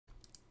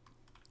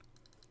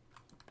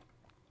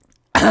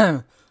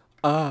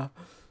uh,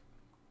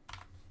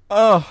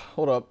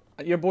 hold up.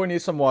 Your boy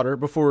needs some water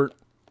before.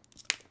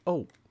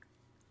 Oh.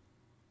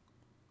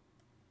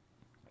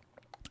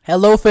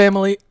 Hello,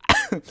 family.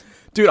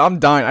 Dude, I'm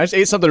dying. I just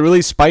ate something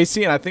really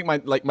spicy, and I think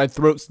my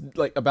throat's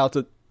like about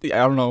to. I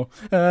don't know.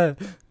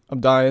 I'm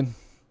dying.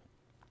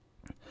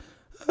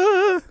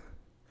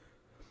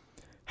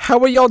 How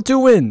are y'all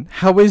doing?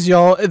 How is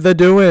y'all the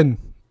doing?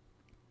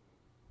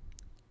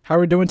 How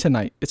are we doing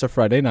tonight? It's a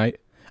Friday night.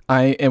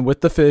 I am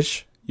with the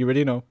fish. You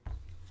already know.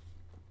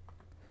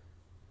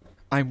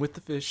 I'm with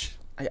the fish.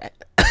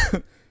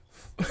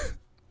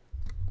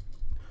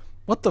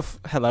 What the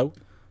hello?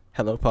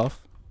 Hello,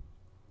 Puff.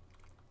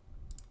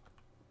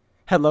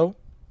 Hello?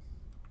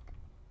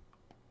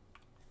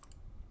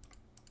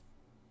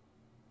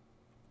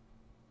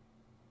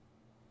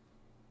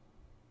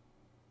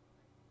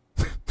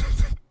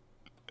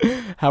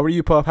 How are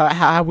you, Puff?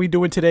 How are we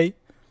doing today?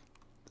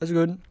 That's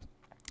good.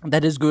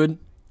 That is good.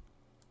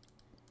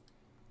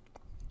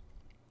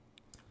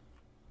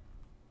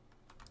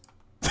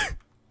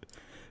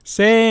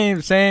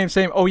 Same.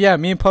 Oh yeah,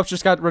 me and Puff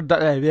just got me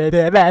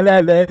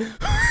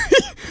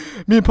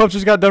and Puff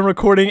just got done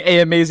recording a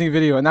amazing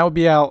video, and that will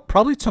be out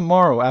probably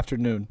tomorrow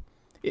afternoon.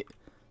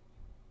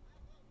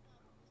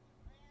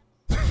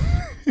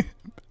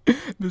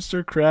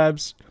 Mr.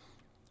 Krabs.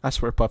 I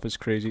swear Puff is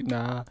crazy.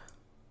 Nah.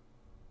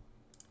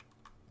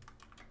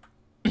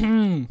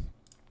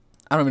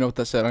 I don't even know what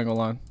that said, I'm gonna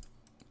lie.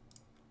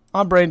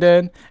 I'm brain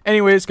dead.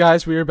 Anyways,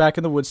 guys, we are back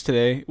in the woods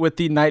today with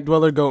the Night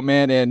Dweller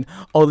Goatman and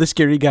all the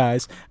scary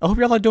guys. I hope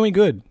y'all are doing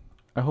good.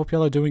 I hope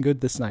y'all are doing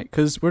good this night,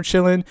 because we're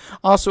chilling.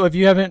 Also, if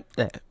you haven't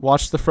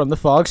watched the From the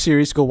Fog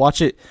series, go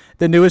watch it.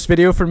 The newest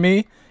video for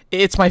me,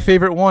 it's my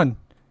favorite one.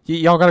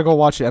 Y'all gotta go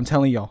watch it, I'm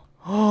telling y'all.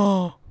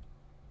 Oh.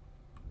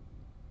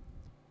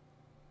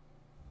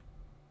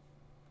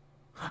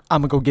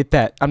 I'm gonna go get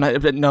that.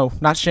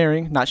 Not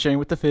sharing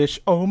with the fish.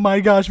 Oh my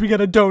gosh, we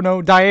got a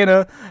dono.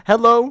 Diana,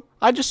 hello.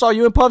 I just saw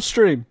you in Puff's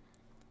stream.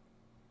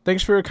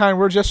 Thanks for your kind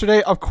words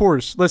yesterday. Of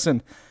course.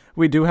 Listen,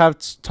 we do have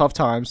tough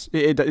times.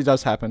 It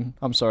does happen.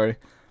 I'm sorry.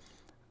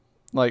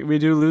 Like, we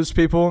do lose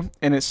people,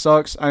 and it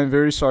sucks. I'm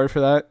very sorry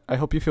for that. I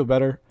hope you feel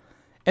better.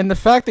 And the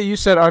fact that you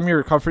said I'm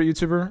your comfort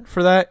YouTuber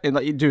for that, and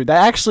like, dude,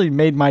 that actually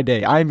made my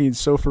day. I mean,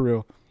 so for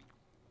real.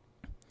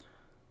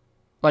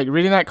 Like,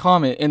 reading that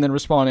comment and then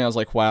responding, I was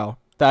like, wow.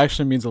 That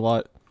actually means a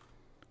lot.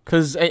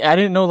 Because I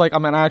didn't know, like,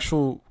 I'm an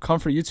actual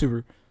comfort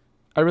YouTuber.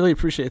 I really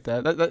appreciate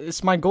that.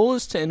 It's my goal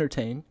is to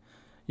entertain,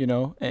 you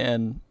know,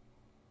 and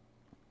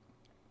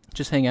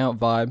just hang out,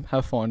 vibe,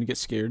 have fun, get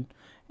scared.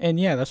 And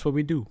yeah, that's what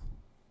we do.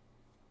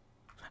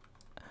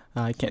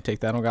 I can't take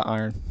that. I don't got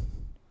iron.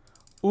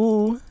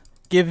 Ooh.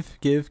 Give.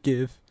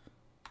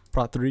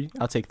 Prot 3.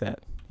 I'll take that.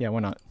 Yeah, why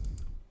not?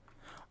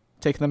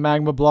 Taking the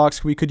magma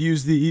blocks. We could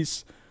use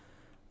these.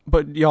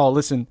 But, y'all,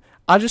 listen.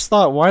 I just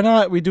thought, why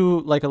not we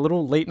do, like, a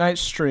little late night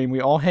stream. We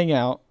all hang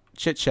out,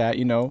 chit-chat,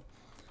 you know.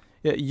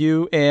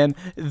 You and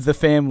the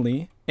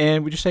family.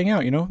 And we just hang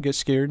out, you know, get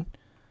scared.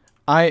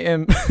 I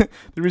am... the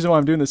reason why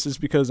I'm doing this is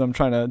because I'm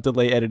trying to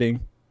delay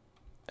editing.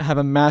 I have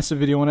a massive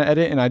video I want to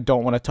edit, and I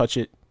don't want to touch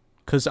it.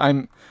 Because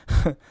I'm...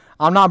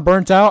 I'm not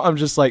burnt out. I'm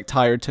just, like,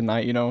 tired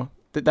tonight, you know.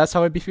 That's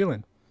how I'd be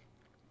feeling.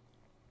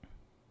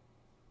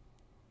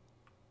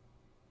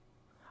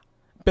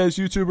 Best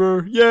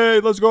YouTuber. Yay,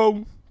 let's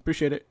go.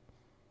 Appreciate it.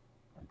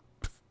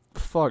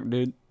 Fuck,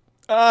 dude.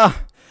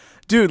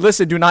 Dude,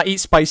 listen, do not eat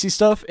spicy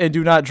stuff and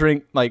do not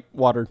drink, like,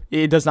 water.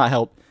 It does not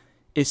help.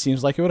 It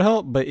seems like it would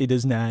help, but it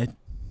does not.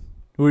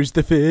 Where's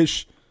the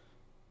fish?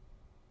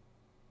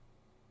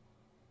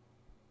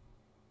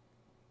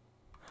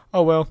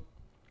 Oh, well.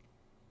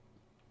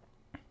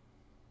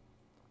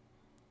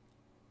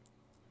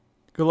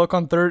 Good luck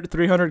on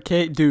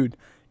 300K. Dude,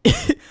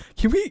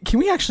 can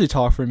we actually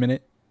talk for a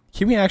minute?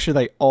 Can we actually,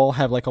 like, all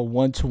have, like, a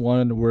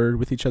one-to-one word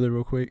with each other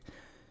real quick?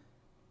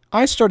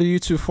 I started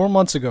YouTube 4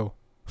 months ago.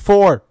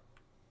 4.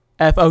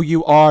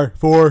 F-O-U-R.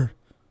 4.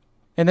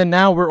 And then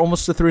now we're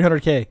almost to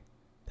 300K.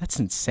 That's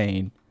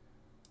insane.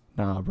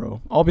 Nah,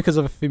 bro. All because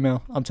of a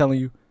female. I'm telling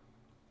you.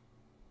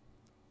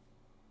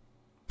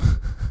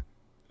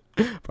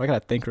 Bro, I gotta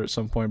thank her at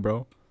some point,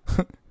 bro.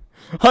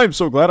 I'm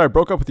so glad I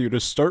broke up with you to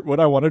start what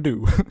I want to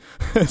do.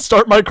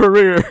 Start my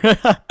career.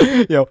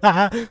 Yo.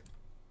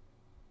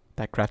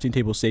 That crafting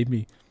table saved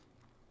me.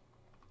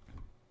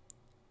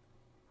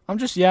 I'm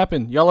just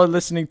yapping. Y'all are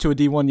listening to a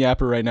D1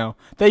 yapper right now.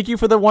 Thank you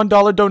for the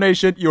 $1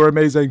 donation. You're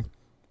amazing.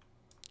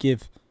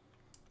 Give.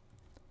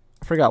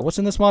 I forgot. What's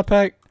in this mod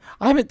pack?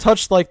 I haven't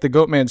touched, like, the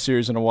Goatman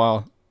series in a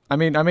while. I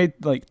mean, I made,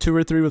 like, 2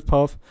 or 3 with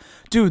Puff.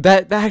 Dude,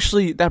 that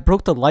actually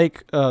broke the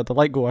like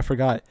goal. I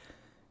forgot.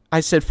 I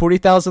said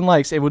 40,000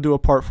 likes and we'll do a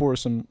part 4 or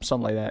something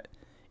like that.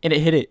 And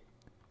it hit it.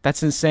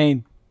 That's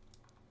insane.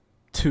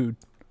 Dude.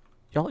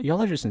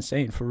 Y'all are just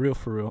insane. For real,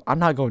 for real. I'm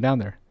not going down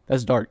there.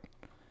 That's dark.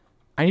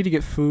 I need to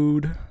get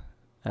food.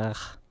 Ugh.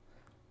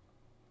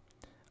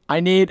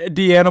 I need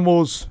the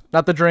animals.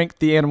 Not the drink,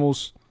 the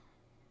animals.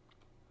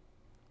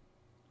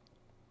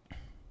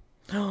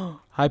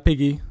 Hi,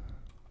 Piggy.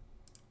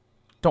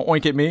 Don't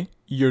oink at me.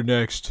 You're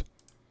next.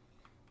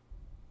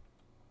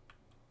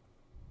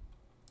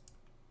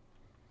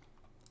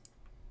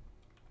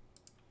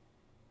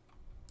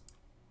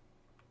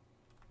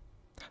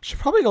 Should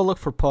probably go look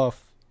for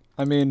Puff.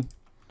 I mean,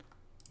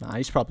 nah,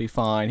 he's probably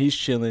fine. He's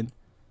chilling.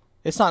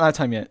 It's not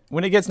nighttime yet.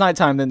 When it gets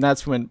nighttime, then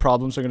that's when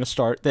problems are going to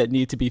start that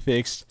need to be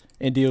fixed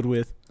and dealt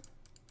with.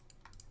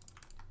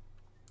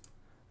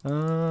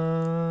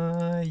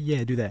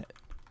 Yeah, do that.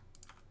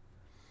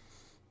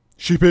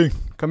 Sheepy,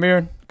 come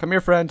here. Come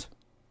here, friend.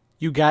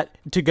 You got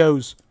to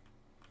goes.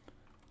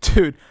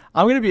 Dude,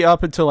 I'm going to be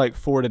up until like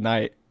 4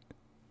 tonight.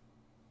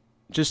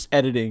 Just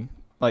editing.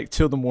 Like,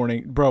 till the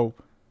morning. Bro.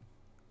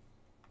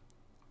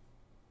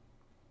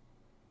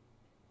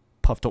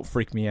 Puff, don't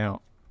freak me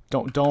out.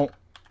 Don't.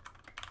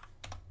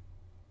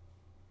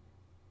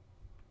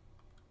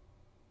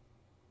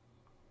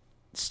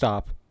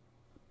 Stop.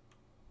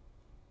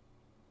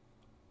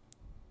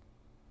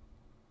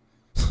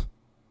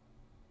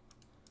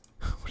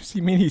 What does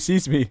he mean he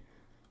sees me?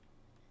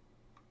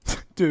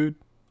 Dude.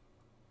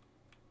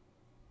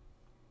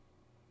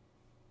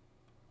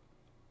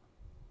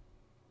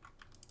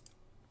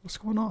 What's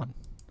going on?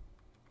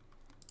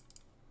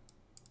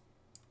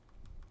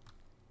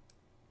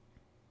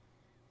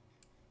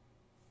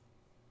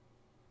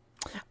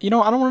 You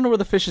know, I don't want to know where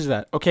the fish is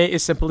at. Okay,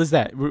 as simple as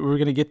that. We're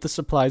going to get the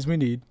supplies we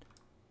need.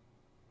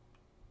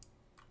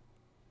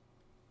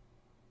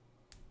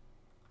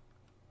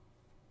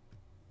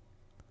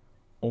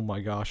 Oh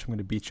my gosh, I'm going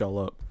to beat y'all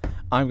up.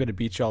 I'm going to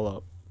beat y'all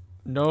up.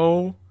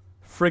 No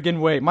friggin'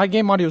 way. My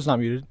game audio is not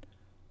muted.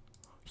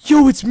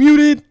 Yo, it's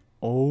muted!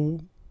 Oh.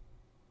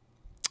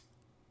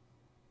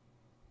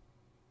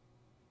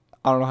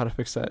 I don't know how to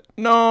fix that.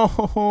 No,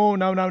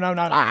 no.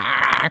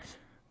 Ah!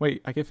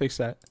 Wait, I can fix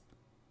that.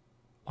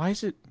 Why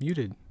is it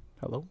muted?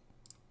 Hello?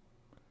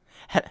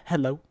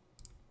 Hello?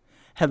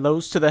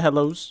 Hellos to the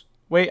hellos?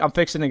 Wait, I'm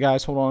fixing it,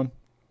 guys. Hold on.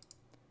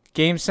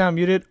 Game sound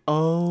muted?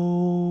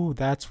 Oh,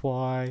 that's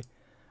why.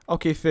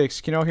 Okay,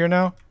 fixed. Can y'all hear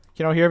now?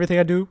 Can y'all hear everything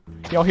I do?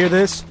 Can y'all hear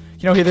this?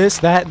 Can y'all hear this?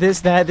 That,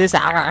 this, that, this.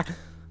 Ah!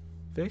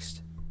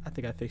 Fixed? I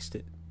think I fixed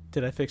it.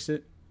 Did I fix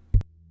it?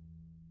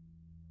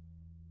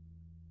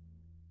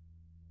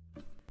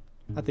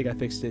 I think I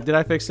fixed it. Did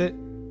I fix it?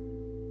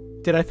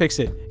 Did I fix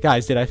it?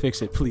 Guys, did I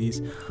fix it?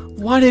 Please.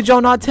 Why did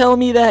y'all not tell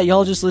me that?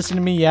 Y'all just listen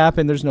to me yap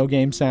and there's no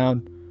game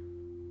sound.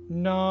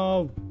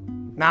 No.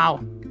 No.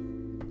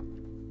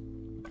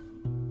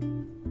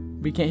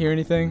 We can't hear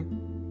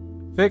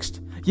anything?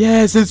 Fixed?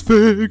 Yes, it's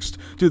fixed.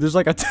 Dude, there's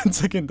like a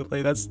 10-second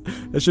delay. That's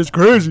just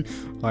crazy.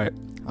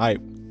 Alright.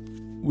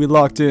 We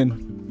locked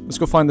in. Let's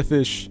go find the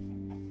fish.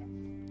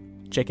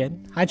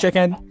 Chicken. Hi,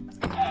 chicken.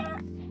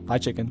 Hi,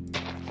 chicken.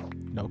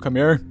 No, come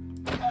here.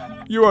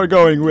 You are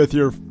going with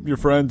your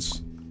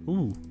friends.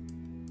 Ooh.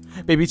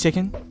 Baby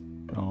chicken?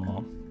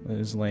 Aw, that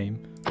is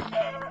lame.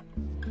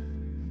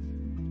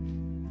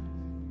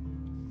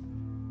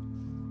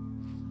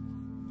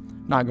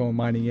 Not going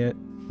mining yet.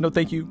 No,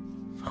 thank you.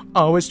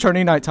 Oh, it's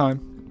turning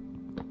nighttime.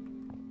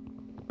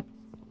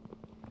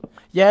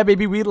 Yeah,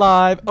 baby, we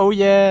live. Oh,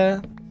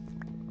 yeah.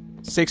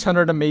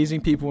 600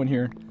 amazing people in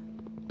here.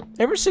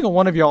 Every single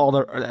one of y'all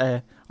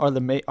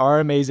are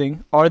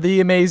amazing. Are the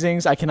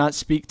amazings. I cannot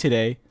speak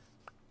today.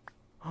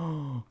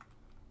 I'm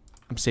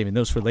saving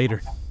those for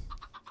later.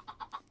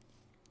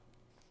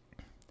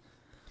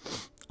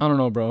 I don't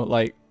know, bro.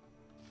 Like,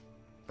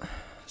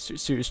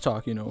 serious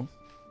talk, you know.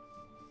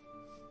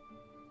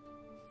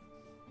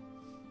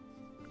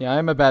 Yeah,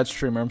 I'm a bad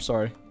streamer. I'm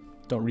sorry.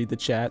 Don't read the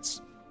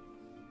chats.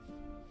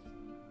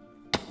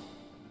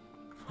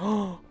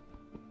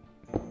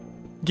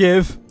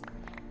 Give.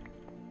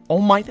 Oh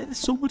my, that is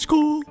so much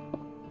gold.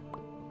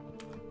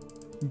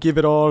 Give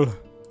it all.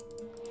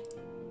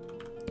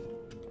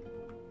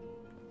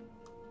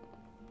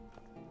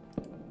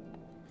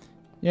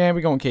 Yeah,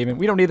 we going caving.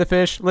 We don't need the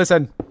fish.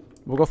 Listen,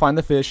 we'll go find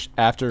the fish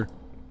after.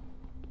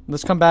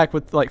 Let's come back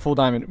with like full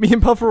diamond. Me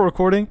and Puff were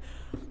recording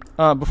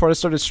before I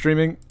started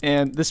streaming,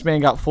 and this man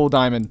got full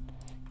diamond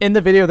in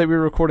the video that we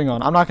were recording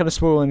on. I'm not going to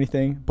spoil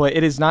anything, but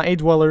it is not a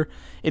dweller.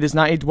 It is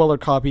not a dweller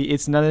copy.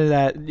 It's none of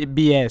that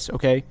BS,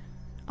 okay?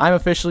 I'm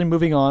officially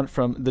moving on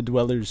from the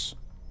dwellers.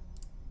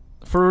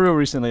 For real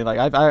recently.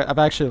 Like, I've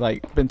actually,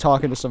 like, been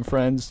talking to some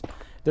friends.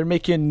 They're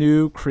making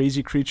new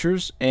crazy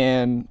creatures,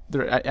 and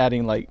they're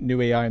adding, like,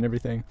 new AI and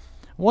everything.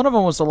 One of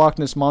them was the Loch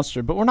Ness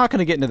Monster, but we're not going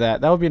to get into that.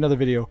 That would be another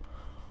video.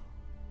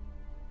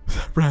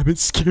 That rabbit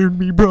scared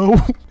me, bro.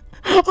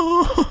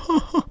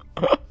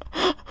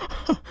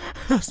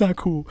 That's not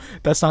cool.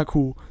 That's not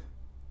cool.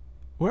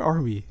 Where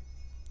are we?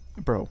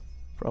 Bro.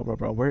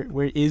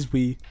 Where is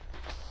we?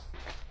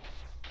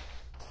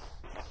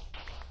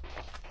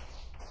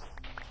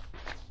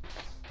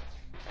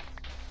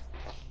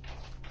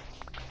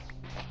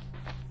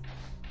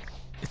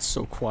 It's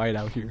so quiet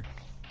out here.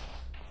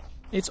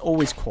 It's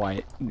always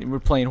quiet. We're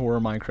playing horror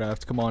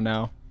Minecraft. Come on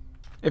now.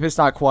 If it's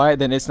not quiet,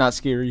 then it's not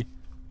scary.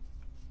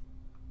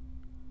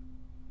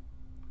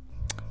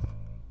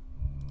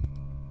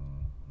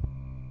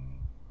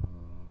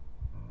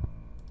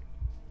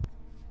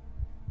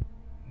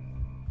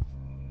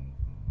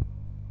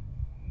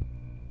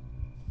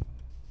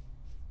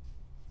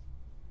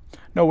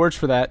 No words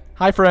for that.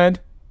 Hi, friend.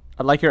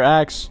 I like your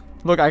axe.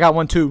 Look, I got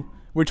one too.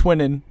 We're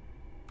twinning.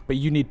 But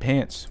you need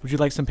pants. Would you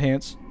like some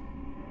pants?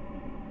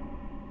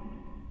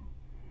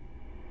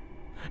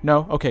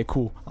 No? Okay,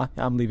 cool.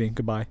 I'm leaving.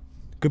 Goodbye.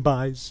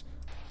 Goodbyes.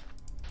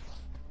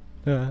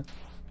 Okay.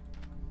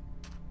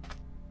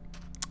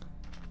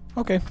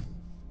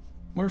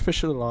 We're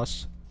officially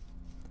lost.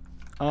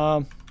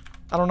 I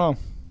don't know.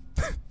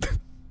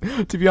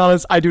 To be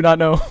honest, I do not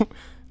know.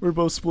 We're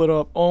both split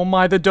up. Oh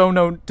my, the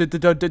no.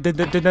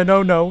 The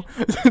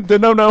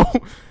no.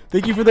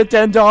 Thank you for the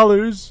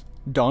 $10.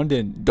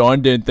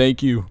 Dondon,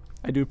 thank you.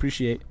 I do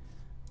appreciate.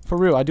 For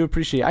real, I do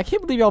appreciate. I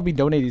can't believe y'all be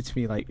donating to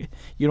me. Like,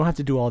 you don't have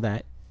to do all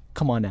that.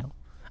 Come on now.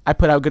 I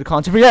put out good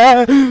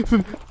content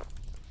for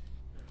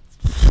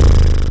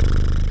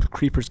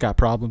Creepers got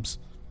problems.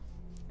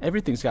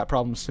 Everything's got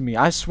problems to me.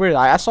 I swear.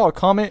 I saw a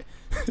comment.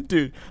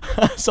 Dude,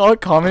 I saw a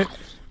comment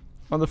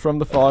on the From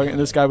the Fog, and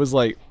this guy was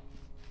like,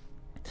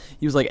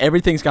 he was like,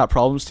 everything's got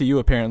problems to you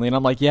apparently, and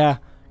I'm like, yeah,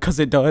 cause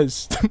it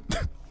does.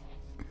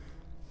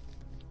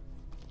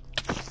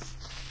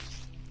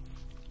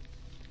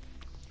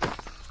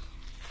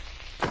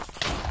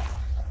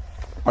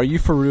 Are you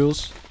for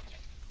reals?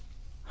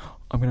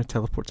 I'm gonna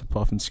teleport to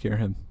Puff and scare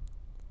him.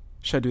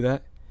 Should I do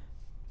that?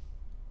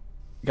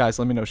 Guys,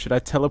 let me know. Should I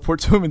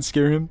teleport to him and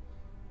scare him?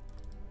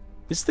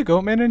 Is the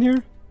goat man in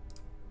here?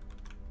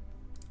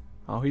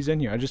 Oh, he's in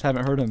here. I just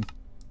haven't heard him.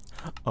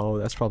 Oh,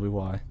 that's probably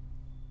why.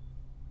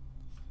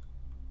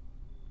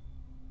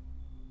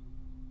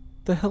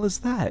 The hell is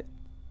that?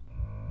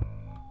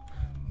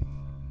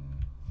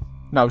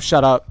 No,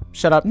 shut up.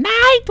 Shut up.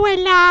 Night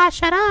Dweller,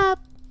 shut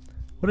up.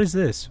 What is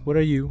this? What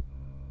are you?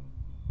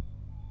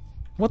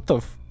 What the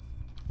f—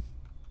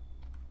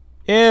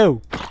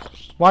 Ew!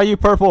 Why are you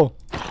purple?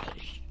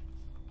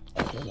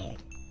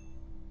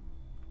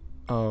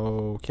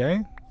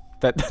 Okay.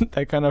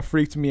 That kind of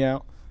freaked me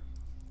out.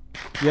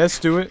 Yes,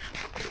 do it.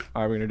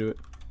 Alright, we're gonna do it.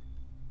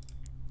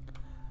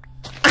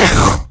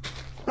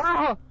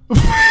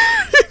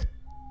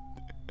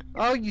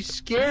 Oh, you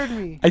scared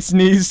me. I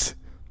sneezed.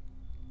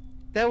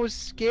 That was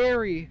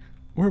scary.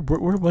 Where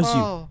was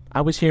you?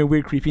 I was hearing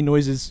weird creepy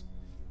noises.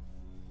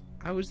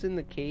 I was in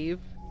the cave.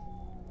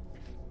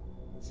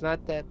 It's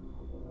not that.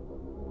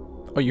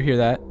 Oh, you hear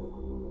that?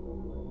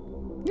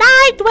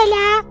 Night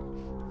Dweller!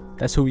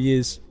 That's who he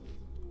is.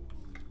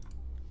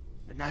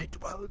 The Night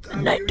Dweller's The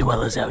Night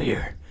Dweller's out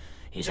here.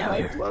 He's out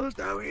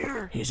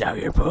here. He's out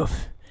here,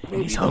 Puff.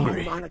 And he's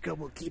hungry. Monica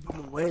will keep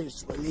him away,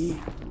 Swilly.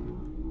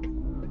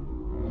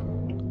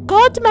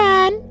 Good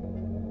man!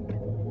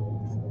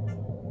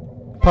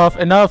 Puff,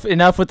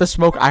 enough with the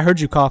smoke. I heard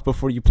you cough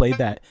before you played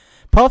that.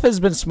 Puff has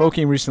been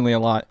smoking recently a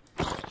lot.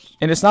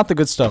 And it's not the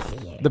good stuff.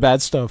 The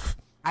bad stuff.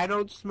 I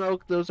don't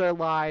smoke. Those are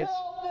lies.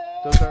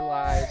 Those are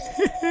lies.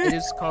 It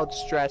is called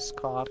stress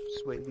cough,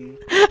 Swiggy.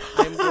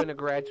 I'm going to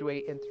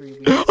graduate in 3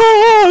 weeks.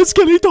 Oh,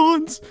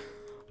 skeletons!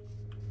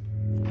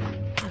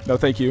 No,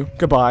 thank you.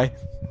 Goodbye.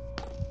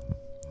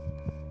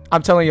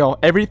 I'm telling y'all,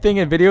 everything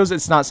in videos,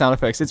 it's not sound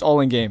effects. It's all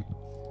in game.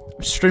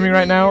 I'm streaming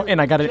right now, and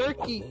I got an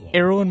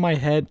arrow in my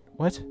head.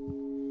 What?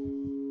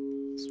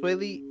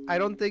 Swilly, I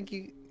don't think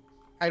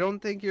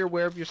you're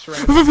aware of your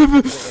surroundings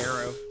with the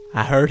arrow.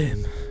 I heard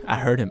him. I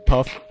heard him.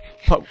 Puff.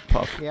 Puff.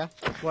 Puff. Yeah?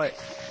 What?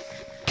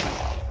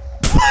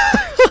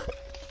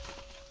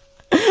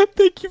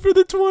 Thank you for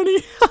the 20.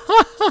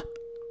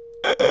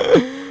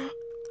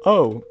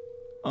 Oh.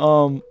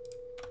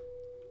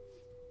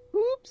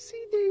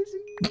 Oopsie daisy.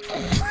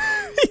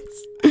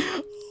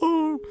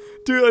 Oh,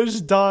 dude, I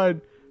just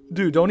died.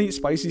 Dude, don't eat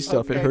spicy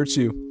stuff. Okay. It hurts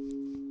you.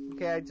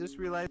 Okay, I just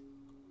realized.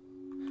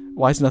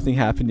 Why's nothing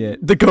happened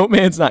yet? The goat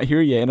man's not here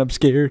yet, and I'm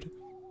scared.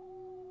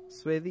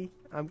 Swithy,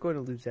 I'm going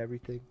to lose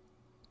everything.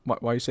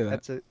 Why you say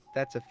that?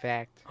 That's a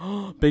fact.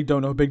 Big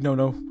no-no, big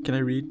no-no. Can I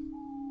read?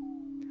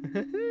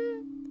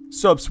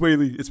 Sup,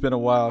 Swaley? It's been a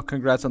while.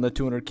 Congrats on the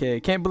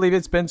 200K. Can't believe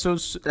it's been so.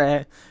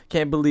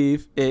 Can't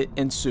believe it.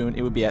 And soon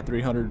it would be at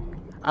 300.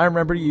 I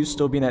remember you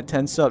still being at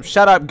 10 subs.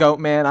 Shut up, goat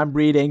man. I'm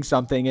reading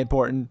something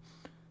important.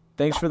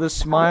 Thanks for the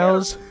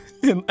smiles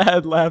and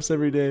add laughs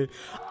every day.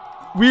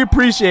 We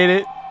appreciate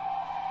it.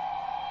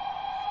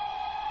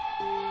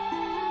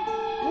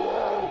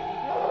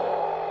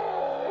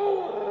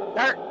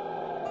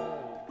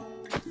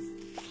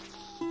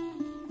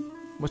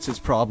 What's his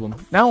problem?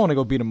 Now I want to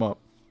go beat him up.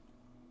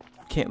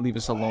 Can't leave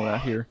us alone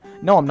out here.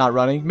 No, I'm not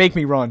running. Make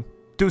me run.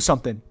 Do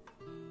something.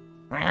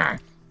 I'll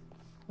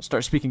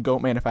start speaking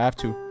goat man if I have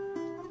to.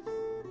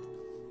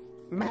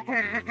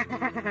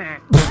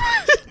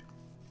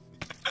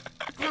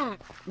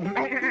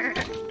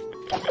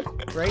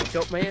 Right,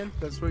 goat man?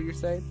 That's what you're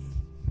saying?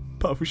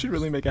 Puff, we should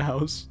really make a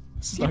house.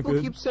 This is not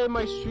good. People keep saying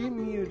my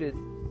stream muted.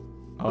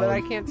 But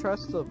I can't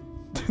trust them.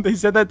 They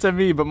said that to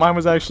me, but mine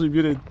was actually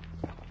muted.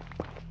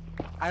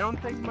 I don't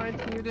think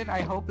mine's muted. I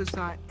hope it's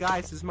not.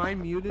 Guys, is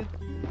mine muted?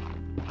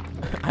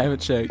 I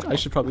haven't checked. I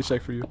should probably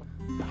check for you.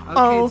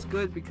 Okay, it's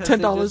good because $10.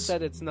 they just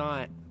said it's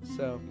not.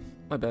 So.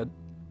 My bad.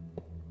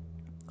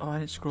 Oh, I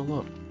didn't scroll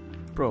up.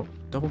 Bro,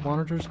 double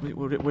monitors? Wait,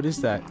 what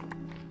is that?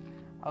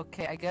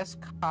 Okay, I guess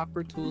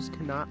copper tools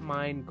cannot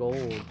mine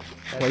gold.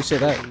 Why you say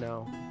that?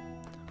 No.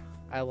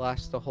 I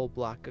lost a whole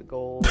block of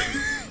gold.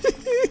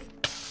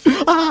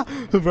 Ah,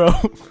 bro.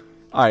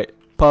 Alright,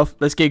 Puff,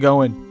 let's get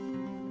going.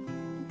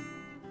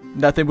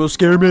 Nothing will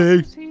scare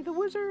me. See the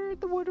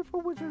wizard, the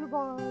wonderful Wizard of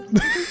Oz.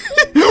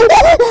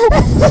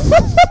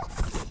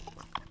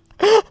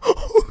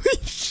 Holy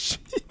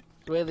shit.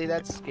 Really,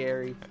 that's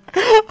scary.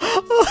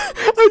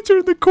 I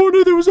turned the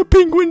corner, there was a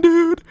penguin,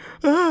 dude.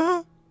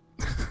 Ah.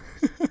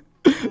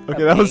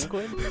 Okay,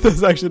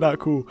 that's actually not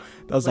cool.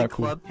 That was like not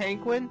cool. Club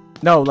Penguin?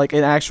 No, like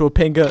an actual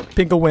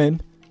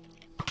penguin.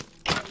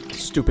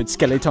 Stupid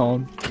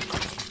skeleton.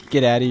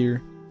 Get out of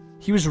here.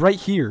 He was right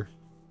here.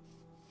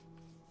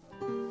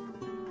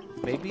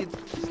 Maybe.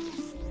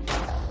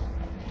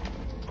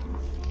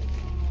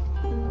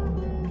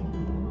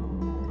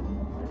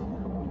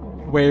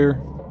 Where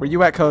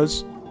you at,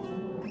 cuz? Are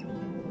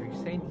you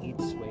saying eat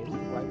Swaley?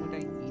 Why would I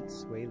eat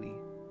Swaley?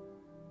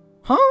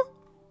 Huh?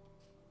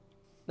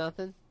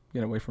 Nothing.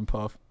 Get away from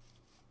Puff.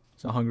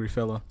 He's a hungry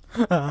fella.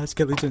 Ah,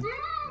 skeleton.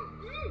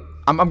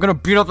 I'm gonna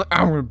beat up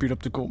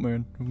the goat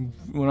man.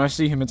 When I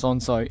see him, it's on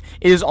site.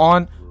 It is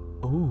on.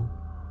 Oh,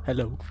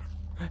 hello,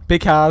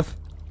 Big Cav.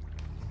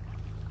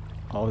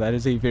 Oh, that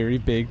is a very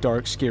big,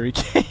 dark, scary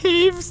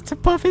cave to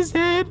Puff his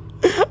head.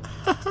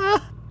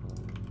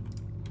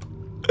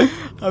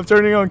 I'm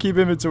turning on keep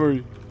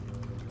inventory.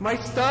 My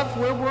stuff.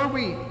 Where were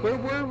we? Where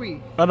were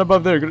we? Right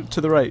above there,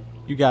 to the right.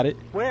 You got it.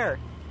 Where?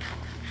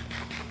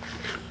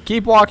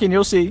 Keep walking,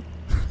 you'll see.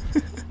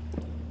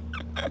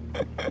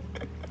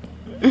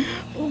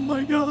 Oh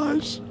my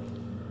gosh.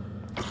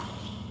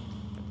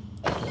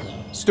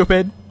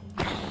 Stupid.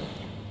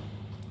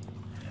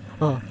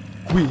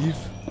 Weave.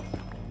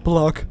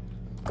 Block.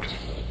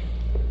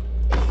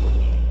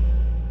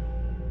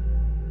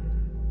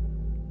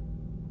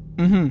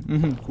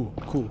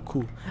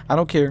 Cool. I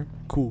don't care.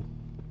 Cool.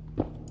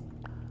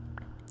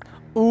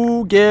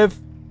 Ooh, give.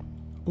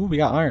 Ooh, we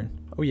got iron.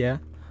 Oh yeah.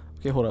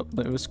 Okay, hold up.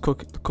 Let's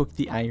cook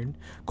the iron.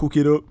 Cook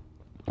it up.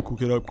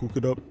 Cook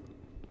it up.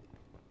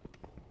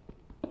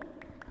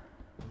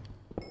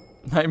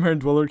 Nightmare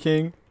Dweller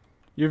King.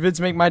 Your vids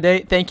make my day.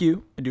 Thank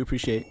you. I do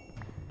appreciate.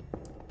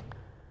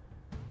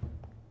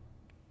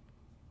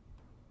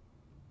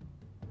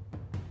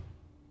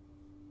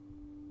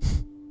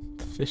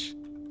 The fish.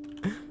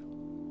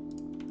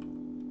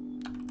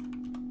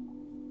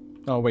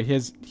 Oh wait, he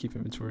has keep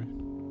inventory.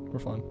 We're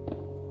fine.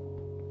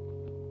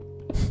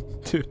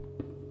 Dude.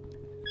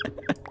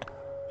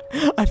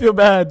 I feel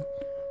bad.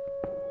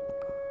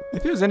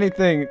 If it was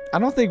anything, I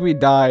don't think we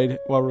died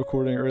while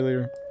recording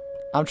earlier.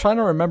 I'm trying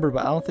to remember,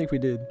 but I don't think we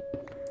did.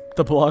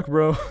 The block,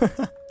 bro.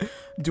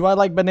 Do I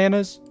like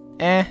bananas?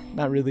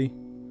 Not really.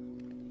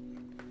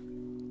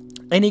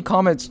 Any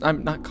comments?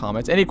 Not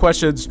comments. Any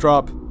questions?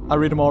 Drop. I'll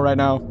read them all right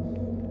now.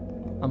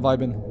 I'm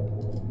vibing.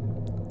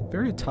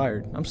 Very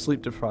tired. I'm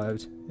sleep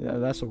deprived. Yeah,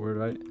 that's a word,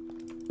 right?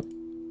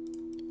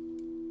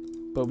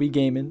 But we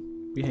gaming.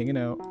 We hanging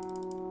out.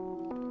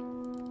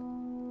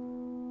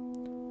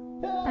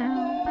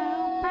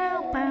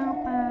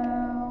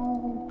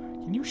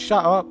 Can you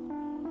shut up?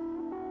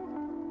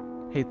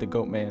 Hate the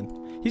goat man.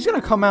 He's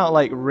gonna come out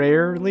like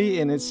rarely,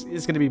 and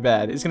it's gonna be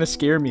bad. It's gonna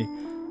scare me,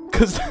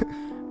 cause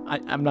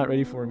I'm not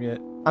ready for him yet.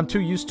 I'm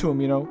too used to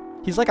him, you know.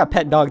 He's like a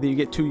pet dog that you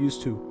get too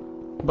used to,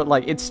 but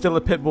like it's still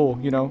a pit bull,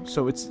 you know.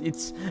 So it's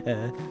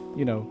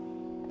you know,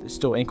 there's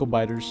still ankle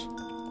biters.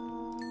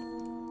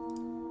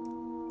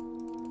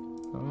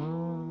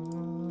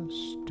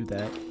 Let's do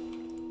that.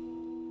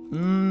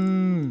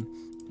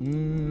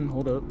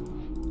 Hold up.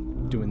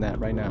 Doing that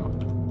right now.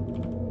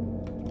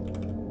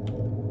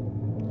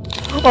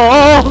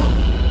 Oh!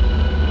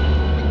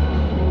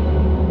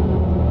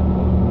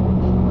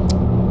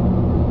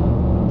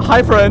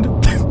 Hi, friend.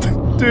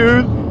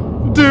 Dude,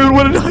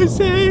 what did I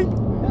say?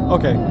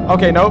 Okay,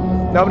 nope.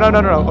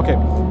 No. Okay,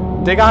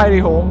 dig a hidey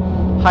hole,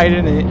 hide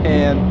in it,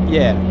 and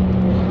yeah.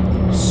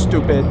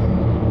 Stupid.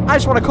 I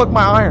just want to cook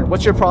my iron.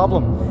 What's your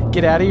problem?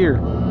 Get out of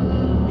here.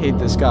 Hate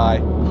this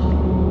guy.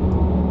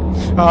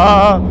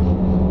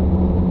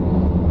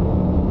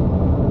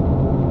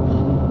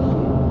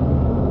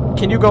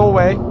 Can you go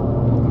away?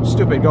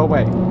 Stupid, go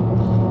away.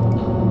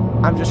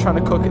 I'm just trying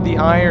to cook the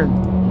iron.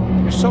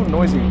 You're so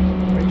noisy.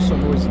 Why are you so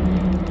noisy?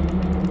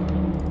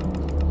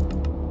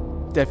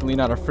 Definitely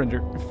not a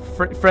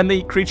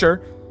friendly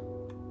creature.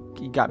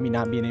 You got me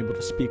not being able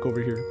to speak over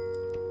here.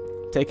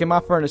 Taking my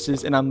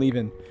furnaces and I'm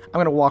leaving. I'm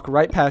gonna walk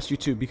right past you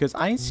too because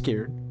I ain't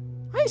scared.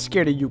 I ain't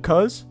scared of you,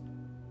 cuz.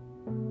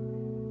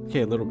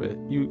 Okay, a little bit.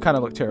 You kind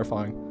of look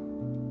terrifying.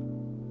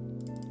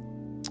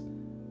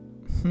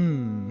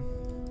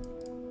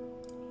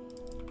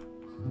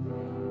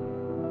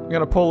 I'm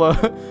gonna pull a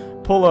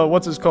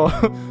what's this called?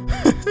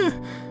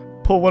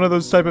 Pull one of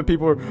those type of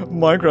people where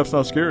Minecraft's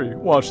not scary.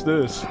 Watch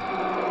this.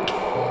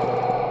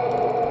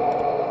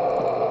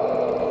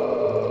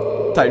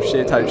 Type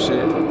shit.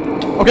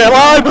 Okay,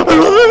 alive!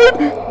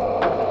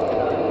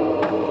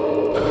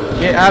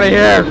 Get out of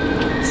here!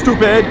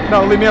 Stupid!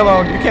 No, leave me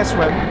alone. You can't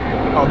swim.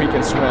 Oh, he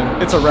can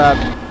swim. It's a wrap.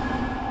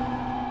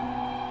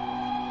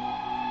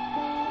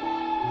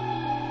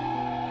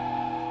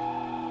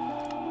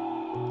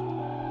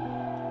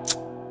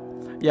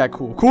 Yeah,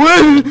 cool.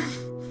 Cool!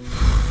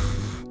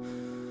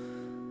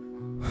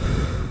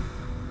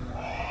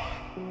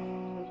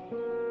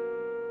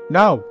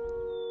 No.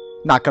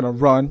 Not gonna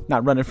run.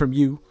 Not running from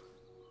you.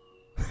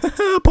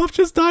 Puff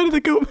just died in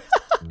the goat.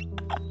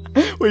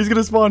 Wait, he's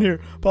gonna spawn here.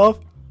 Puff.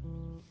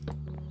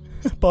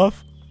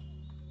 Puff.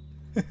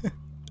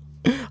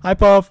 Hi,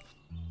 Puff.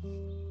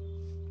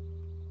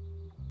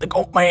 The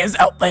goat man's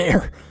out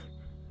there.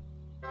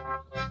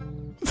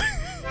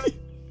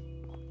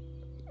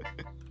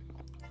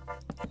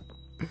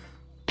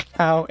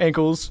 Ow,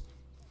 ankles.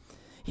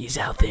 He's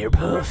out there,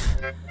 Puff.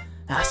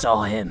 I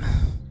saw him.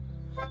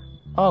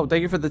 Oh,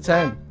 thank you for the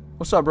 10.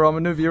 What's up, bro? I'm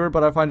a new viewer,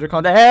 but I find your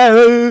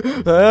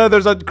content.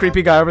 There's a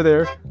creepy guy over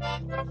there.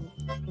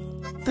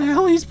 The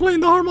hell? He's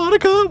playing the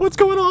harmonica? What's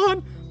going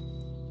on?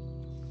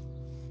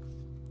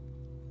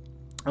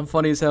 I'm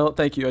funny as hell.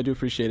 Thank you. I do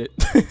appreciate it.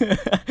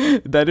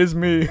 That is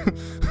me.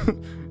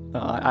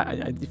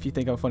 If you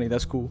think I'm funny,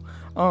 that's cool.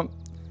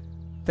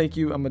 Thank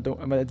you. I'm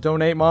gonna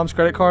donate mom's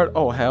credit card.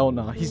 Oh hell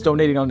no. He's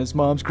donating on his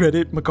mom's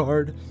credit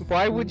card.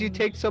 Why would you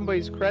take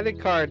somebody's credit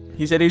card?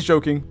 He said he's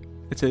joking.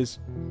 It's his.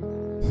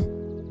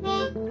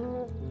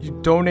 You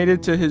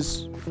donated to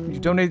his. You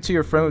donated to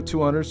your friend with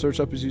 200.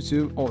 Search up his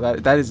YouTube. Oh,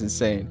 that is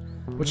insane.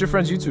 What's your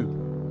friend's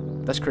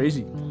YouTube? That's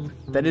crazy.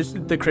 That is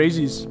the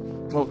crazies.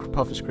 Well,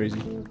 Puff is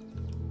crazy.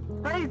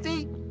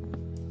 Crazy.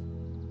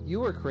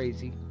 You are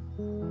crazy.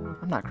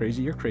 I'm not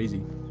crazy. You're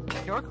crazy.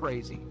 You're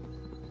crazy.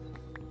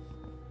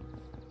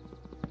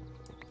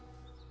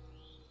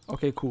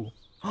 Okay, cool.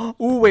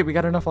 Ooh, wait, we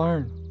got enough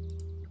iron.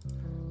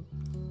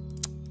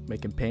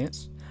 Making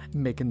pants.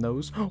 Making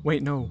those.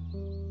 Wait, no.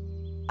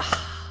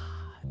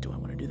 Do I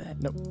want to do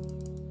that? No.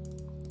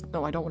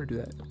 No, I don't want to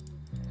do that.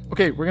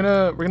 Okay, we're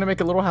gonna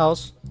make a little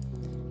house.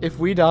 If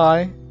we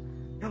die,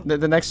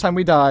 the next time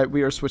we die,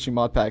 we are switching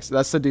mod packs.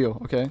 That's the deal,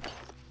 okay?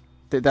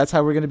 That's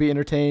how we're gonna be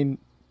entertained.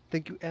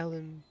 Thank you,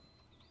 Alan.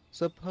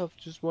 Sub Puff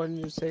just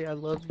wanted to say I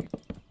love you.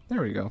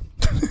 There we go.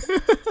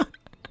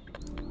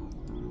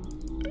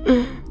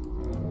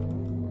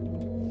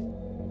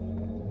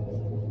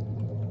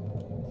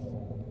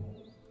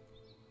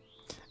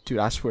 Dude,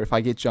 I swear, if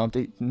I get jumped,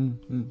 I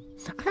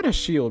got a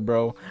shield,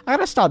 bro. I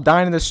gotta stop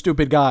dying to this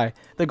stupid guy.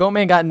 The goat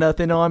man got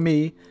nothing on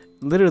me.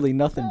 Literally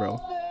nothing, bro.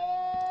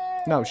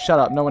 No, shut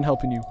up. No one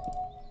helping you.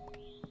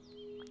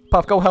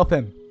 Puff, go help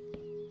him.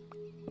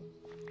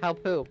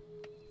 Help who?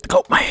 The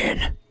goat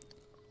man.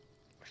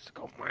 Where's the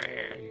goat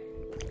man?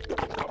 The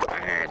goat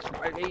man,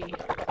 Spidey.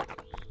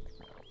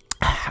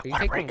 Are you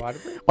taking water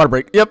break? Water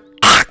break. Yep.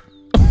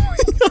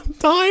 I'm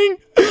dying.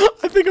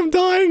 I think I'm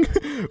dying.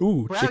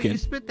 Ooh, Bro, chicken. you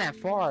spit that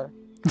far.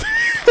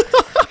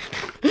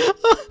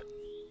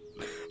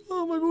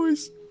 Oh, my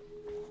voice.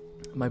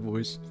 My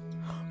voice.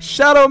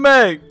 Shadow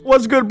Meg,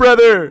 what's good,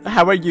 brother?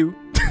 How are you?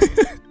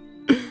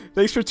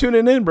 Thanks for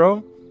tuning in,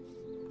 bro.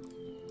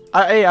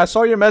 Hey, I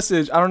saw your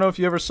message. I don't know if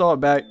you ever saw it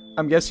back.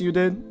 I'm guessing you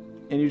did,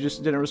 and you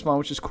just didn't respond,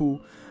 which is cool.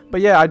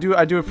 But yeah, I do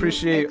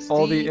appreciate XD.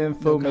 all the No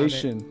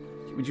information.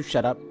 Would you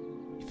shut up,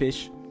 you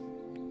fish?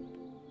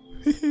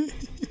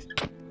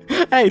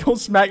 Hey, don't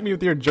smack me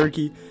with your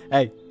jerky.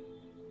 Hey.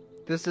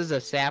 This is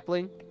a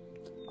sapling,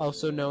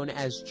 also known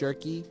as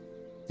jerky,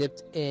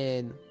 dipped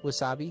in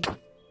wasabi.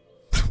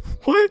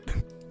 What?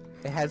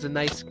 It has a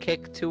nice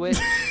kick to it.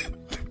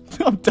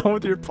 I'm done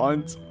with your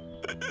puns.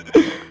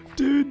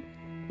 Dude.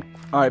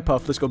 Alright,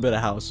 Puff, let's go build a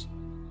house.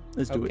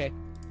 Let's do it.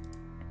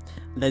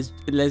 Let's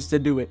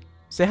do it.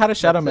 Say hi to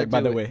Shadow Meg,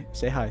 by the way.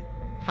 Say hi.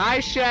 Hi,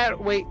 Shadow.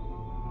 Wait.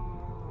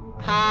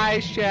 Hi,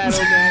 Shadow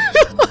Meg.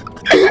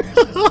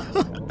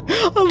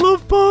 I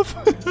love Puff.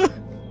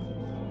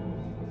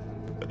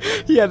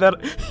 He had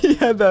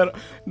that.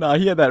 Nah,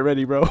 he had that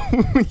ready, bro.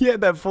 He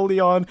had that fully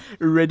on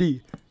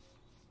ready.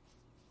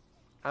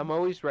 I'm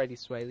always ready,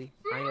 Swaley.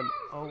 I am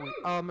always.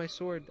 Oh, my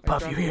sword.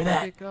 Puff, you hear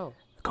that? Where'd it go?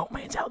 The goat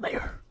man's out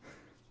there.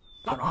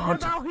 Gonna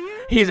hunt him.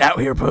 He's out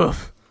here,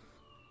 Puff.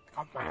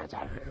 Goat man's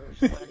out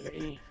here,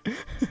 Swaley.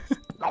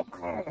 Goat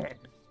man.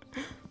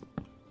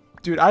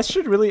 Dude, I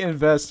should really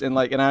invest in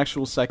like an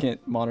actual second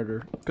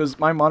monitor, because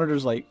my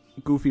monitor's like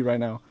goofy right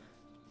now.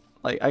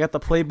 Like, I got the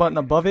play button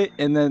above it,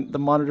 and then the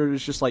monitor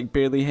is just like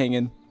barely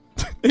hanging.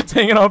 It's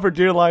hanging on for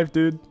dear life,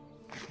 dude.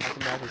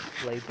 Talking about his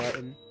play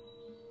button.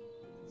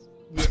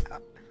 Yeah,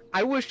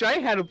 I wish I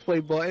had a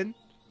play button.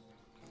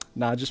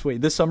 Nah, just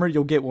wait. This summer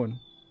you'll get one.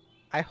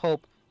 I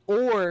hope.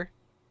 Or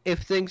if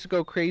things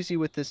go crazy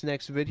with this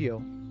next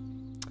video.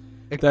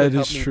 That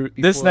is true.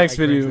 This next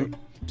video,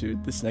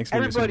 dude. This next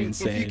video is gonna be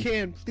insane. Everybody, if you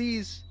can,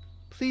 please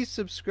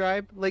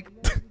subscribe. Like,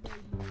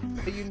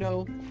 you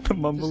know, The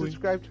mumbling.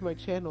 subscribe to my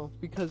channel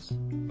because it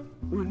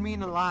would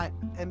mean a lot,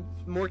 and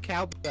more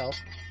cowbell.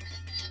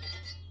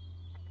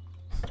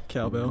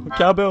 Cowbell.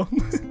 Cowbell.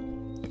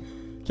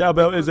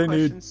 Cowbell is a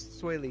need.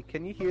 Swaley,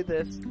 can you hear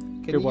this?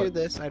 Can Hear you what? hear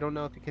this? I don't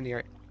know if you can hear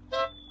it.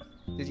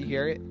 Did you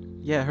hear it?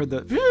 Yeah, I heard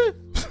the.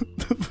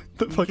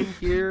 the You fucking can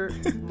hear.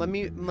 Let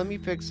me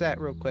fix that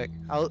real quick.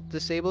 I'll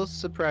disable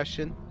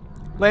suppression.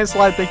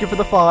 landslide. Thank you for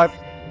the 5.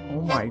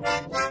 Oh my.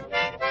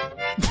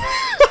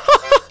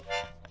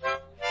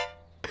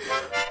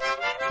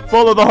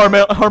 Follow the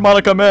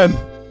harmonica man.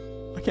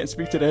 I can't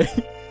speak today.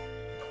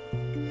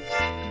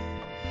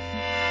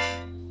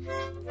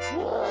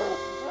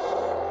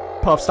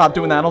 Puff, stop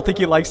doing that. I don't think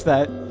he likes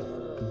that.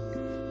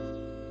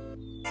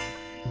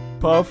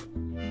 Puff.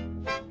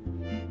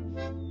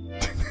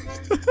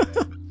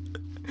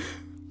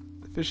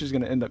 The fish is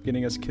gonna end up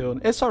getting us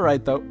killed. It's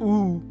alright though.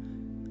 Ooh.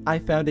 I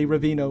found a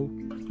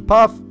Ravino.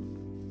 Puff.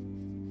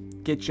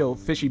 Get your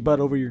fishy butt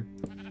over here.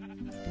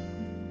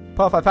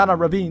 Puff, I found a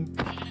ravine.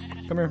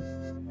 Come here.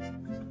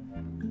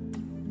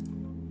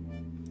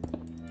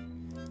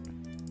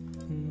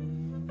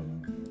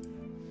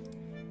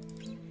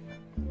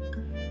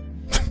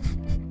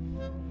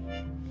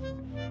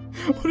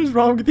 What is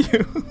wrong with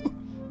you?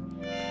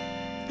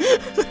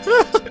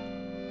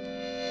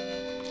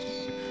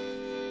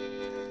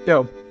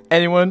 Yo,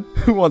 anyone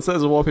who wants that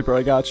as a wallpaper,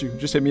 I got you.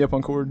 Just hit me up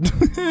on Cord.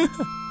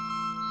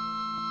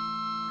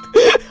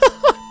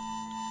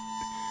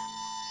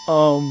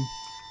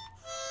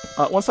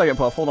 One second,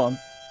 Puff. Hold on.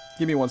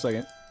 Give me 1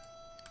 second.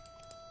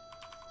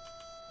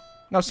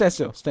 No, stand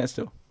still. Stand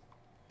still.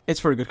 It's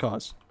for a good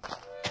cause.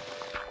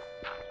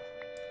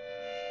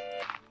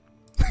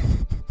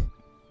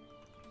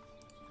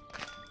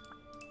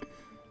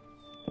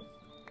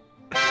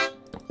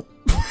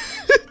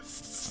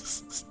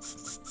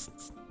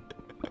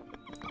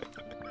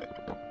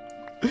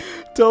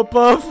 Tell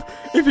Puff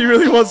if he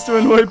really wants to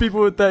annoy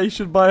people with that, he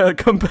should buy a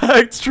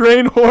compact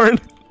train horn.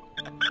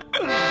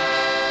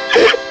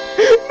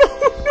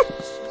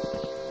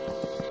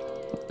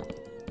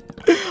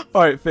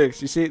 Alright,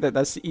 fix. You see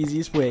that's the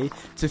easiest way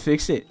to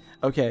fix it.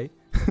 Okay.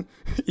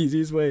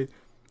 Easiest way.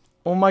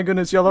 Oh my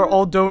goodness, y'all are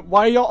all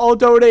why are y'all all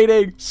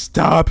donating?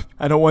 Stop.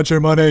 I don't want your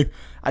money.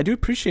 I do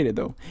appreciate it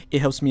though.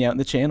 It helps me out in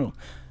the channel.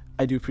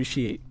 I do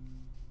appreciate.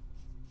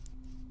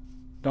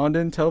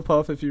 Dondon, tell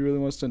Puff if he really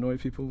wants to annoy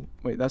people.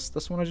 Wait, that's the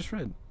one I just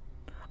read.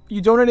 You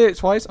donated it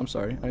twice? I'm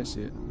sorry. I didn't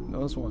see it. No,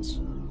 that's once.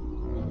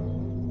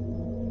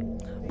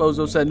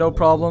 Bozo said no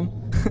problem.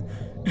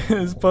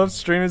 Is Puff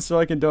streaming so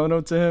I can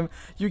donate to him?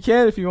 You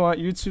can if you want.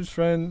 YouTube's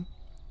friend.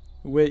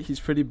 Wait, he's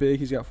pretty big.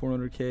 He's got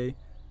 400K.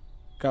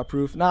 Got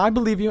proof. Nah, I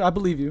believe you. I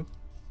believe you.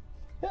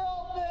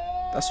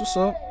 That's what's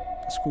up.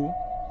 That's cool.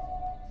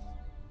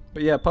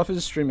 But yeah, Puff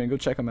is streaming. Go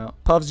check him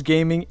out. Puff's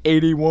Gaming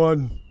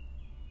 81.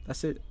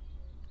 That's it.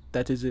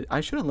 That is it. I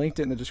should have linked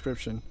it in the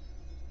description.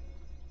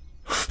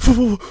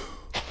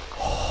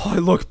 I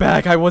look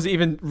back. I wasn't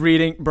even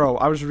reading. Bro,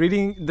 I was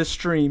reading the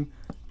stream.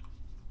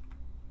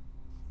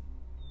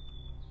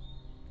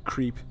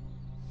 Creep.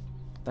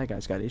 That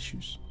guy's got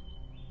issues.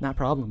 Not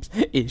problems.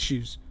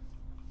 Issues.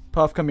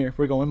 Puff, come here.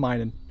 We're going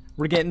mining.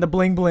 We're getting the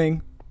bling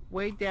bling.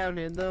 Way down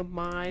in the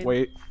mine.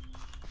 Wait.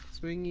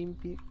 Swinging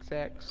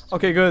pickaxe.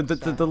 Okay, good.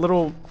 The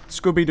little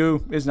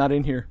Scooby-Doo is not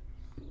in here.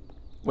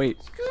 Wait.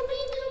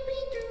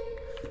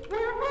 Scooby-Dooby-Doo,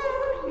 where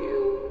are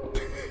you?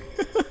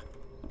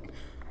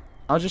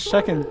 I was just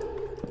checking.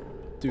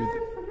 Dude.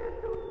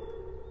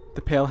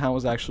 The Pale Hound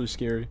was actually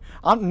scary.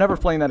 I'm never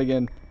playing that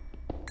again.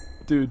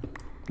 Dude.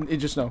 You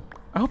just know.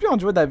 I hope y'all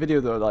enjoyed that video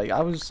though. Like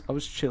I was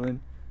chilling,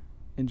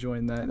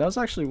 enjoying that. That was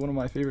actually one of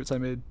my favorites I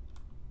made.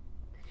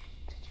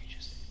 Did you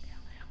just kill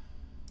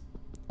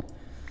him?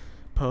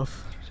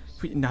 Puff.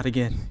 Wait, not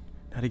again.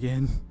 Not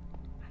again.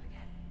 Not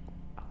again.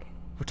 Okay.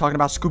 We're talking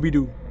about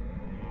Scooby-Doo.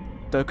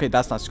 Okay,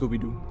 that's not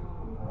Scooby-Doo.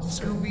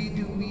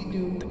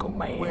 Scooby-Dooby-Doo. The Goat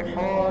Man. Where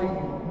are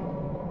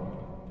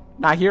you?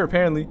 Not here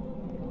apparently.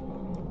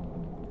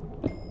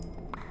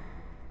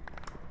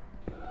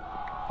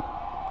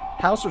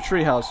 House or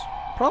tree house?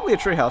 Probably a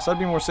tree house. That'd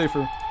be more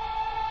safer.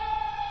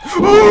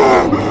 Puff!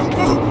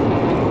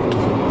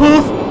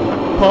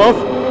 Puff!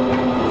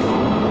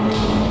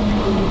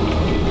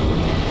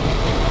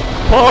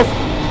 Puff!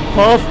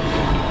 Puff!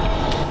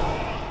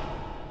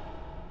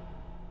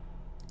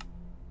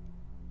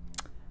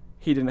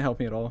 He didn't help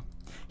me at all.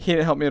 He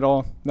didn't help me at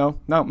all. No,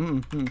 no,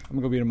 I'm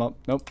gonna go beat him up.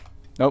 Nope.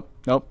 Nope,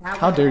 nope.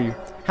 How dare you?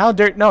 How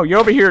dare— No, you're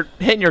over here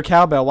hitting your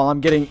cowbell while I'm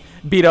getting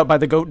beat up by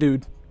the goat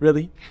dude.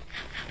 Really?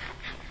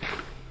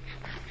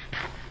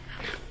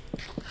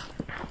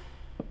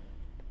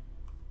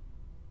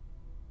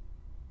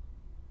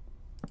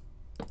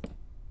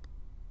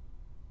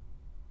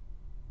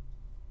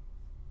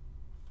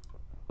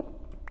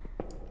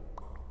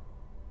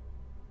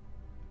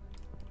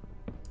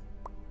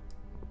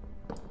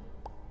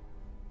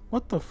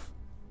 What the f—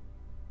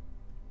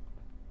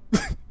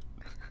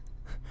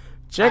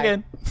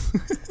 Chicken!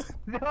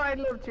 No, I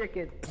love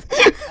chicken.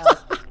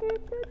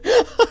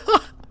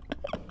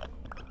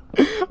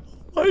 Oh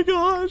my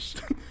gosh!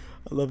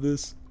 I love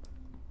this.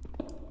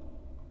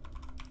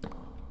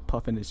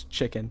 Puffing his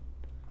chicken.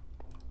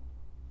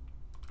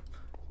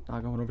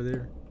 Not going over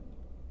there.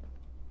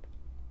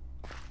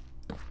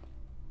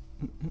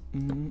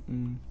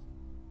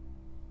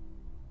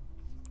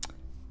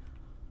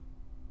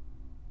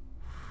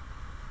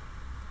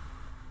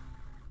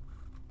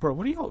 Bro,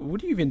 what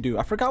do you even do?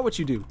 I forgot what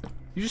you do.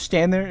 You just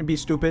stand there and be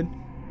stupid?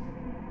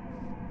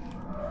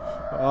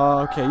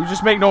 Okay, you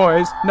just make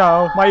noise.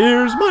 No, my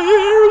ears, my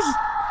ears!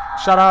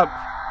 Shut up.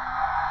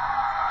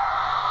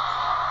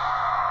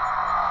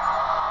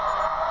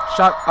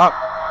 Shut up.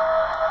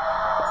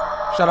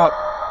 Shut up.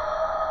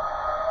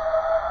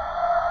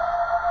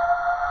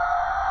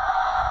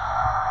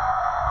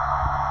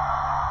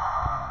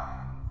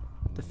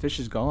 The fish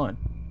is gone.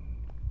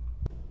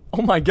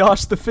 Oh my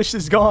gosh, the fish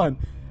is gone.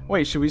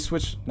 Wait, should we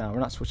switch? No, we're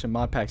not switching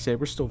mod packs yet.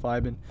 We're still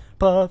vibing.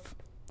 Puff.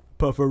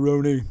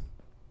 Pufferoni.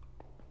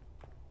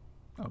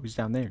 Oh, he's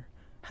down there.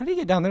 How did he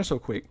get down there so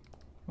quick?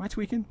 Am I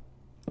tweaking?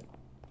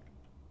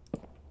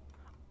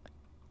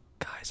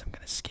 Guys, I'm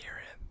gonna scare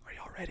him. Are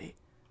y'all ready?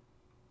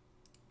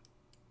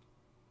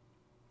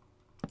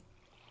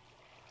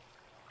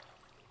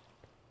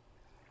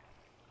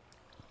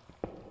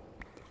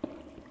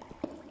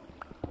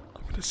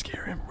 I'm gonna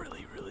scare him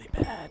really, really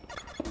bad.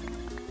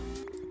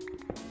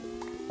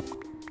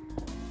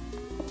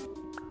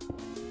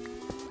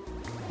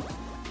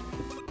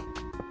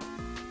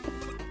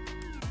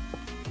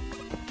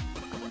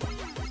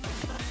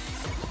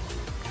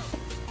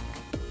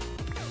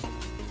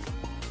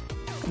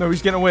 No,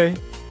 he's getting away.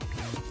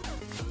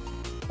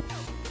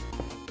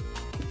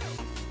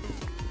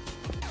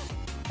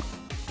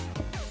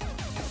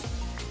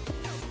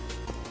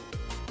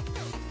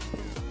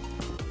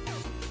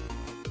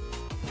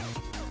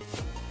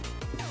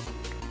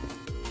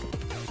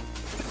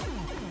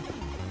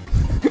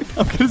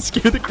 I'm gonna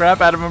scare the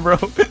crap out of him, bro.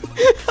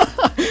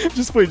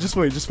 Just wait, just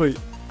wait, just wait.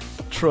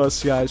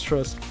 Trust, guys,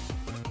 trust.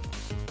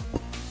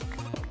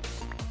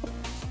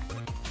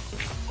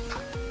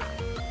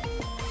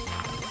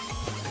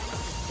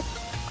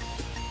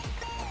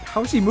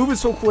 How is he moving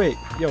so quick?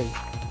 Yo.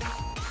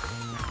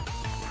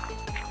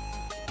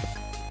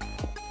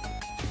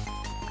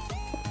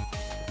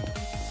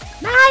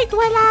 Night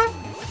Dweller!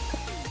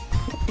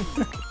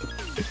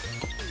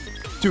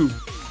 Dude.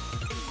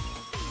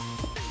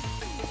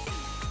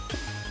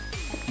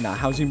 Nah,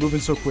 how's he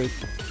moving so quick?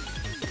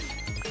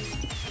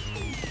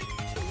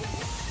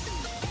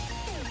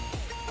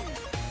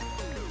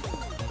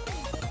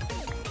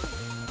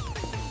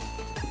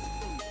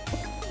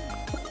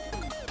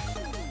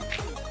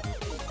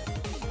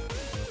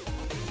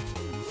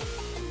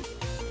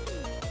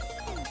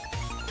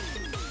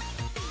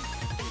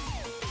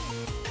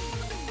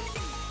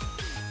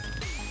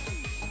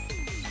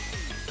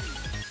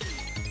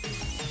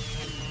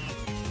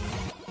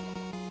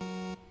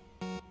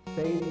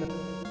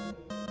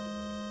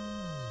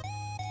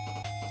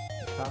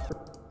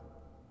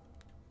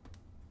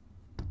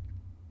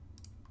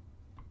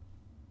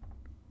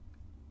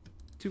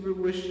 Tuber,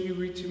 wish you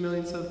reach 2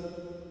 million subs.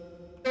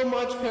 So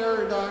much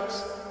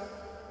Paradox.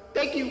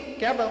 Thank you,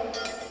 Gabo.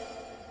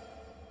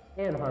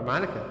 And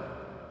harmonica.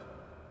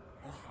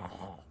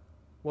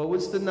 What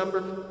was the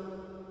number?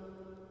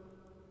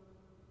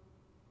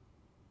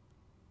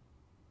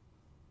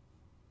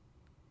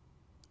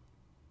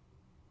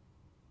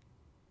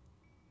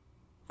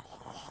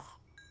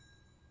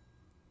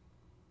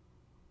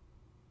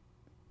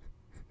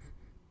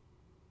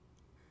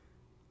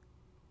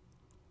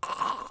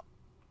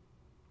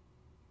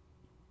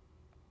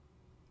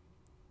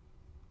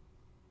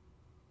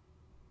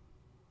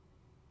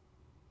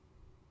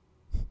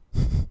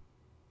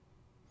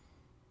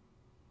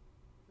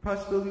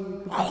 Possibility we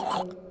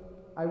could.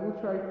 I will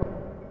try,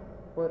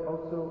 but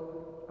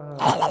also,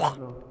 I don't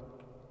know.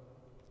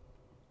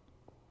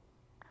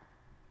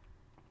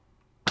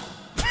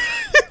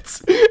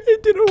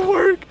 It didn't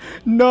work.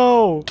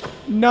 No,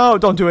 no,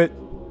 don't do it,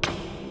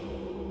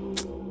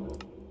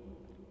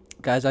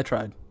 guys. I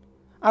couldn't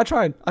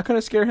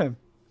scare him.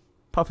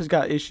 Puff has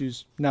got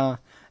issues. Nah.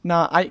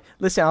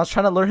 Listen. I was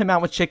trying to lure him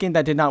out with chicken.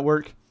 That did not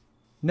work.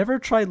 Never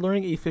tried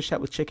luring a fish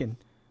out with chicken.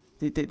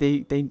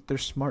 They're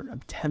smart.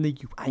 I'm telling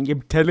you. I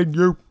am telling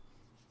you.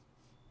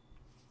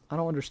 I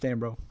don't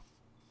understand, bro.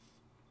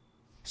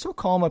 So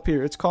calm up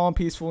here. It's calm,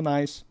 peaceful,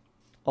 nice.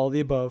 All the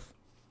above.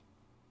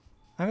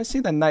 I haven't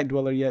seen that Night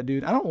Dweller yet,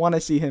 dude. I don't want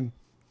to see him.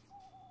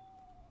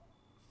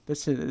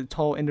 This is a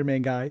tall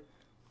Enderman guy.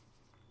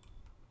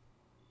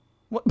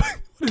 What?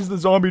 What is the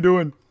zombie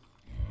doing?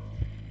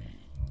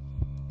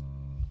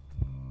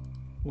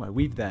 Oh, I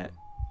weaved that.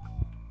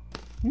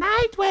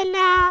 Night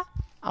Dweller.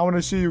 I want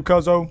to see you,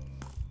 cuzzo.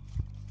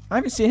 I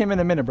haven't seen him in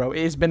a minute, bro.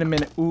 It's been a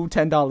minute. Ooh,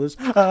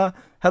 $10.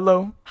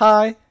 Hello.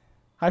 Hi.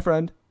 Hi,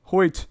 friend.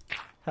 Hoyt.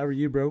 How are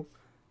you, bro?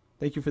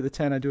 Thank you for the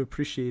 10. I do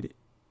appreciate it.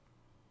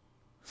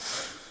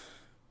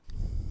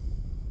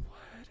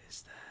 What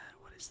is that?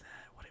 What is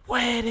that?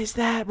 What is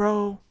that,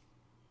 bro?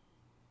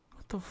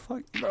 What the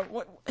fuck, bro?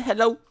 What?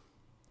 Hello?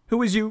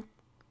 Who is you?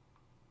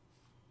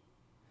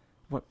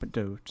 What? But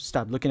dude, just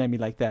stop looking at me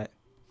like that.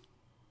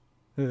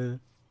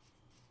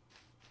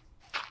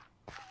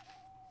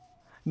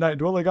 Night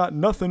Dweller got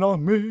nothing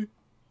on me.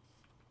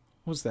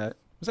 What was that?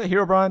 Was that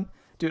Herobrine?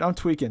 Dude, I'm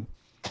tweaking.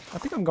 I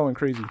think I'm going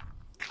crazy.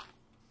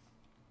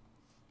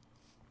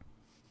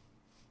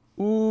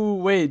 Ooh,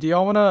 wait. Do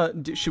y'all wanna?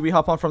 Should we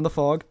hop on from the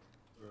fog?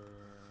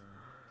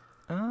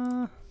 We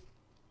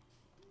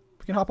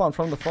can hop on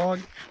from the fog.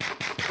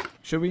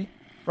 Should we?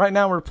 Right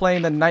now we're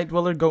playing the Night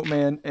Dweller,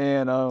 Goatman,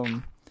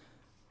 and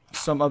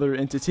some other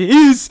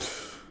entities.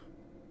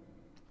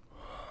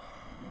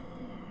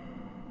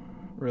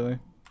 Really?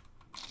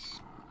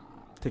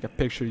 Take a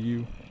picture of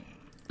you.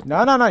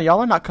 No, no, no.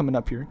 Y'all are not coming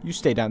up here. You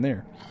stay down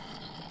there.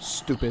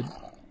 Stupid.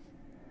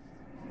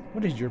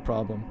 What is your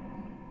problem?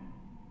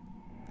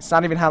 It's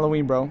not even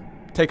Halloween, bro.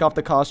 Take off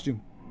the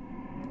costume.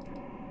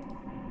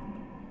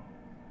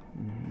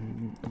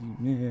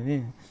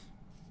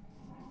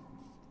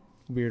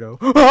 Weirdo.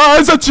 Ah,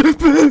 it's a chip.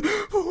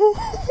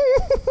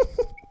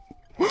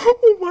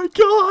 Oh my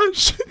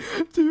gosh,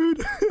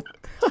 dude.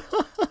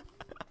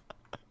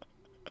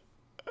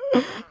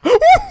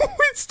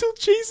 It's still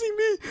chasing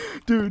me,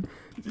 dude.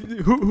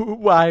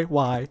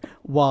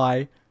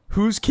 Why?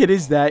 Whose kid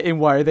is that, and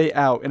why are they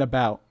out and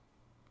about?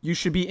 You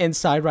should be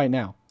inside right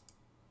now.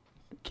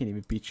 Can't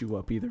even beat you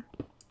up either.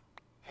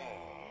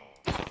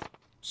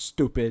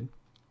 Stupid.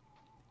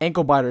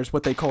 Ankle biter is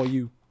what they call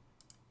you.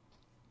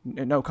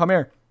 No, come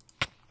here.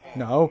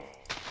 No.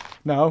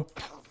 No.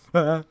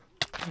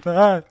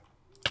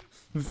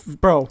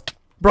 Bro,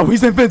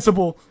 he's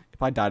invincible.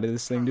 If I die to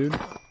this thing, dude, I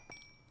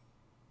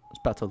was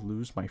about to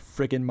lose my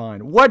friggin'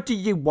 mind. What do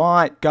you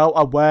want? Go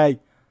away.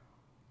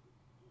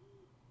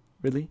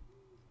 Really?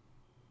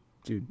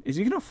 Dude, is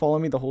he gonna follow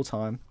me the whole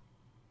time?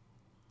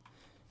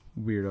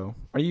 Weirdo.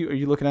 Are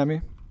you looking at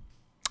me?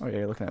 Oh yeah,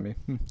 you're looking at me.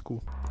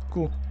 Cool.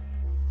 Cool.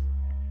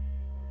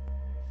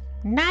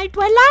 Night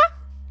Dweller,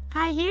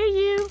 I hear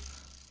you.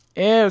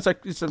 Yeah,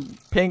 it's a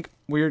pink,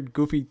 weird,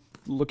 goofy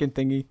looking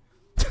thingy.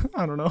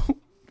 I don't know.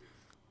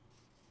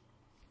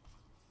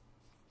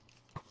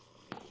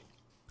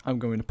 I'm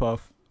going to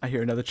Puff. I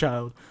hear another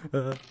child.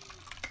 No,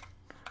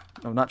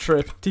 not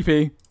Trip.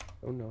 TP.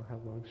 Oh no, how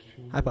long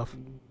stream? Hi, Puff.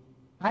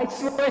 Hi,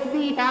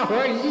 Slendy, how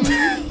are you?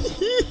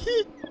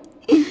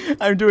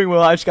 I'm doing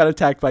well. I just got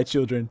attacked by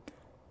children.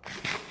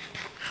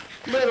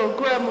 Little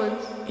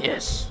gremlins.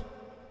 Yes.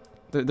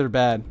 They're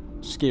bad.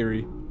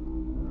 Scary.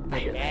 I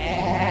hear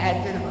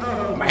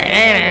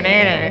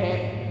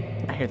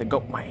the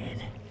goat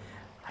man.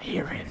 I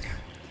hear it.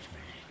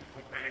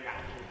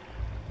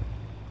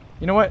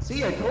 You know what?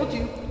 See, I told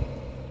you.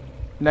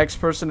 Next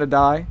person to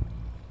die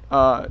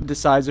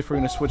decides if we're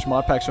gonna switch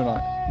mod packs or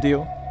not.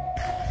 Deal?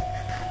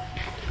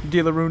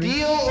 Deal-a-rooney?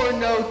 Deal or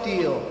no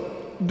deal?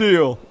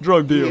 Deal.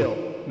 Drug deal. Deal.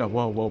 No,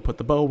 whoa. Put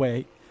the bow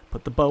away.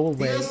 Put the bow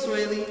away. Deal,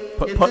 Swaley.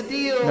 Put, It's a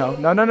deal. No.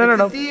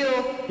 It's a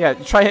deal. Yeah,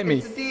 try hit me.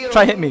 It's a deal.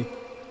 Try hit me.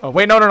 Oh,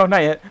 wait, no,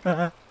 not yet.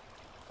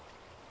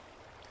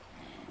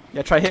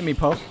 Yeah, try hit me,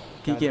 Puff.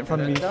 Can you get in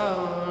front of me?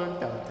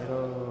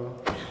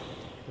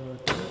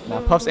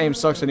 Nah, Puff's aim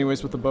sucks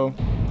anyways with the bow.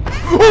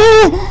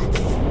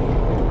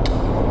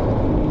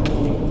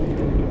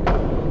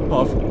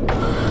 Puff.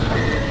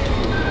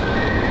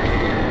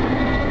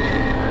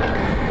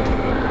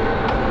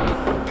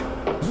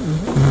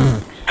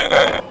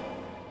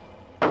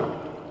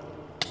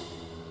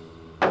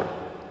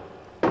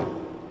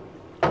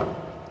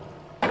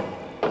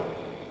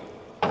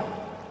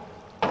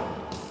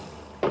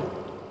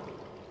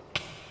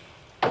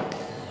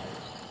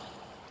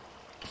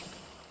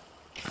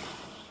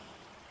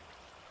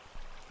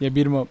 Yeah,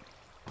 beat him up.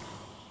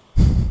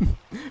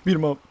 Beat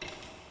him up.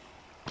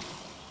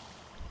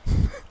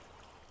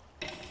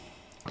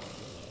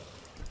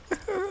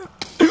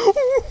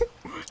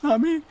 Not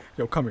me.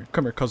 Yo, come here,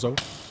 cuzzo.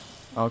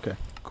 Okay,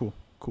 cool.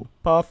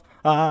 Puff.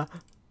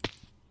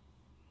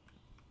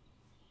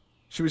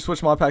 Should we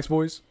switch mod packs,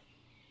 boys?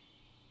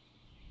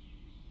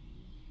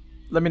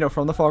 Let me know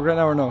from the fog right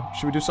now or no.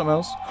 Should we do something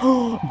else?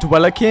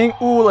 Dweller King.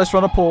 Ooh, let's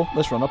run a pull.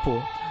 Let's run the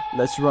pull.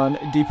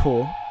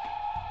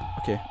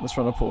 Okay, let's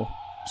run a pull.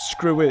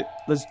 Screw it.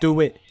 Let's do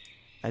it.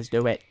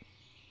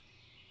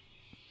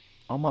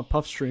 On my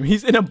Puff stream,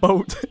 he's in a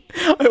boat.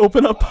 I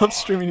open up Puff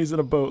stream and he's in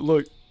a boat.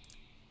 Look.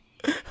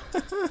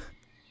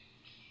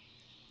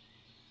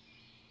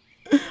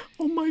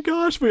 Oh my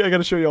gosh. Wait, I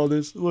gotta show you all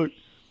this. Look.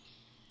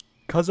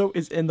 Cuzzo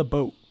is in the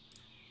boat.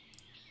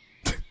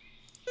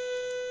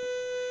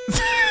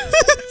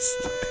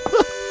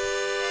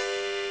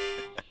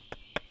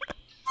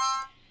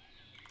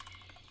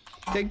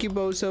 Thank you,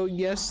 Bozo.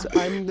 Yes,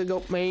 I'm the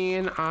goat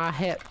man. I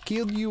have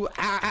killed you.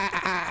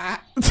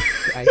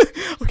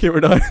 Okay, we're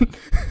done.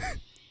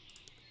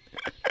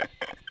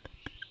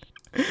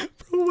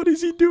 Bro, what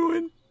is he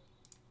doing?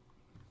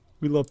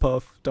 We love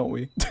Puff, don't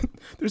we?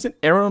 There's an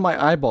arrow in my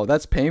eyeball.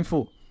 That's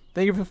painful.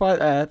 Thank you for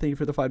thank you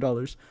for the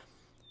 $5.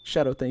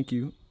 Shadow, thank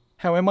you.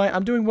 How am I?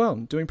 I'm doing well.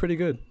 I'm doing pretty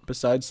good.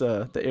 Besides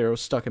the arrow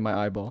stuck in my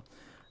eyeball.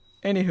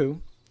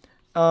 Anywho,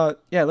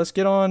 yeah, let's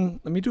get on.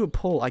 Let me do a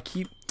poll.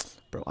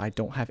 Bro, I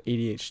don't have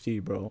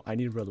ADHD, bro. I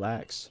need to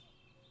relax.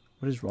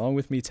 What is wrong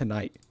with me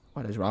tonight?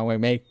 What is wrong with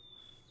me?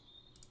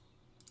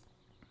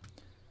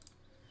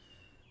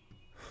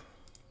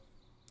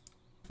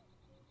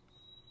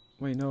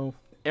 Wait, no.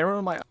 Arrow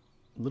in my...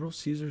 Little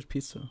Caesars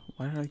Pizza.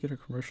 Why did I get a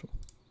commercial?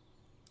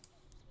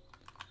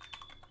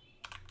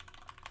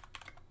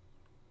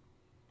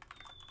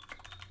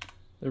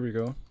 There we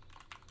go.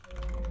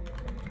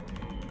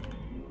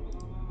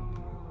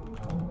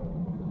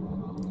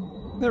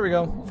 There we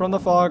go. From the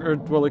Fog or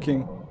Dweller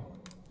King.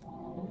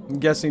 I'm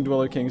guessing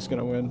Dweller King is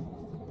gonna win.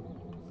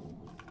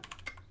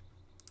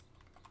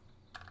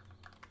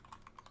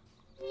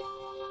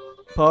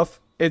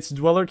 Puff, It's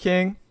Dweller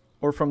King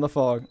or From the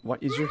Fog.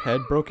 What, is your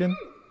head broken?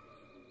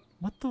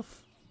 What the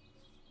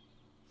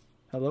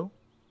Hello?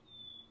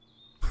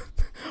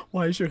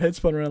 Why is your head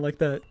spun around like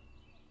that?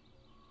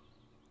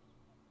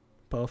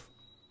 Puff.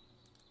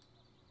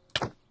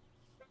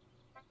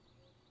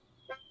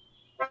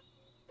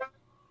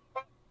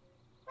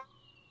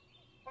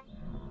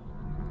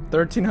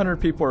 $1,300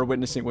 people are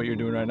witnessing what you're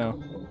doing right now.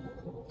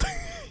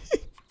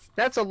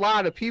 That's a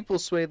lot of people,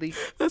 Swaley.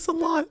 That's a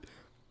lot.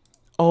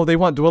 Oh, they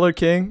want Dweller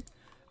King?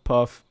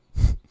 Puff.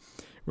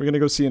 We're gonna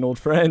go see an old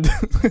friend.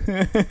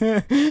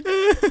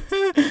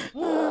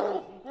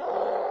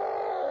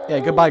 Yeah,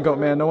 goodbye, goat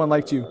man. No one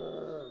liked you.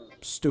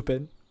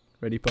 Stupid.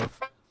 Ready,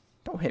 Puff.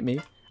 Don't hit me.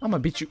 I'm gonna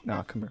beat you.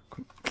 Nah, come here.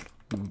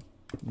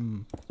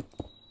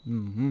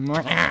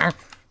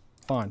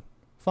 Fine.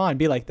 Fine,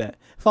 be like that.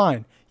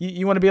 Fine.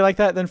 You want to be like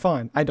that? Then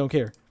fine. I don't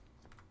care.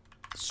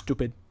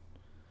 Stupid.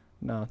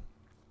 Nah.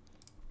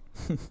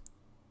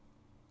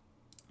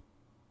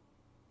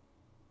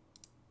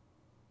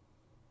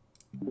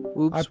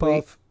 Oops, Hi, wait.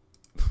 Puff.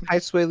 Hi,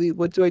 Swaley.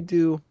 What do I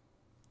do?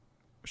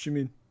 What you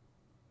mean?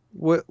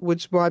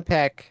 Which mod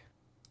pack?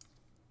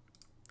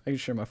 I can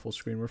share my full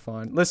screen. We're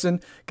fine.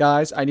 Listen,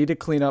 guys, I need to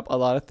clean up a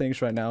lot of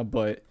things right now,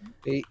 but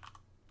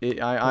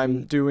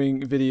I'm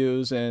doing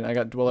videos, and I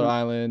got Dweller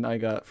Island. I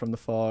got From the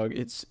Fog.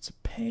 It's a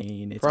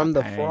pain. It's From a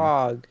the pain.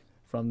 frog.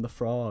 From the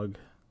frog.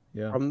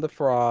 Yeah. From the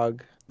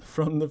frog.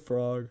 From the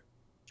frog.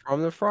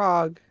 From the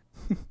frog.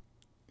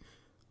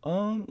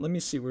 Let me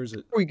see. Where is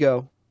it? Here we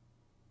go.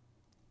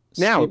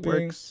 Now it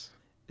Escaping- works.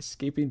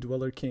 Escaping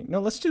Dweller King. No,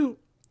 let's do.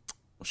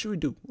 What should we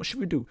do? What should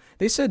we do?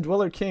 They said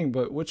Dweller King,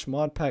 but which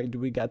mod pack do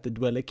we got the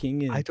Dweller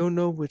King in? I don't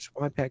know which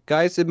mod pack.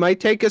 Guys, it might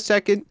take a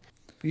second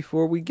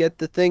before we get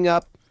the thing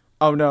up.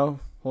 Oh no.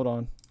 Hold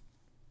on.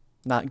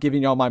 Not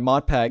giving y'all my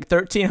mod pack.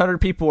 1,300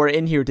 people are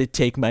in here to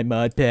take my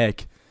mod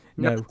pack.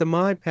 No. Not the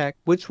mod pack.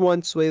 Which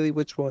one, Swaley?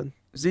 Which one?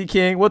 Z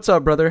King, what's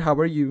up, brother? How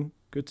are you?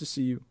 Good to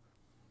see you.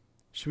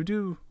 Should we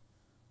do?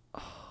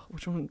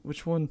 Which one?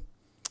 Which one?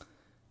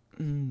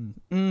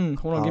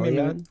 Hold on, give me a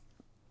minute.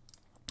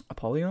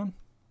 Apollyon?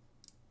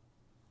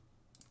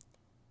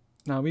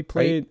 Nah, we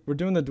played. We're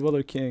doing the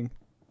Dweller King.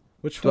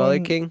 Which Dweller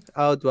one? King?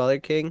 Oh, Dweller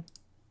King.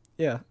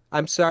 Yeah.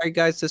 I'm sorry,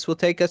 guys. This will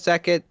take a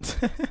second.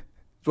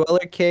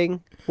 Dweller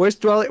King. Where's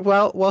Dweller?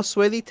 Well, while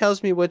Swaley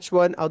tells me which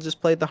one, I'll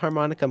just play the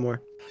harmonica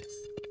more.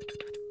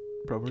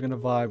 Bro, we're gonna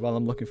vibe while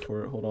I'm looking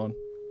for it. Hold on.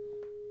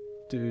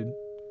 Dude.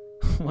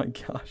 Oh my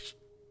gosh.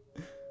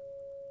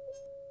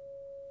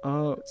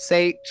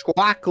 Say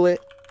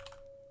chocolate.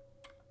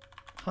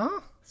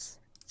 Huh?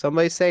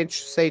 Somebody say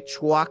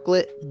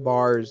chocolate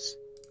bars.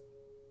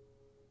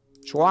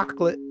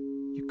 Chocolate.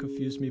 You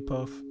confused me,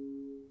 Puff.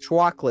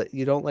 Chocolate.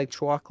 You don't like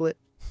chocolate?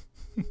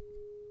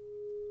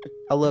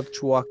 I love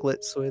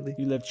chocolate, Swaley.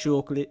 You love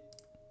chocolate.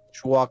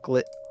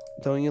 Chocolate.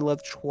 Don't you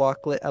love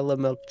chocolate? I love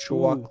milk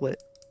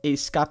chocolate.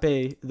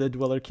 Escape the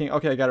Dweller King.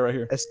 Okay, I got it right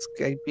here.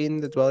 Escaping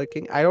the Dweller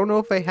King. I don't know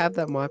if I have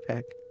that mod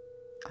pack.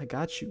 I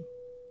got you.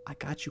 I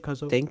got you,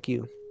 cuzzo. Thank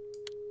you.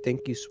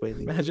 Thank you,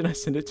 Swaley. Imagine I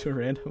send it to a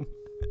random.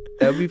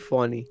 That'd be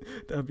funny.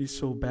 That'd be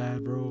so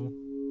bad, bro.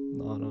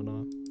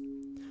 No.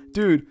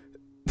 Dude,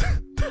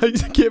 I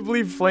can't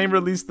believe Flame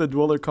released the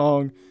Dweller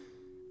Kong.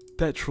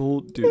 That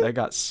troll, dude, I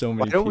got so many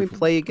Why don't we people.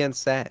 play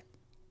against that?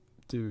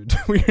 Dude,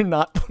 we're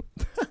not.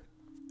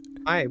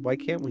 Why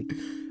can't we?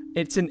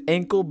 It's an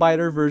ankle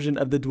biter version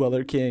of the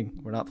Dweller King.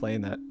 We're not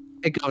playing that.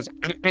 It goes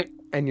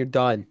and you're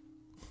done.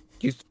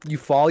 You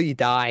fall, you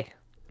die.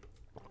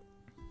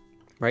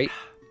 Right?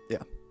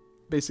 Yeah,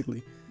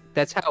 basically.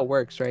 That's how it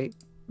works, right?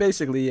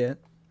 Basically, yeah.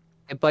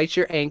 It bites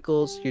your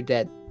ankles, you're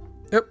dead.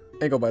 Yep,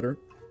 ankle biter.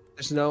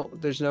 There's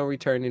no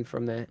returning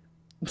from that.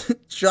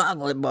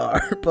 Chocolate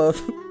bar, Puff.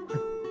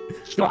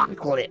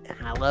 Chocolate.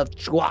 I love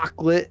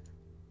chocolate.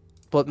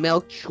 But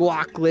milk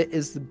chocolate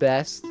is the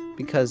best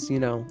because, you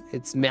know,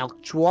 it's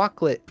milk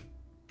chocolate.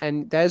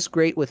 And that is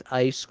great with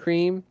ice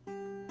cream.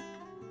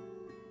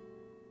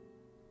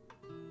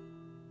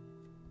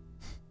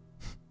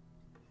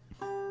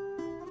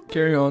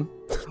 Carry on.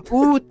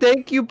 Ooh,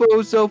 thank you,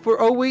 Bozo,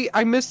 for... Oh, wait,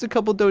 I missed a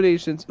couple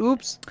donations.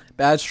 Oops.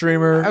 Bad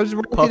streamer. I was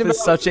Puff worried is about-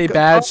 such a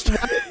bad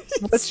streamer.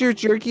 What's your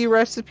jerky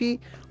recipe?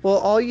 Well,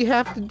 all you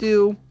have to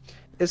do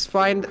is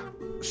find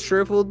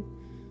shriveled,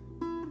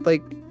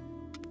 like...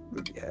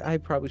 I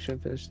probably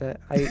shouldn't finish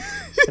that. I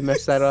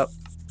messed that up.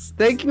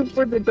 Thank you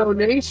for the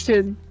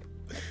donation.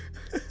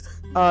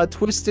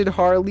 Twisted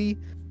Harley.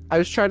 I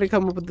was trying to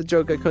come up with the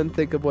joke. I couldn't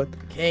think of one.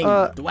 King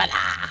Dweller.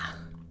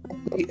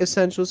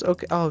 Essentials.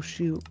 Okay. Oh,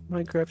 shoot.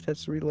 Minecraft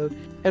has to reload.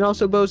 And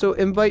also, Bozo,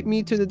 invite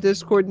me to the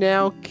Discord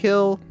now.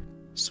 Kill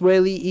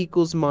Swaley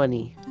equals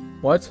money.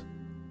 What?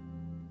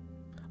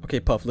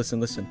 Okay, Puff,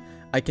 listen.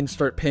 I can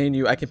start paying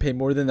you. I can pay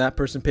more than that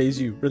person pays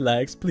you.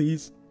 Relax,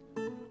 please.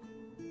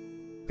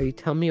 Are you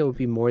telling me it would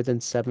be more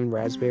than 7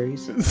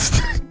 raspberries?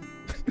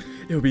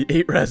 It'll be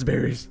 8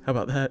 raspberries. How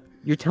about that?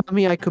 You're telling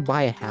me I could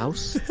buy a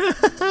house?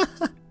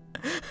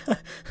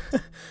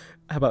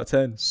 How about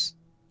 10?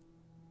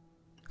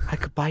 I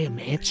could buy a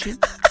mansion?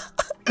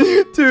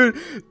 Dude,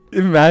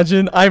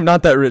 imagine. I'm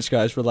not that rich,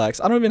 guys. Relax.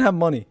 I don't even have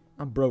money.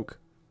 I'm broke.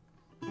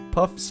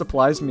 Puff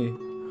supplies me.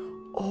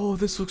 Oh,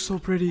 this looks so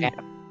pretty.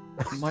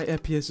 My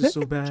FPS is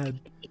so bad.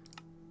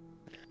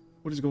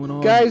 What is going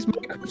on? Guys,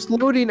 Minecraft's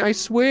loading, I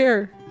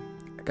swear.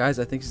 Guys,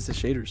 I think it's the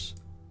shaders.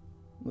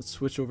 Let's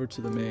switch over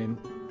to the main.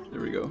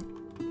 There we go.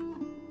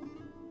 Oh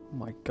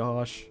my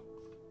gosh.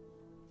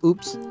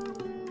 Oops.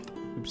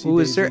 Oopsie Ooh,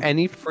 is there daisy.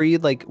 any free,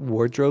 like,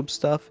 wardrobe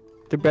stuff?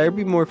 There better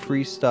be more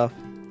free stuff.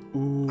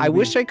 Ooh, I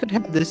wish I could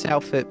have this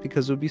outfit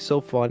because it would be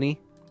so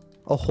funny.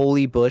 A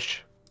holy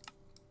bush.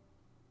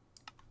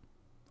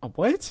 A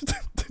what?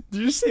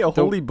 Did you say a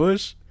holy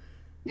bush?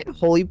 Yeah,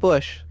 holy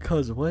bush.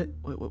 Cuz what?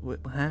 What?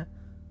 Huh?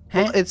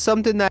 Well, it's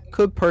something that I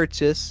could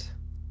purchase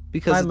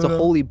because Hi, it's Luna. a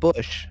holy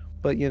bush.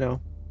 But, you know.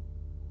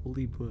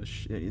 Holy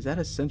bush. Yeah, is that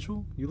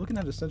essential? You looking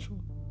at essential?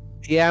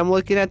 Yeah, I'm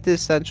looking at the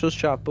essential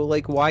shop, but,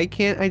 like, why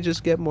can't I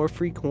just get more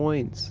free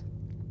coins?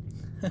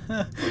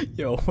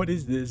 Yo, what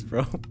is this,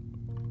 bro?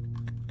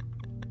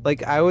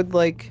 Like, I would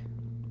like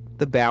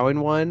the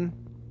bowing one,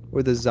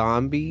 or the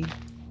zombie,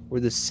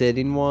 or the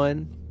sitting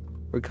one,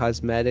 or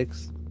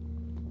cosmetics.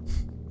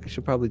 I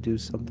should probably do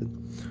something.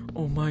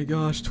 Oh my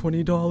gosh,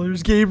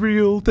 $20.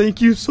 Gabriel,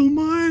 thank you so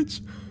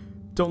much.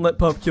 Don't let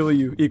Puff kill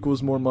you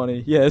equals more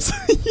money. Yes.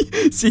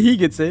 See, he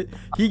gets it.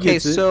 He Okay,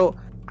 gets it. so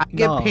I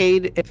get No.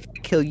 paid if I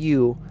kill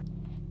you,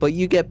 but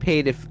you get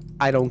paid if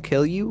I don't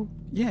kill you?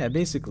 Yeah,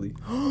 basically.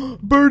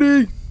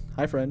 Birdie!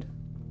 Hi, friend.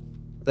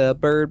 The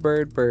bird.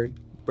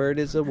 Bird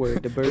is a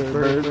word. The bird.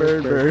 Bird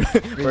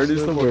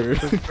is the word.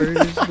 Bird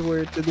is the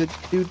word.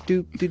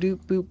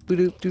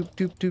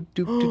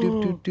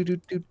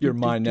 You're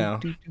mine now.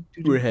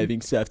 We're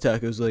having soft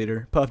tacos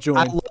later. Puff, join.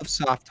 I love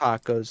soft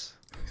tacos.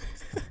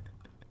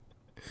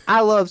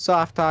 I love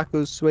soft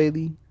tacos,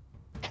 Swaley.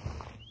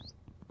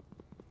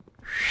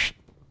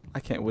 I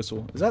can't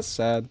whistle. Is that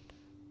sad?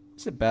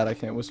 Is it bad I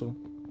can't whistle?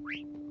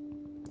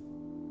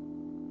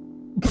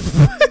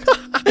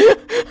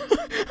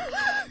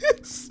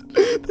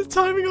 The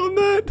timing on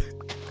that.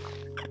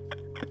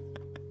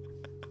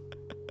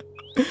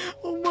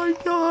 Oh my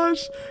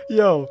gosh.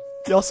 Yo,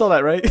 y'all saw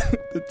that, right?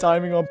 The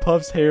timing on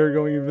Puff's hair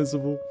going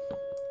invisible.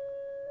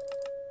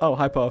 Oh,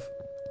 hi, Puff.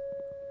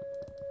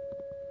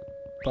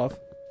 Puff.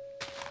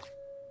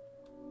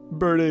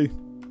 Birdie.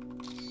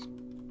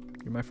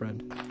 You're my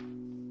friend.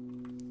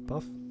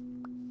 Puff.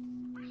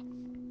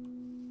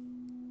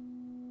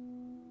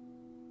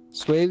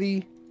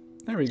 Swaley.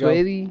 There we go.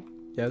 Swaley.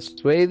 Yes.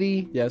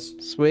 Swaley. Yes.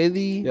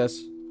 Swaley. Yes.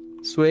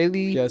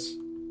 Swaley. Yes.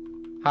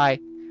 Hi.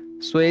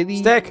 Swaley.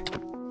 Stick.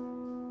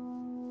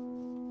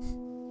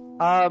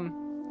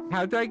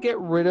 How do I get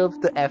rid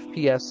of the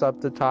FPS up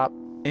the top?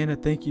 Anna,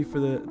 thank you for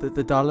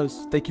the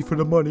dollars. Thank you for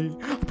the money.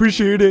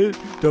 Appreciate it.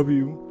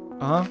 W.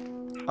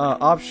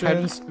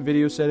 Options,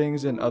 video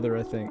settings, and other.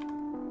 I think,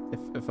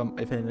 if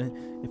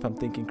I'm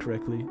thinking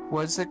correctly.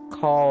 What's it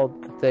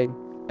called? The thing.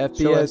 FPS.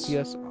 Show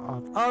FPS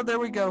off. Oh, there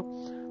we go.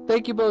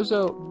 Thank you,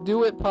 Bozo.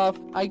 Do it, Puff.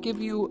 I give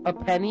you a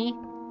penny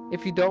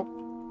if you don't.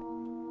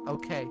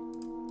 Okay.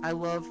 I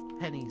love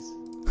pennies.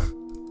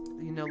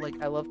 You know,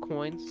 like I love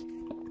coins.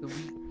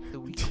 The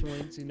wheat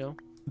coins. You know.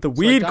 The So I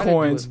weed gotta do it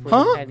coins, for the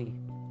huh? penny.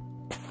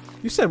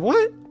 You said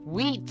what?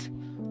 Wheat,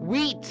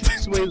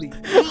 Swaley.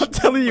 I'm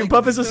telling you, Like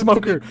Puff is a stuff to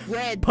smoker. make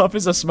bread. Puff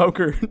is a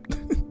smoker.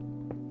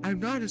 I'm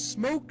not a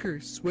smoker,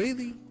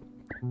 Swaley.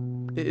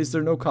 Is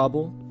there no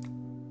cobble?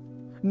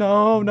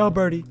 No, no,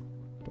 Birdie.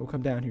 Don't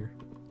come down here.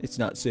 It's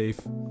not safe.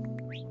 I'm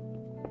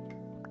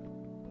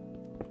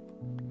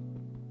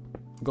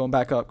going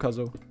back up,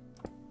 Cuzzo.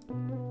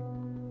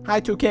 Hi,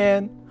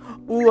 Toucan.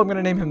 Ooh, I'm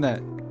gonna name him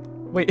that.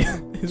 Wait,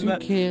 isn't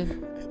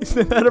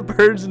that a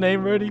bird's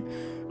name already?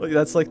 Like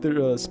that's like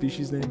their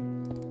species name.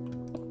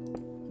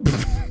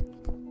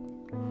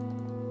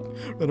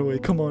 Run away!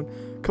 Come on,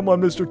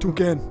 Mr.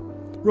 Toucan.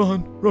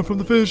 Run from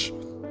the fish.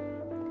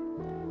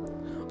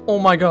 Oh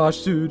my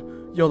gosh, dude,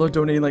 y'all are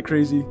donating like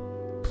crazy.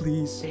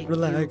 Please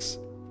relax.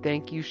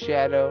 Thank you,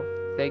 Shadow.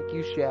 Thank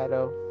you,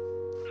 Shadow.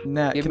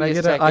 Nat, Give can me I a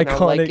get second. an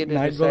I'll like iconic it in a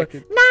night dweller?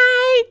 second.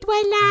 Night,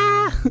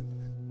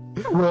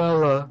 Dweller.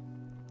 Well,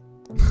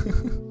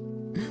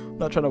 I'm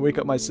not trying to wake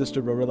up my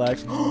sister, bro.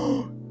 Relax.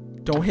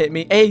 Don't hit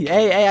me.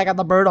 Hey, I got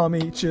the bird on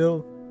me.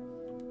 Chill.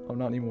 Oh,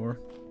 not anymore.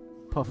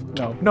 Puff.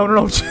 No. Do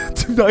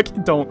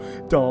not.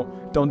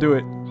 Don't do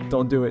it.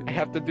 Don't do it. I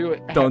have to do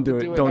it. Don't do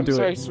it. Don't I'm do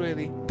sorry, it.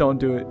 Sweetie. Don't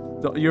do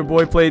it. Your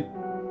boy played.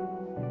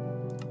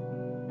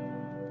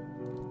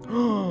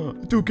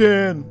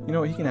 Toucan. You know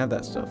what? He can have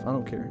that stuff. I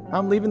don't care.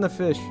 I'm leaving the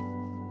fish.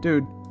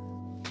 Dude.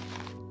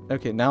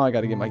 Okay, now I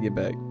gotta get my get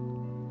back.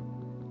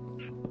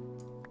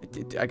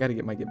 I gotta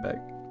get my get back.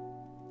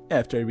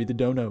 After I read the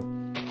dono.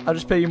 I'll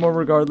just pay you more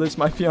regardless.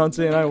 My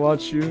fiance and I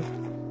watch you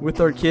with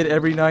our kid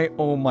every night.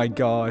 Oh my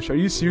gosh. Are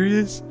you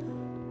serious?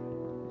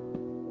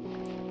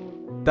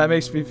 That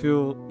makes me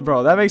feel...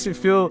 Bro, that makes me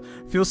feel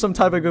some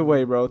type of good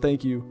way, bro.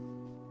 Thank you.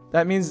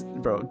 That means...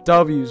 Bro,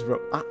 W's, bro.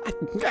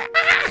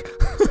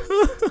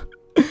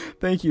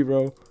 Thank you,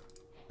 bro.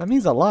 That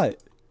means a lot.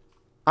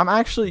 I'm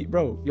actually,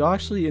 bro, y'all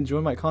actually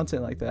enjoy my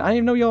content like that. I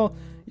didn't even know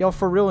y'all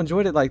for real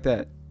enjoyed it like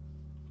that.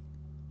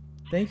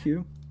 Thank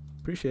you.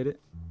 Appreciate it.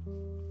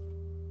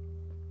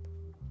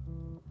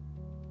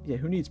 Yeah,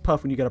 who needs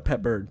Puff when you got a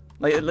pet bird?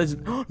 Like, let's,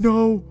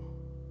 no!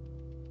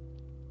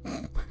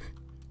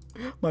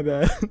 My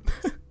bad.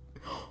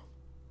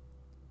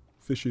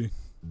 Fishy.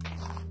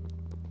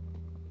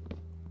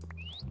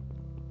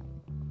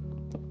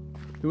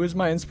 Who is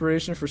my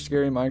inspiration for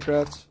scary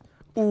Minecraft?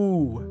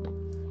 Ooh.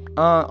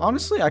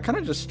 Honestly, I kind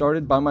of just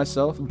started by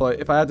myself, but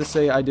if I had to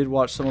say, I did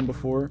watch someone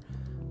before.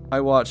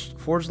 I watched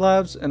Forge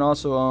Labs and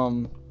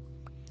also,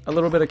 a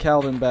little bit of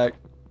Calvin back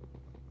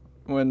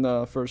when,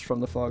 first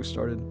From the Fog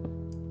started.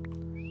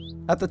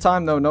 At the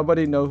time, though,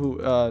 nobody knew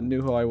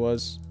who I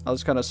was. I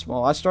was kind of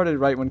small. I started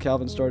right when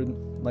Calvin started.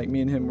 Like,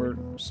 me and him were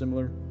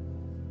similar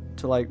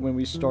to, like, when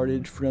we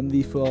started From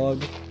the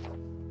Fog.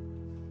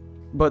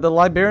 But The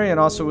Librarian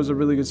also was a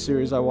really good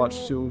series I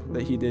watched too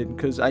that he did,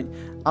 because I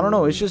don't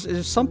know,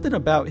 it's something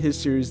about his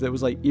series that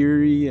was like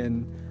eerie,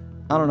 and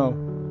I don't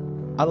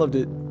know, I loved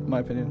it in my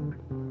opinion.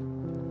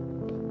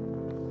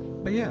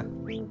 But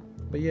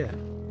yeah,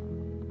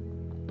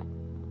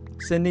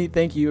 Sydney,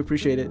 thank you,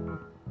 appreciate it.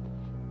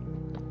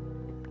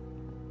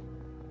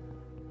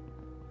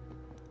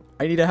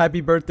 I need a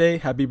happy birthday,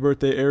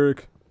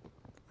 Eric.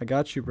 I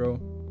got you, bro.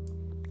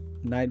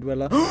 Night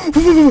Dweller.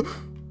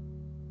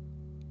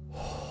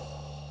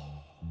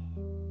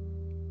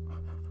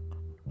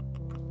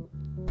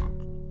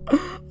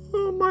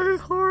 Oh, my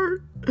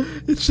heart.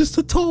 It's just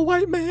a tall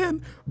white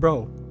man.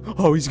 Bro.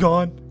 Oh, he's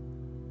gone.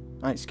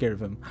 I ain't scared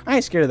of him. I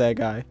ain't scared of that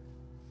guy.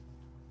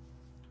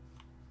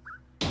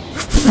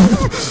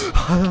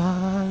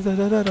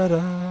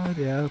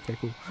 Yeah, okay,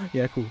 cool.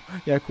 Yeah, cool.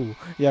 Yeah, cool.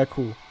 Yeah,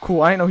 cool.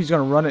 Cool. I didn't know he's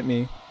gonna run at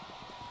me.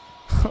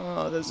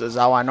 Oh, this is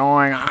so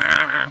annoying.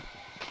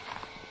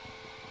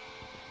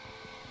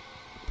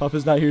 Puff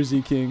is not here,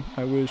 Z King.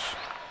 I wish.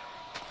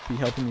 Be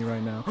helping me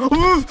right now.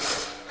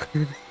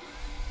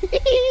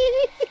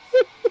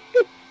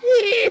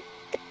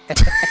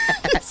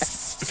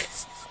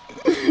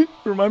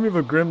 Remind me of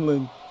a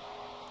gremlin.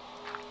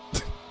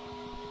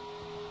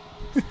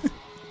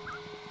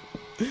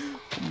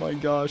 Oh my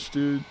gosh,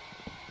 dude.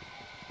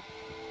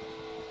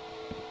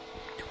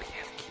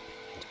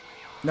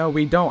 No,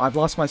 we don't. I've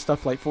lost my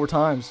stuff like 4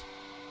 times.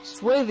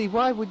 Swaley,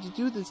 why would you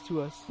do this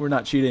to us? We're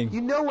not cheating. You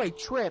know I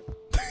trip.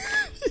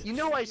 You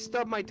know I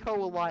stub my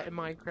toe a lot in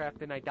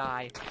Minecraft and I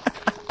die.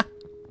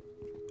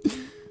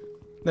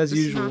 As This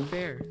usual. is not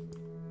fair.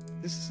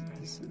 This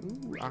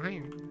ooh,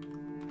 iron.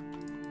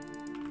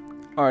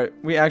 Alright,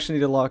 we actually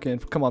need to lock in.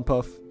 Come on,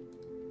 Puff.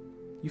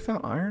 You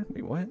found iron?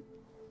 Wait, what?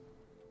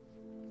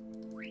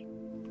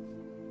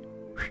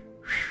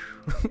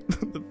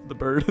 the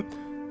bird.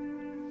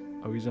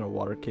 Oh, he's in a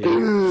water cave.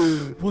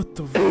 What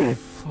the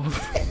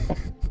fuck?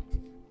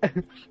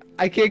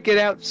 I can't get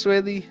out,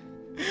 Swaley.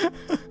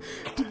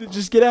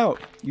 Just get out.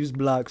 Use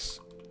blocks.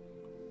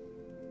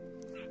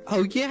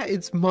 Oh yeah,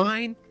 it's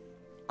mine.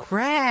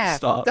 Crap.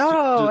 Stop.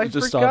 No, I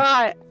Just stop.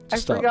 forgot. I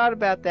Just stop. forgot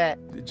about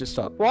that. Just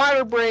stop.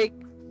 Water break.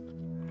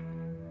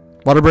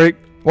 Water break.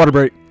 Water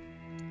break.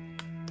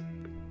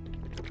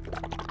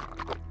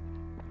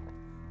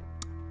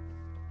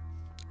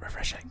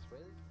 Refreshing.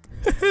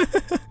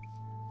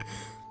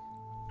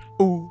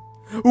 Ooh.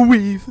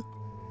 Weave.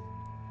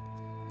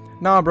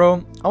 Nah,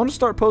 bro. I want to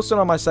start posting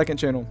on my second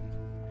channel.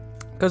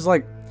 Because,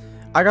 like,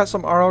 I got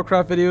some RL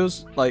craft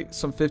videos. Like,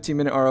 some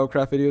 15-minute RL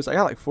craft videos. I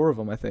got, like, 4 of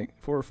them, I think.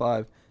 4 or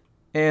 5.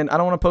 And I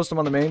don't want to post them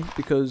on the main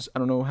because I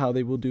don't know how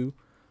they will do.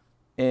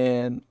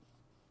 And,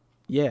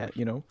 yeah,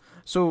 you know.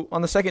 So,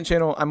 on the second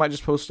channel, I might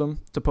just post them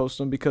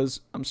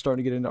because I'm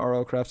starting to get into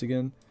RL craft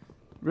again.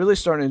 Really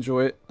starting to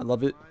enjoy it. I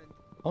love it.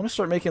 I want to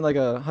start making, like,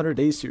 a 100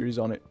 days series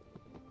on it.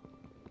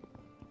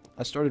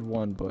 I started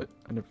one, but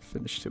I never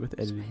finished it with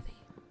editing. Swaley.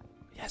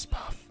 Yes,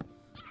 Puff.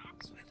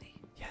 Swaley,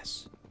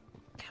 Yes.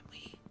 can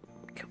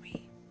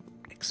we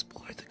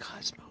explore the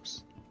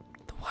cosmos?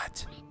 The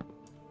what?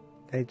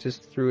 I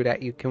just threw it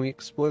at you. Can we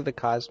explore the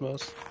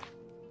cosmos?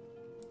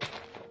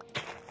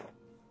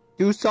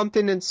 Do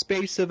something in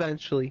space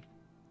eventually.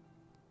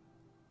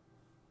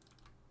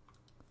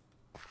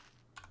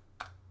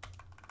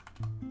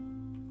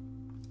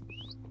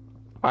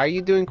 Why are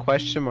you doing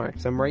question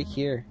marks? I'm right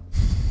here.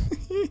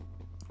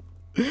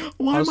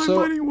 Why am I Also-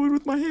 mining wood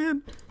with my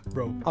hand?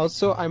 Bro,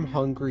 Also, I'm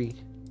hungry.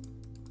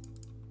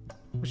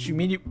 what you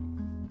mean you...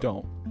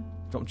 Don't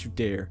you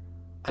dare.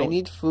 I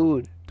need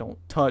food. Don't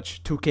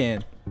touch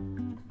toucan.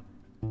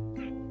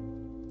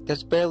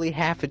 There's barely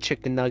half a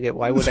chicken nugget.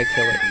 Why would I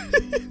kill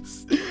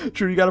it?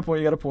 True, you got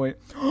a point,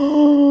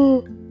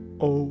 Oh.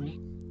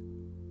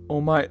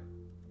 Oh my...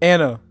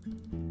 Anna.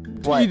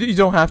 What? You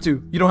don't have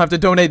to. You don't have to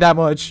donate that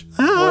much.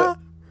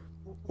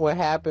 What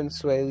happened,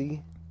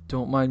 Swaley?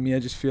 Don't mind me, I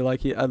just feel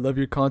like it. I love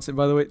your content,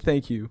 by the way.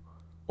 Thank you.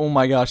 Oh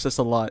my gosh, that's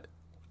a lot.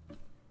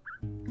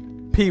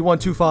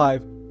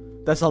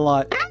 P125. That's a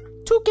lot.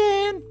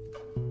 Toucan!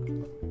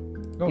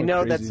 You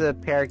know that's a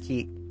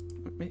parakeet.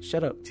 Wait,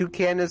 shut up.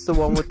 Toucan is the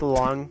one with the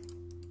long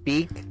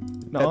beak.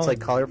 No. That's like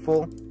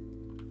colorful.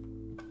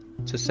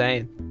 Just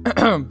saying.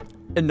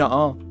 And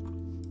nuh-uh.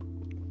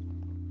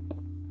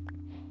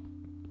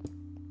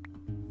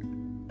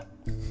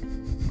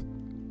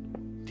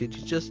 Did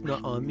you just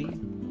not on me?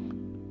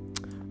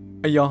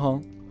 Yeah, huh?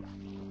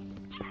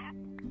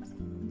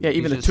 Yeah,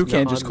 even the just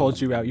toucan nut just on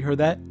called you out. You heard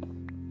that?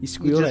 He You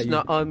squealed at just you.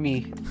 not on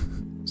me,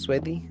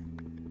 Sweaty.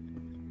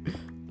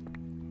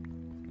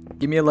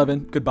 Give me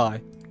 11.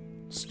 Goodbye.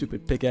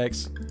 Stupid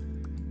pickaxe.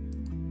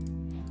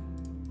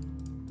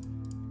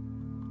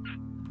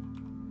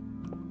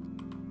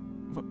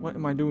 What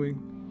am I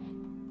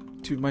doing?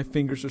 Dude, my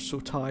fingers are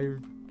so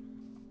tired.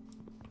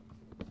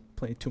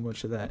 Playing too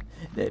much of that.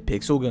 That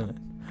pixel gun.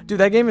 Dude,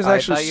 that game is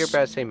actually... I thought you were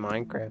about to say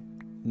Minecraft.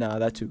 Nah,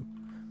 that too.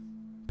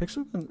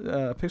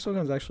 Pixel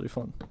gun's actually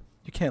fun.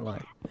 You can't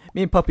lie.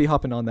 Me and Puppy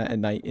hopping on that at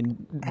night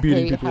and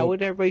beating Hey, people how up.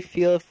 would everybody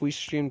feel if we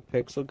streamed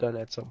Pixel Gun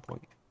at some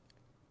point?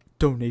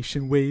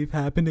 Donation wave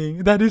happening.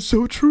 That is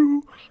so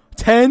true.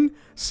 10.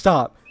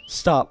 Stop.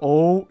 Stop.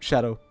 Oh,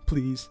 Shadow,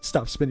 please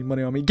stop spending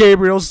money on me.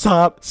 Gabriel,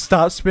 stop.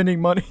 Stop spending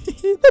money.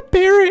 The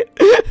parrot.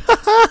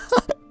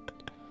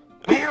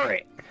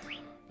 Parrot.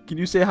 Can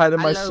you say hi to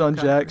my Hello, son,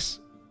 Connor. Jax?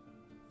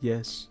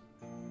 Yes.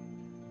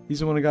 He's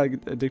the one who got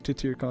addicted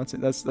to your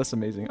content. That's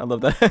amazing. I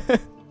love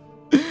that.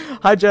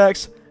 Hi,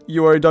 Jax.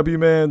 You are a W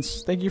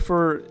mans. Thank you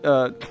for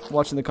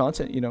watching the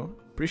content. You know,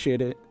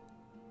 appreciate it.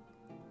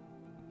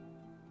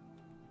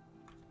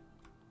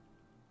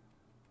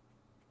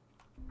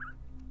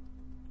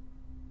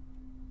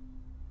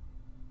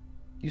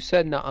 You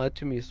said nah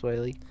to me,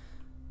 Swaley.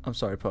 I'm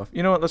sorry, Puff.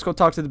 You know what? Let's go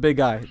talk to the big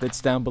guy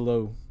that's down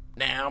below.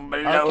 Down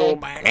below.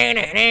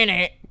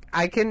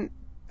 I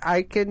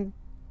can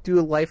do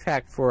a life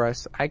hack for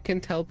us. I can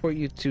teleport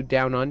you to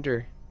down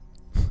under.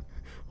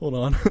 Hold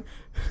on.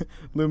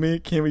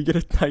 Lumi, can we get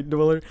a night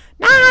dweller?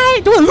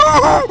 Night dweller!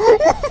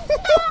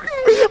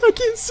 I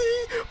can't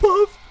see!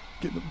 Puff!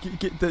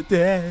 Get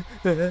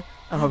the...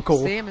 I don't have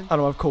coal. Salmon. I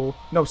don't have coal.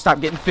 No, stop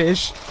getting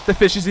fish. The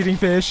fish is eating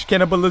fish.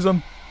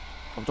 Cannibalism.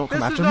 Oh, don't come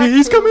This is after not me.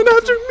 He's coming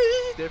cannibalism.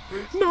 after me!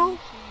 Different No.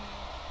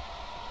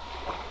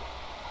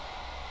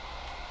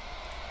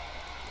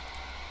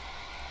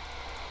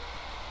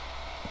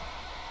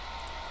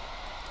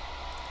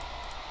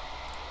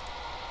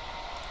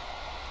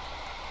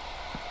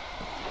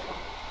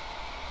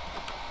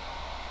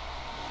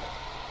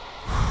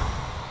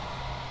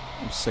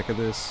 I'm sick of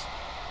this.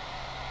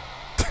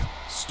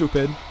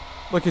 Stupid.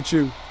 Look at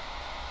you.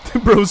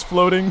 Bro's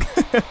floating.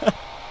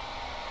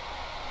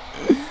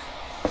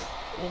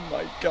 Oh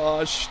my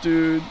gosh,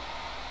 dude.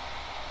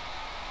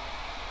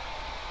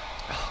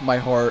 My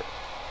heart.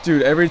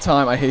 Dude, every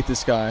time I hate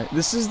this guy.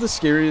 This is the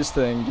scariest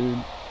thing,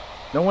 dude.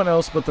 No one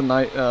else but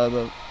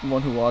the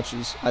one who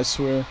watches. I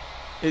swear.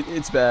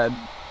 It's bad.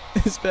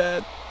 It's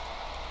bad.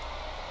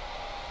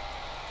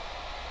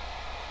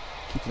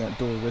 Keeping that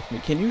door with me.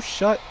 Can you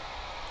shut?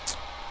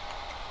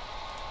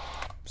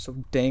 So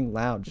dang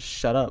loud. Just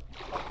shut up.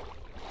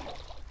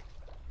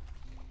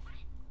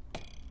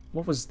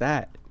 What was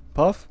that?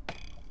 Puff?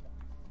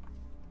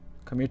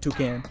 Come here,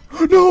 toucan.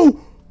 No!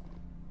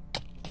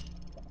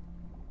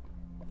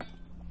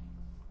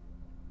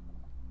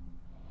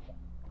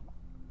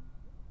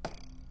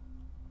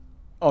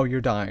 Oh,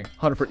 you're dying.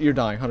 100%. You're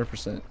dying.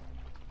 100%.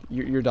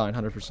 You're dying.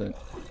 100%.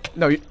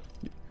 No, you.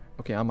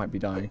 Okay, I might be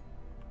dying.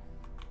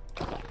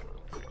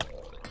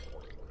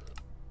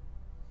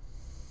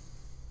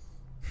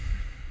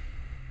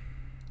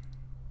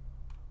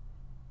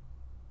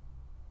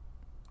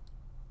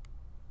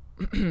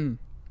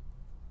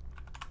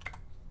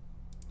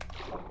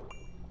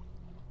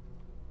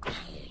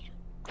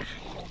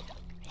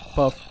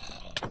 Puff.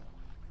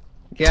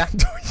 Yeah.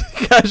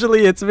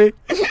 Casually hits me.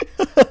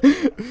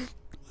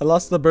 I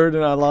lost the bird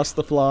and I lost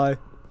the fly.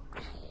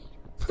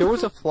 There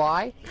was a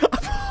fly?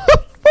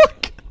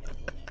 Fuck.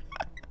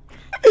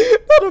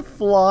 Not a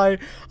fly.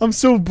 I'm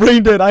so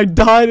brain dead. I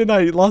died and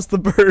I lost the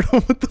bird.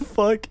 What the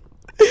fuck?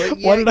 But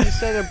yeah, Why did you I-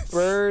 said a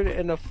bird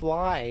and a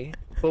fly.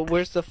 But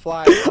where's the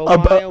fly? Oh A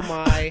my, bu- oh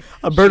my.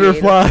 A bird or She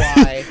ate fly.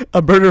 a fly.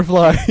 A bird or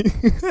fly.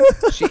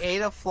 She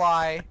ate a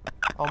fly.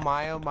 Oh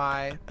my, oh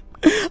my.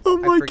 Oh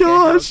I my forget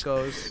how it gosh.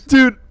 goes.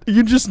 Dude,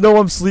 you just know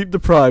I'm sleep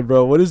deprived,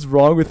 bro. What is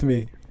wrong with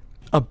me?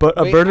 A bird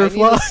Wait, or I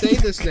fly? need to say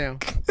this now.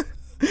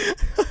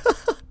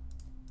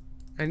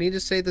 I need to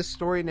say this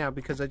story now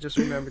because I just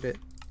remembered it.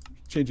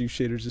 Changing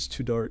shaders is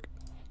too dark.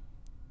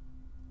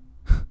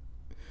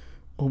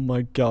 Oh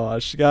my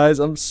gosh, guys,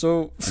 I'm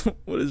so...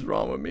 What is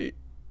wrong with me?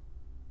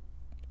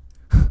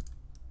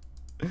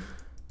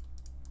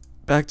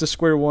 Back to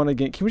square one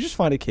again. Can we just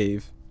find a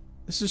cave?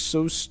 This is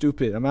so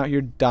stupid. I'm out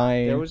here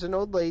dying. There was an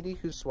old lady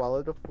who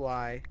swallowed a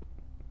fly.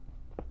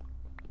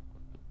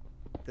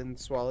 Then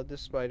swallowed the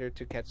spider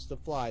to catch the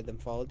fly. Then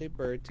followed a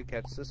bird to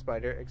catch the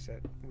spider,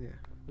 etc. Yeah.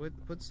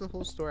 What's the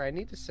whole story? I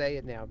need to say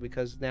it now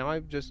because now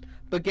I've just...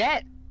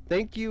 Baguette!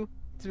 Thank you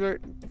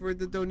for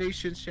the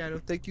donation, Shadow.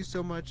 Thank you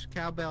so much.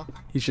 Cowbell.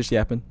 He's just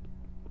yapping.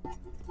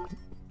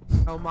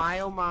 Oh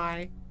my, oh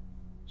my.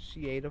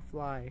 She ate a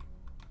fly.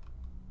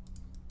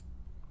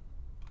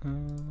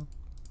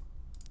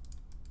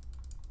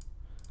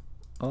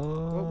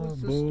 What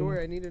was the boom.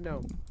 story? I need to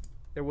know.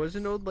 There was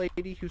an old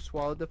lady who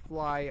swallowed the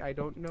fly. I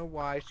don't know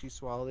why she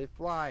swallowed a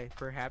fly.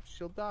 Perhaps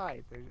she'll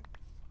die.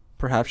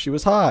 Perhaps she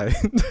was high.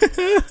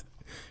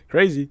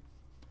 Crazy.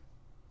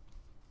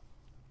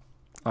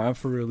 I'm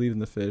for real leaving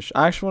the fish.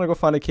 I actually want to go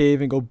find a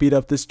cave and go beat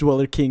up this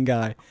Dweller King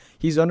guy.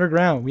 He's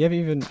underground. We haven't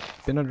even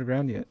been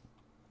underground yet.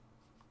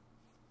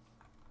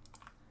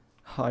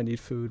 I need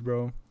food,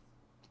 bro.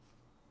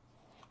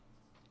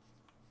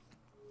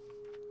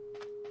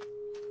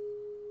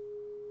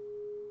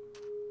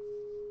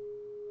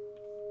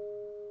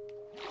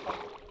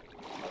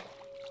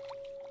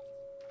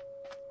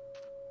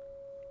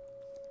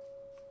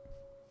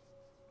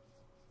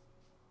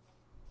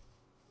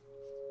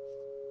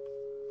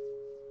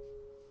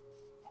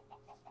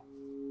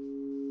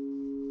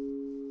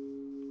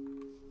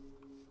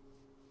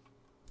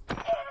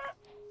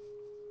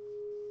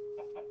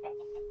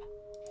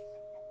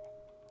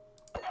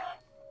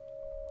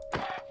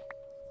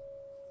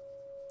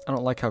 I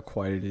don't like how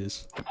quiet it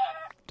is,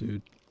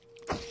 dude.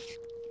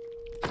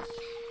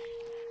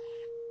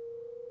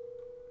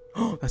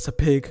 Oh, that's a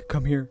pig.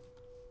 Come here.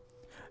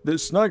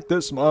 This snack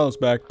that smiles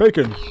back.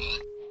 Bacon.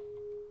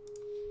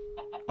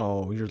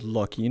 Oh, you're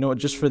lucky. You know what?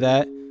 Just for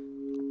that,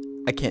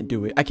 I can't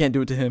do it. I can't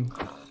do it to him.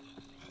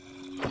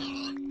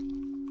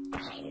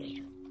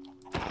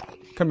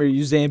 Come here,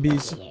 you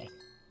zombies.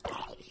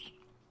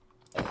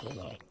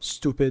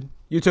 Stupid.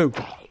 You too.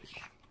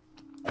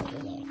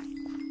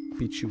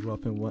 Beat you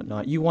up and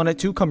whatnot. You want it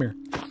too? Come here.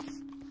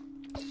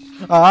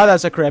 Ah,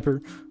 that's a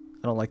crapper.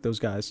 I don't like those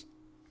guys.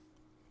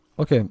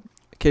 Okay,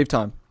 cave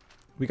time.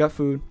 We got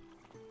food.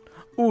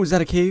 Oh, is that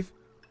a cave?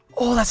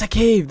 Oh, that's a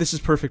cave. This is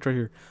perfect right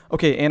here.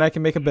 Okay, and I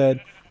can make a bed.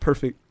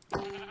 Perfect.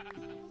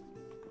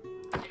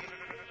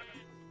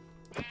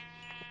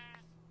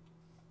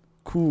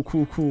 Cool,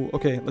 cool, cool.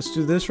 Okay, let's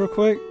do this real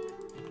quick.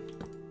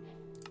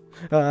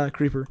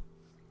 Creeper.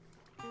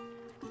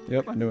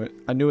 Yep, I knew it.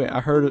 I knew it. I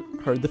heard it.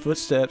 Heard the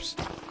footsteps.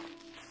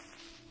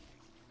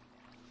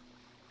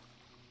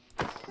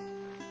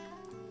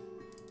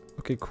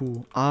 Okay,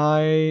 cool.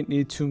 I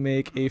need to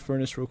make a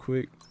furnace real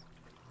quick.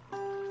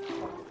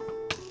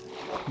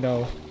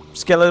 No.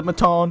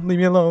 Skeleton, leave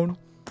me alone.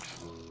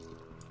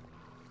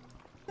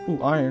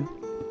 Ooh, iron.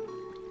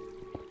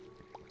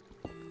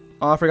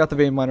 Oh, I forgot the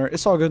vein miner.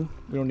 It's all good.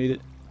 We don't need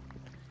it.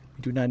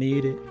 We do not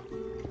need it.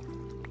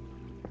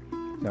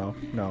 No,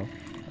 no,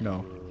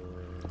 no.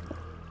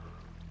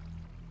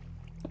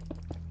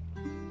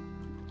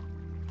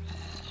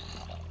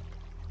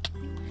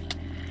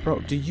 Bro,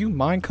 do you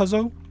mind,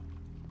 cuzzo?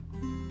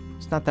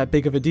 It's not that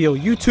big of a deal.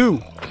 You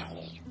too!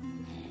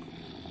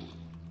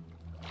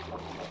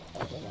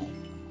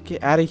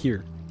 Get out of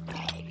here.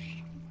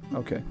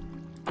 Okay.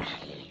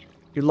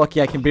 You're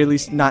lucky I can barely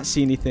not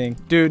see anything.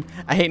 Dude,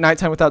 I hate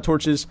nighttime without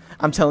torches.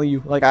 I'm telling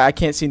you. Like, I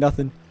can't see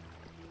nothing.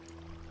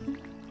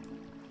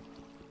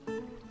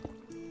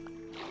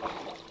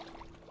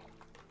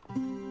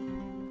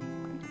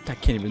 I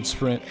can't even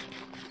sprint.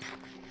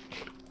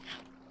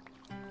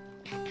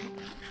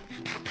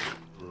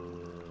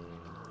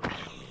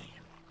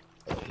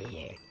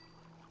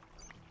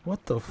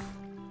 What the f...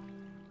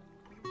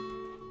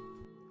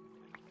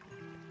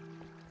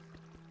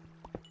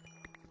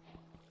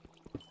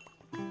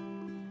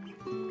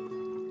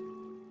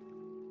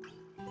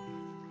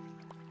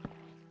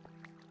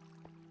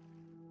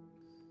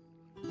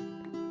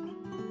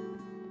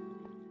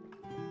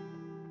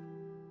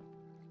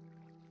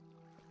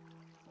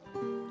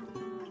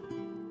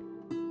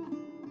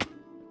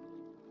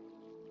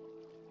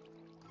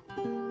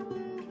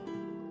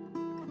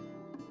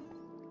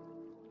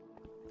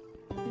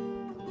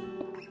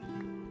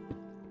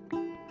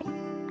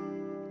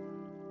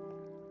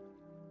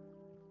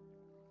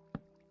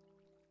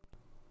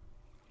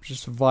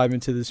 Just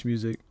vibing to this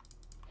music.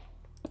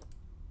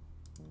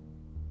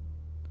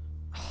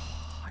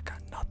 I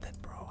got nothing,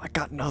 bro. I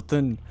got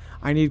nothing.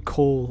 I need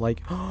coal.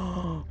 Like,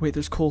 wait,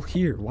 there's coal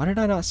here. Why did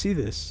I not see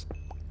this?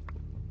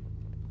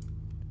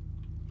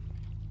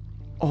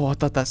 Oh, I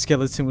thought that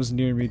skeleton was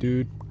near me,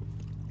 dude.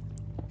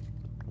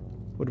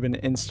 Would have been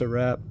an insta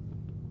wrap.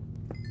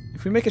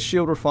 If we make a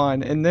shield, we're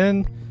fine. And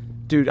then,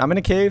 dude, I'm in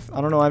a cave. I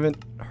don't know. I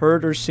haven't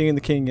heard or seen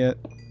the king yet.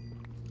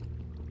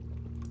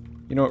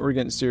 You know what? We're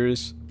getting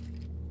serious.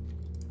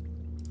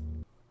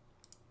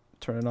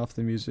 Turning off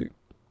the music.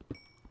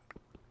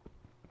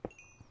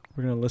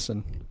 We're gonna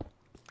listen.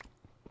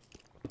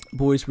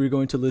 Boys, we're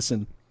going to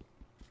listen.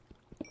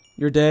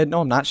 You're dead?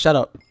 No, I'm not. Shut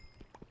up.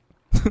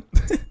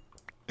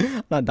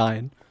 I'm not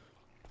dying.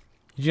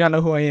 Did you not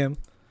know who I am?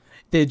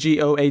 The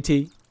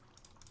G-O-A-T.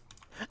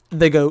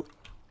 The GOAT.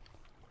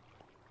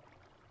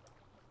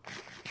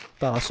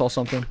 Thought I saw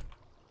something.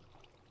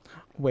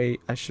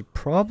 Wait, I should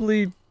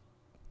probably...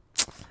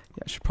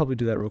 Yeah, I should probably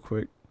do that real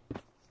quick.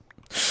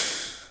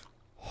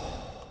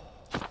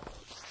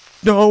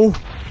 No!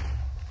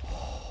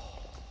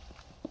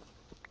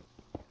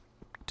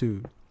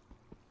 Dude.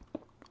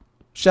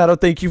 Shadow,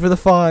 thank you for the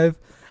 5.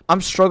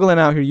 I'm struggling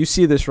out here. You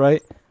see this,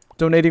 right?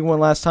 Donating one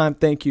last time.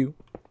 Thank you.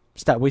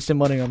 Stop wasting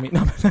money on me.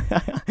 No.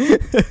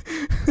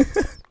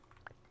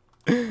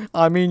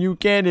 I mean, you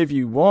can if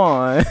you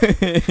want.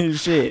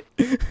 Shit.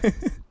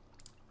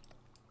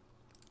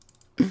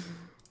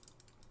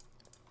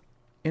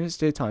 And it's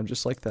daytime,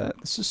 just like that.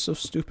 This is so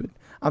stupid.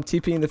 I'm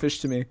TPing the fish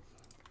to me.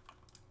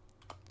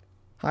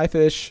 Hi,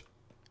 fish.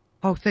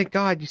 Oh, thank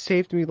God you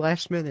saved me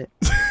last minute.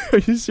 Are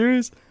you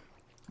serious?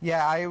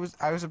 Yeah, I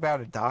was about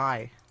to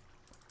die.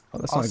 Oh,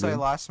 that's Also, not I good.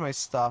 lost my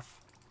stuff.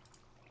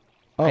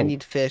 Oh, I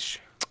need fish.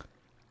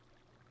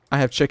 I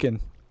have chicken.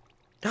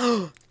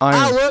 I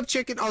Iron. love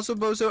chicken. Also,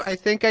 Bozo, I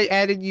think I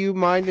added you.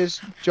 Mine is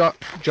Kill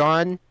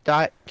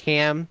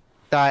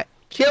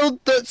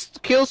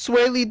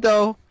Swaley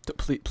though.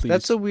 Please, please.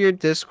 That's a weird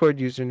Discord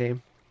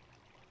username.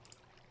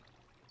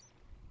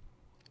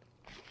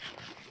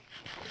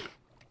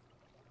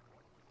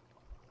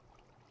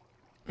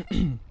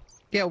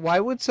 Yeah, why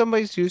would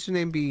somebody's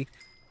username be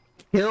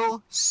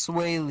Kill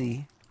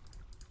Swaley?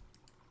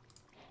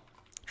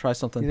 Try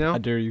something. You know? I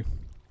dare you.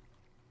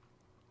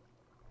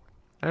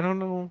 I don't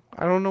know.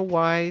 I don't know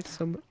why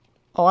some.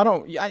 Oh, I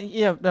don't.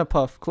 Yeah, no,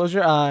 Puff. Close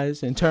your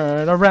eyes and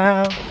turn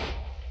around.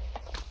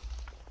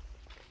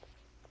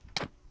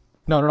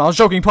 No, I was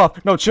joking,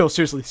 Puff. No, chill.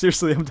 Seriously.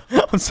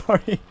 I'm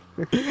sorry.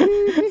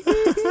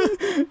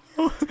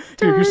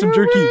 Here's some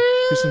jerky.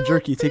 Here's some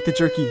jerky. Take the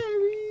jerky.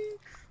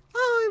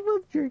 Oh, I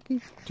love jerky.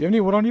 Do you have any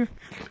wood on you?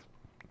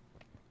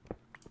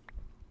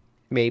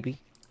 Maybe.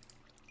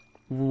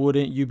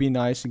 Wouldn't you be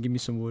nice and give me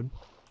some wood?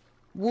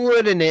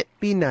 Wouldn't it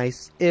be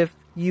nice if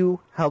you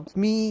helped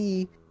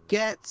me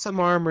get some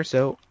armor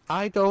so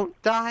I don't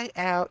die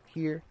out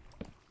here?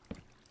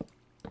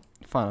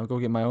 Fine, I'll go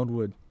get my own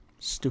wood.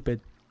 Stupid.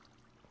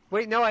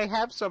 Wait, no, I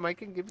have some. I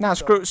can give you Nah,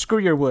 some. screw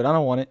your wood. I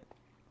don't want it.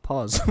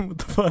 Pause. What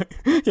the fuck?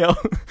 Yo.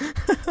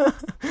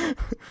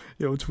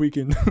 Yo,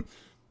 tweaking.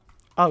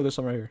 Oh, there's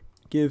some right here.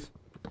 Give.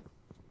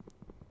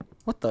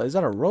 What the? Is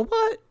that a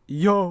robot?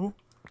 Yo.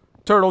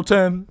 Turtle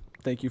Tim.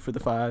 Thank you for the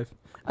 5.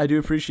 I do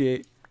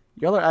appreciate.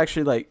 Y'all are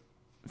actually, like,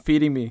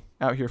 feeding me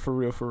out here for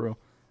real.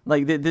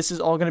 Like, this is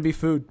all gonna be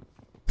food.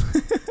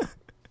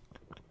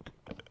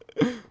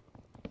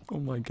 Oh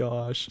my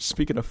gosh.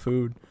 Speaking of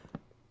food.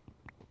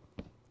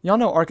 Y'all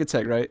know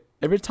Architect, right?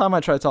 Every time I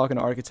try talking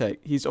to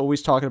Architect, he's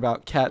always talking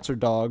about cats or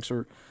dogs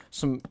or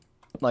some,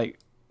 like,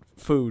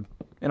 food.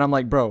 And I'm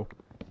like, bro,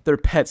 they're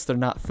pets, they're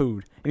not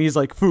food. And he's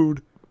like,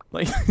 food.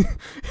 Like,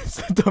 it's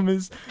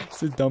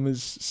the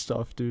dumbest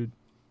stuff, dude.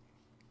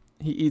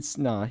 He does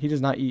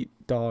not eat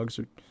dogs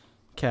or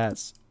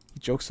cats. He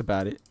jokes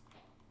about it.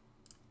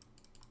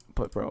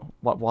 But, bro,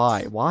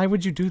 why? Why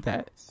would you do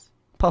that?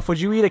 Puff,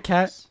 would you eat a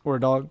cat or a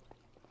dog?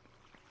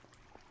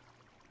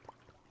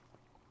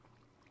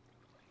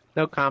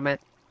 No comment.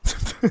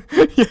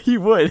 Yeah, he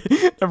would.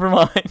 Never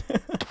mind.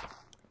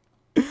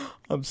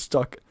 I'm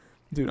stuck.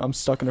 Dude, I'm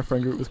stuck in a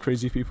friend group with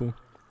crazy people.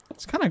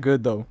 It's kind of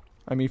good, though.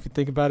 I mean, if you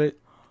think about it.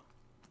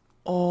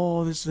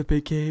 Oh, this is a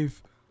big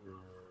cave.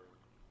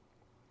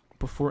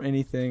 Before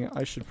anything,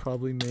 I should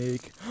probably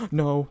make...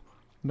 No.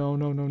 No.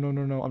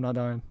 I'm not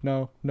dying.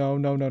 No.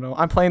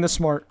 I'm playing this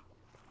smart.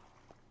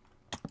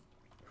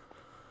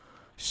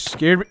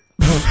 Scared me.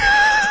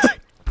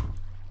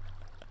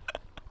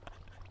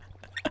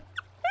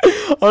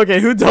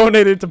 Okay, who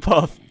donated to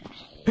Puff?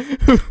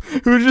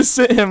 Who just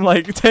sent him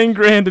like 10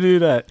 grand to do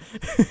that?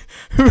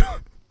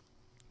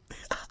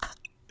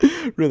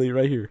 Really,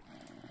 right here.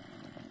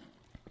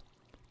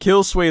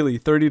 Kill Swaley,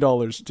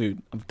 $30.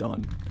 Dude,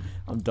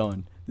 I'm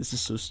done. This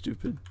is so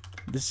stupid.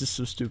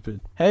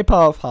 Hey,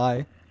 Puff,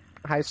 hi.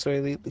 Hi,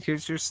 Soily.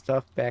 Here's your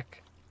stuff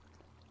back.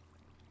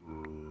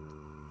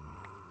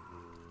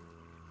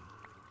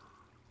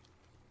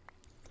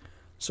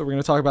 So we're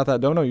gonna talk about that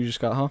dono you just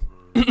got, huh?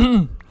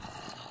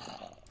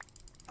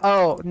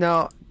 Oh,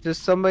 no.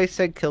 Just somebody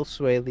said kill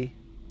Swaley.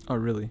 Oh,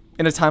 really?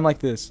 In a time like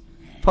this.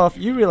 Puff,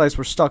 you realize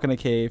we're stuck in a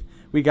cave.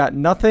 We got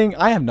nothing.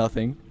 I have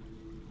nothing.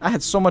 I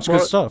had so much good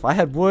stuff. I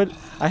had wood.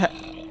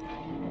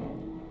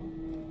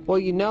 Well,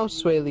 you know,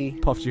 Swaley.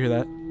 Puff, did you hear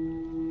that?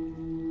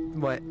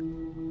 What?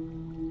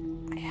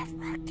 I have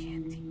rock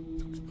candy.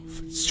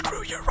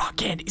 Screw your rock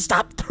candy.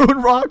 Stop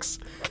throwing rocks.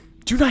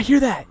 Do you not hear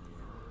that?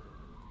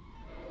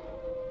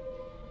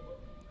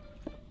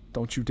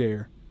 Don't you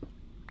dare.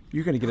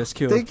 You're gonna get us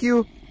killed. Thank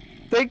you.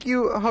 Thank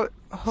you.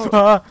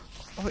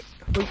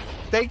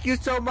 Thank you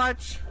so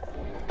much.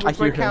 I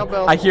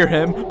hear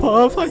him.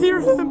 Puff, I hear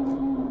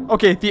him.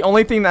 Okay, the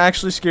only thing that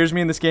actually scares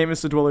me in this game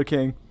is the Dweller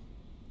King.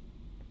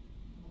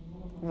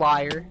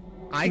 Liar.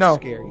 I No.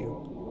 scare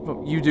you.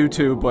 Well, you do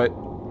too, but...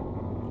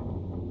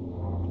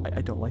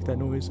 I don't like that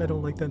noise.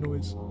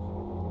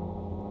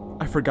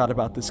 I forgot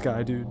about this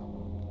guy, dude.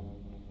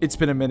 It's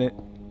been a minute.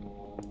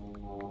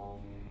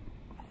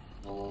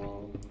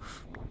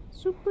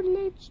 Super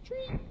late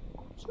stream.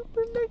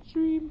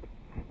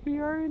 We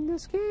are in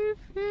this cave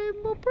and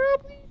we'll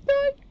probably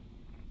die.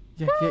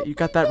 Yeah, you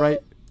got that right.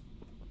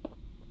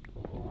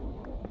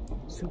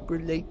 Super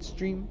late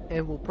stream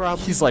and we'll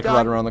probably He's like die.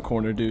 right around the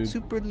corner, dude.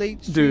 Super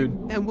late stream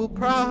Dude. and we'll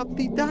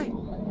probably die.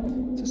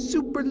 It's a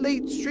super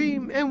late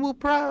stream and we'll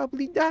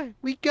probably die.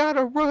 We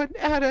gotta run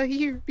out of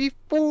here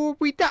before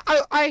we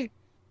die.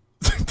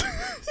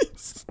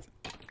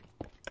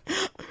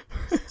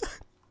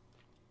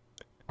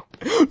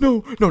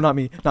 No, no, not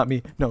me, not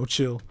me. No,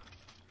 chill.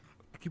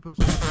 Keep up.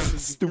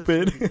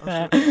 Stupid.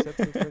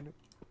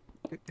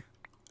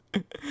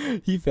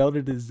 He fell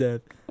to his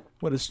death.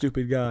 What a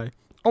stupid guy.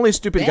 Only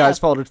stupid guys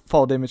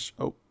fall damage.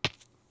 Oh.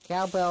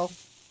 Cowbell.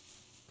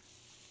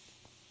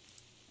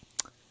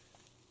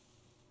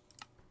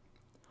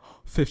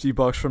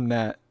 $50 from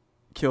Nat.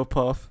 Kill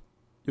Puff.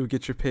 You'll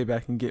get your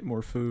payback and get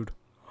more food.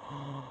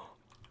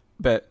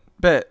 Bet.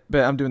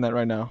 I'm doing that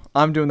right now.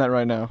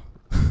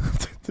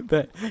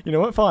 Bet. You know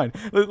what? Fine.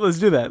 Let's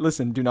do that.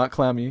 Listen, do not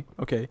clown me.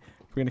 Okay.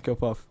 We're gonna kill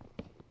Puff.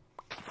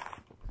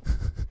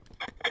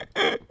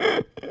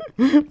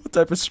 What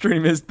type of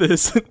stream is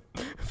this?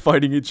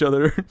 Fighting each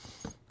other.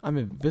 I'm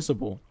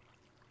invisible.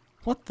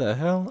 What the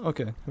hell?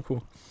 Okay,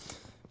 cool.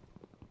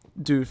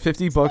 Dude,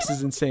 $50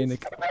 is insane.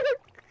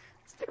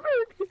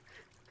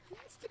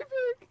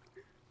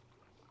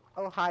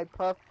 Oh, hi,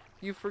 Puff.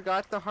 You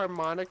forgot the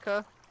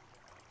harmonica?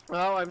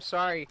 Oh, I'm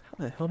sorry.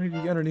 How the hell did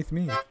you get underneath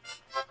me?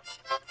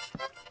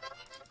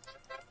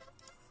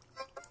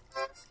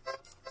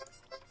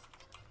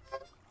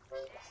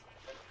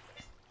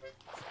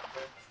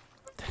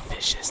 The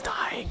fish is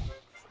dying.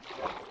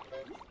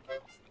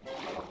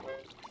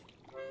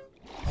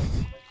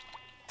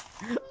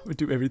 I would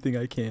do everything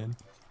I can.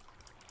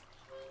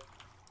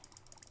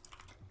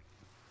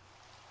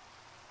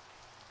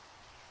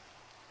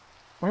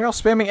 Why are y'all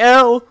spamming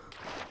L?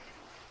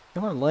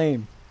 Y'all are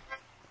lame.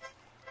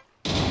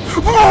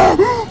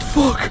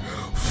 Fuck!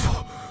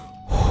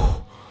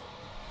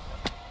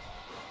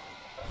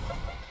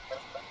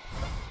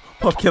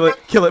 Puff, kill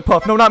it,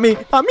 Puff. No, not me,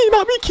 kill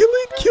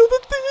the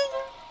thing.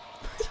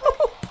 No,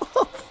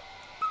 Puff.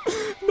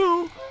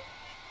 No.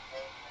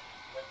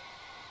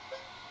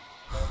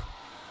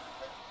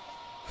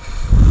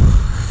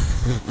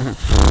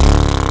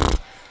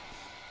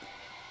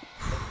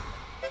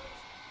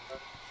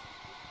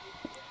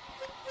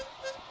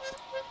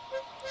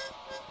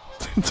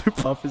 Dude,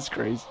 Puff is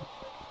crazy.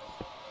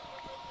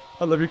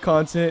 I love your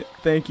content.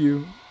 Thank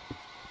you.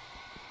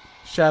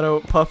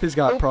 Shadow, Puff has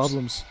got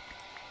problems.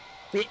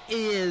 It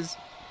is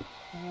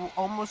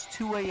almost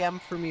 2 a.m.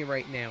 for me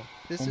right now.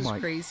 This is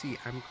crazy.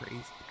 I'm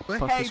crazy. But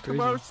Puff hey, is crazy.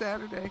 tomorrow's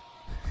Saturday.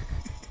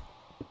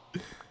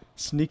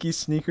 Sneaky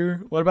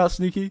Sneaker. What about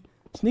Sneaky?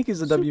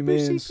 Sneaky's a W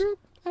man's. Secret.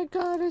 I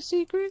got a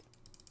secret.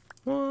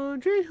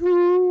 Wondering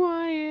who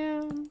I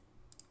am.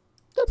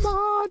 The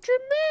Margin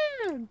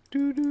Man.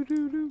 Do do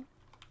do do.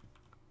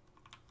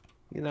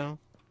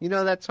 You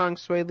know that song,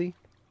 Swaley?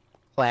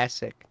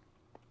 Classic.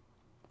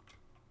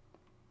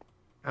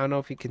 I don't know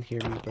if you can hear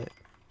me, but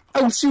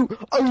oh shoot!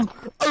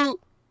 Oh!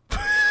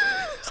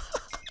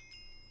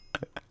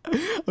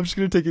 I'm just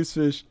gonna take his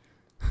fish.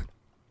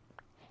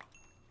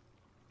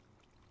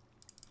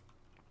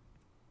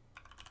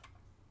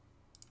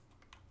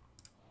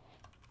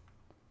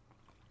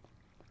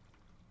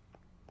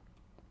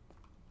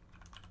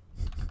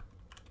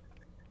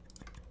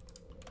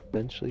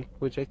 Eventually,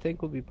 which I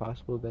think will be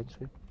possible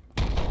eventually.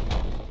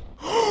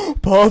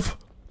 Puff!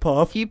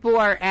 Puff! People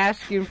are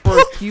asking for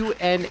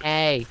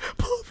Q&A.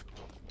 Puff!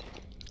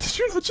 Did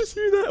you not just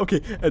hear that?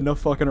 Okay,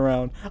 enough fucking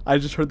around. I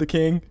just heard the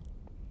king.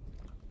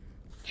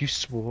 You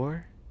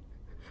swore?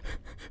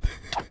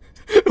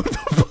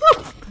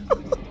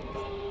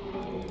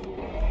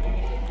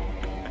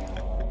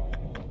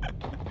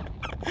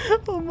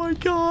 Oh my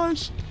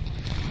gosh.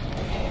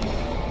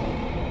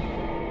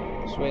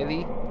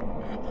 Swaley,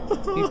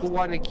 people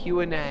want a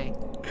Q&A.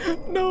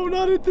 No,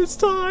 not at this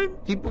time.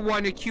 People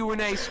want a Q&A,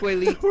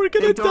 Swaley. We're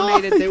gonna they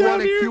donated. die They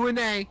want a here.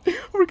 Q&A.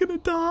 We're gonna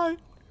die.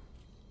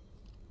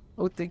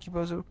 Oh, thank you,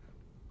 Bozo.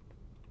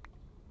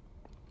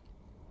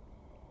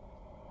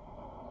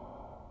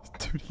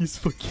 Dude, he's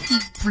fucking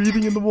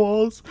breathing in the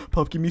walls.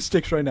 Puff, give me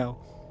sticks right now.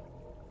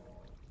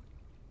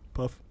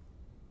 Puff.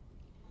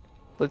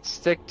 Let's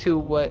stick to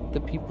what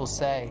the people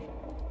say.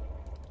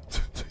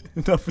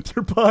 Enough with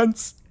your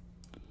puns.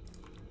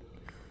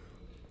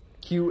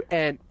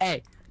 Q&A.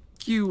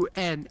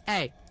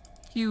 Q&A.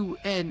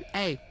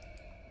 Q&A.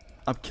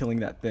 I'm killing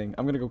that thing.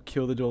 I'm gonna go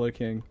kill the Dollar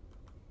King.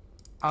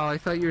 Oh, I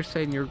thought you were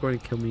saying you were going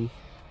to kill me.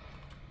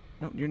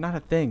 No, you're not a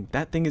thing.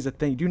 That thing is a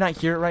thing. Do you not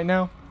hear it right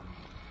now?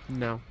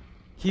 No.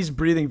 He's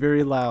breathing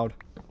very loud.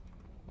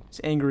 It's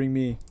angering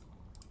me.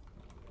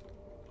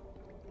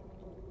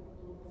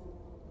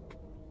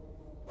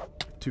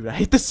 Dude, I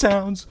hate the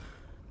sounds.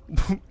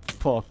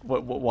 Puff,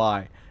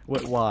 why?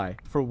 Why?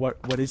 For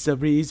what is the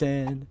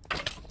reason?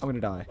 I'm gonna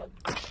die.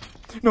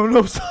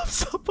 No,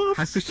 stop, Puff.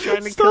 I was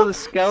trying to kill the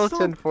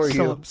skeleton for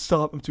you.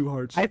 Stop, I'm too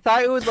hard. I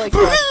thought it would like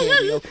rock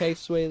candy, okay,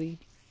 Swaley?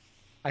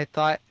 I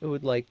thought it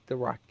would like the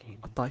rock candy.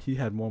 I thought he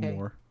had one Okay.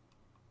 more.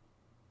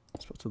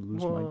 I'm supposed to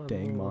lose my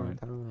dang mind.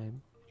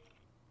 Time.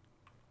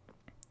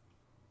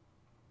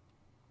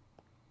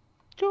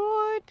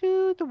 Joy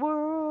to the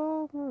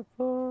world.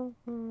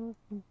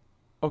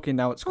 Okay,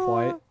 now it's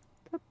quiet.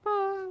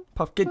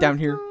 Puff, get down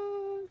here.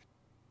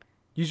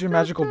 Use your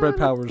magical bread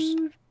powers.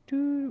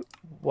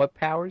 What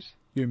powers?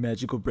 Your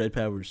magical bread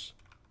powers.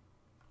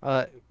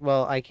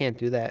 Well, I can't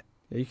do that.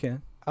 Yeah, you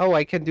can. Oh,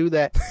 I can do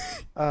that.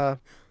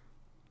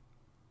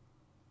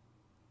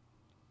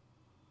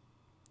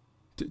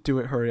 Do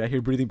it, hurry. I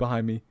hear breathing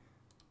behind me.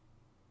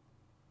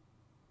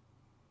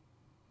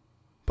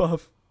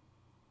 Puff.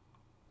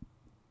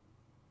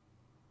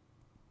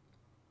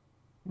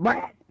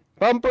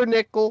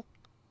 Bumpernickel.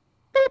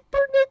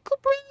 Bumpernickel,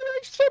 brother, I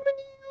summon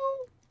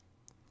you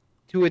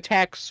to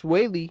attack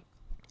Swaley.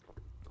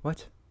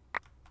 What?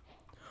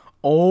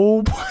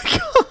 Oh my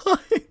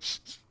gosh!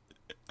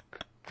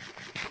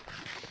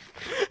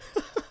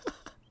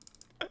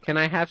 Can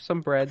I have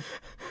some bread?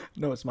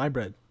 No, it's my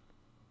bread.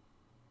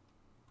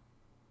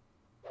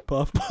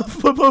 Puff, puff,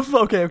 puff, puff.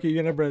 Okay, you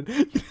can have bread.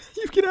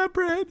 You can have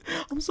bread.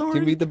 I'm sorry.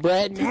 Give me the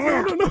bread.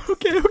 No.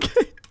 Okay.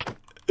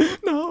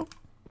 No.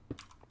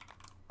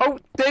 Oh,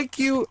 thank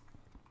you,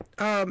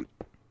 Anna.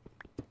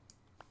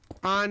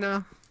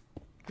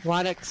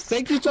 Wadex.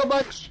 Thank you so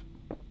much.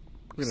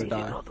 We're gonna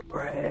die. All the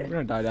bread. We're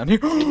gonna die down here.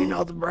 Eating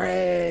all the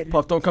bread.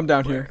 Puff, don't come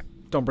down here.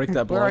 Don't break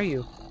that block. Where are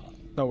you?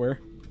 Nowhere.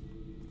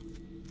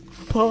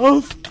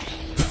 Puff.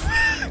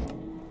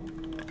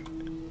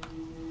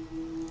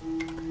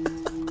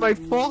 My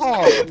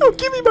fall. Don't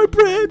give me my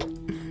bread.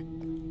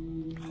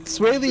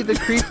 Swaley, the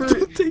creeper.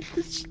 Don't take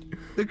this.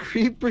 The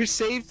creeper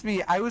saved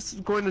me. I was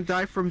going to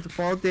die from the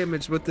fall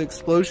damage, but the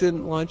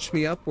explosion launched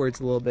me upwards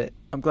a little bit.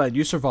 I'm glad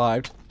you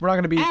survived. We're not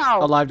gonna be Ow!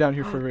 alive down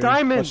here for very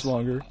Diamonds! much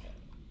longer.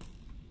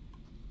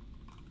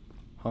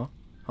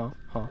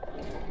 Huh?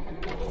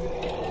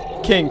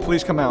 King,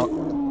 please come out.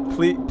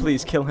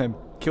 Please kill him.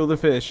 Kill the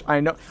fish. I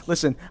know.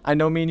 Listen, I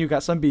know me and you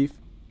got some beef,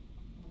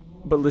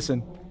 but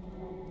listen,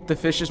 the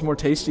fish is more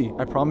tasty.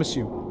 I promise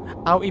you.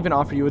 I'll even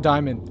offer you a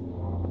diamond.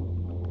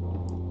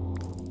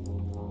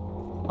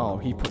 Oh,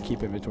 he put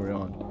keep inventory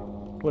on.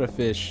 What a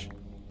fish.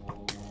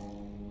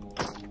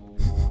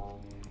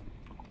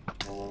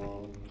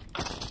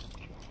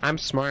 I'm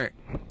smart.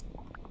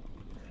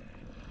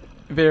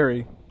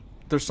 Very.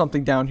 There's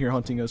something down here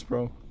hunting us,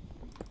 bro.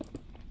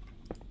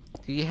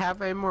 Do you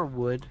have any more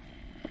wood?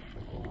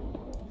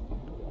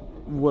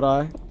 Would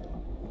I?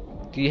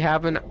 Do you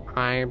have an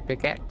iron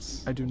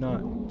pickaxe? I do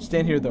not.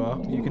 Stand here,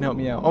 though. You can help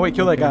me out. Oh, wait,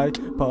 kill that guy.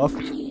 Puff.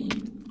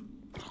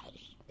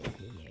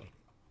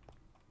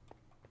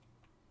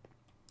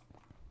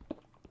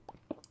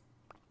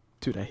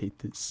 Dude, I hate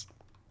this.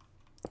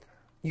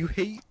 You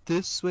hate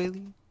this,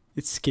 Swaley?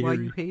 It's scary.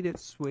 Why you hate it,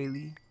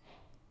 Swaley?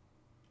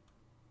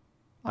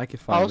 I can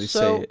finally say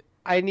Also, it.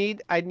 I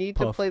need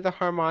to Puff. play the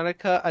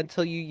harmonica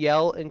until you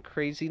yell in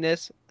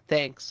craziness.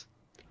 Thanks.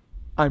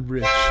 I'm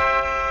rich.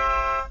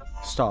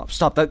 Stop.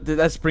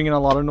 That's bringing a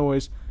lot of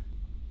noise.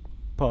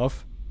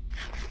 Puff.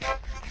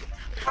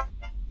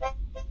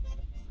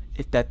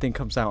 If that thing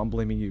comes out, I'm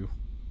blaming you.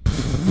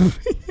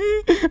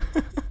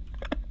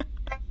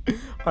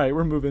 Alright,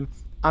 we're moving.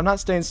 I'm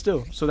not staying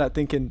still, so that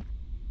thing can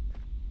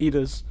eat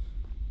us.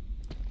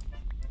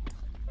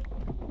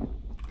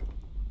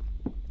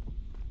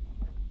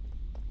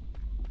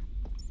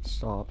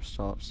 Stop.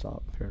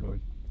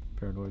 Paranoid.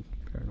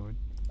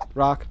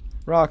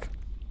 Rock.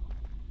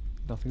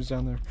 Nothing's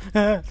down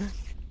there.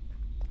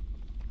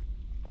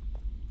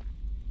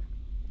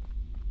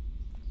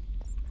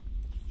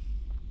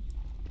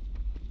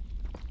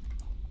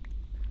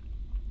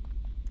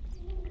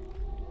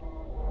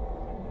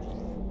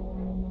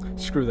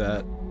 Screw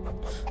that.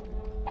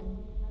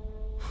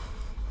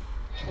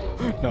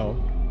 No.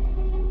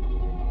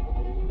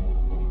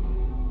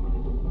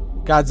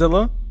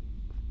 Godzilla?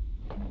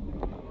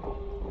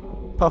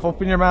 Puff,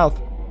 open your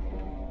mouth.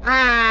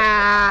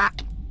 Ah!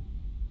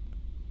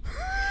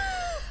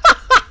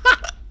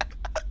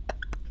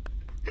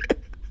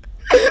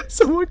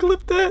 Someone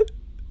clip that.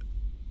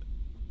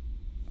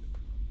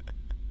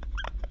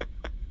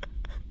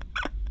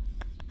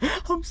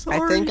 I'm sorry.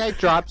 I think I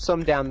dropped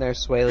some down there,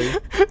 Swaley.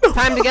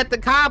 Time to get the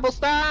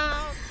cobblestone!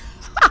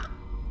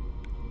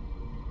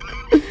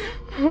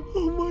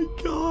 Oh my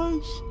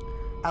gosh.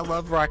 I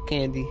love rock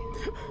candy.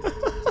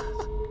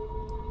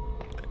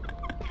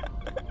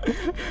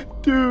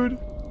 Dude.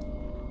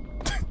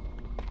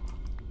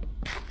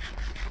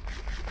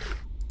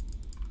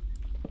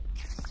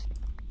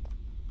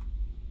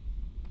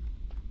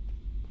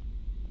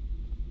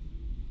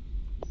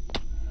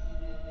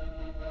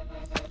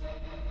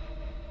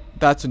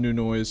 That's a new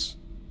noise.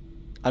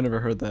 I never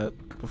heard that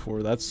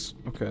before. That's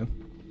okay.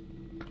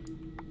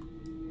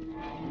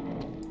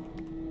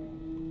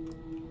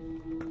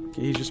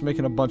 Okay, he's just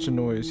making a bunch of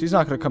noise. He's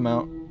not gonna come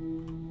out.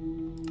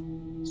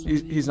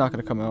 He's not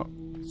gonna come out.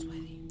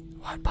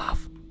 What,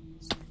 Puff?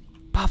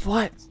 Puff,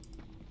 what?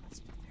 Let's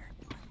be very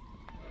quiet.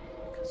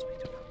 Because we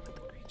don't know what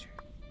the creature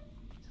needs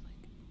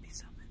to, be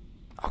summoned.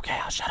 Okay,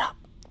 I'll shut up.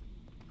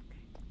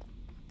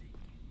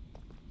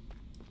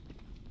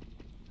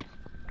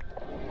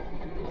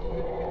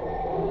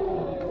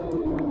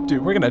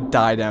 Dude, we're gonna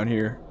die down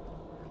here.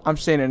 I'm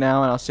saying it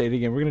now and I'll say it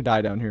again. We're gonna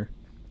die down here.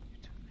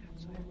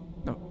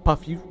 No,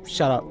 Puff, you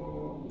shut up.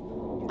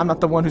 I'm not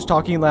the one who's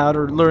talking loud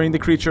or luring the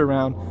creature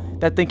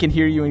around. That thing can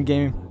hear you in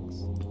game.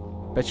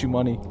 Bet you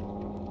money.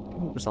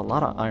 Ooh, there's a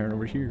lot of iron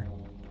over here.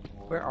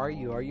 Where are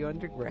you? Are you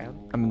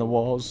underground? I'm in the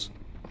walls.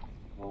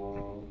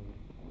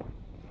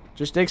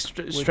 Just dig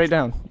straight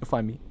down. You'll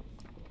find me.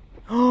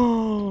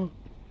 Oh,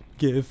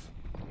 give.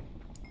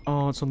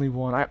 Oh, it's only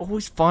one. I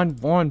always find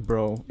one,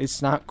 bro.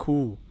 It's not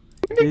cool.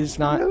 It is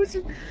not.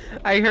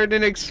 I heard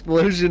an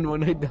explosion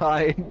when I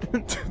died.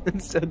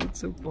 It sounded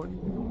so funny.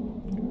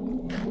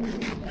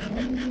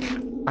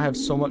 I have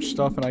so much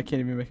stuff and I can't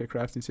even make a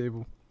crafting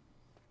table.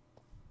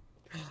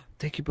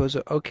 Thank you,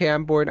 Bozo. Okay,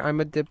 I'm bored. I'm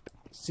a dip.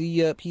 See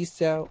ya.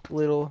 Peace out,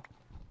 little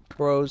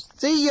bros.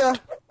 See ya.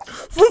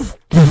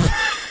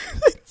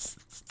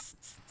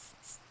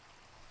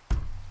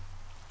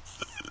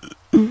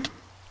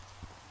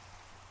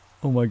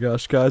 Oh my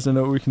gosh, guys, I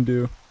know what we can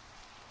do.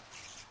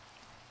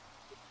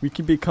 We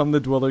can become the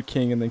Dweller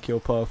King and then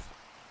kill Puff.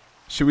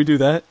 Should we do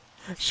that?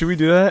 Should we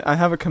do that? I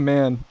have a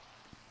command.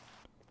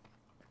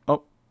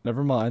 Oh,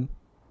 never mind.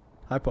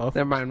 Hi, Puff.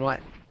 Never mind.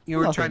 What? You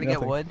were Nothing, trying to get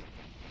nothing. wood?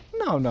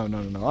 No.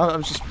 I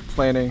was just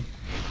planning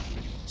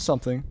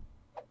something.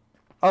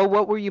 Oh,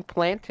 what were you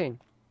planting?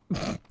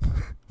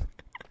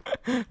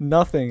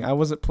 Nothing. I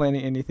wasn't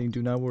planning anything.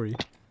 Do not worry.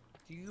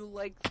 Do you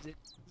like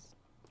zinnias?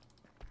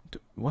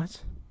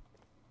 What?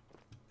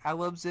 I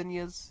love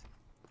zinnias.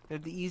 They're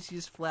the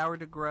easiest flower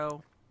to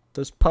grow.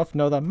 Does Puff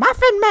know the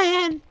Muffin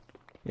Man?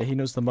 Yeah, he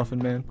knows the Muffin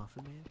Man.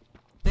 Muffin Man.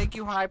 Thank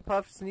you, High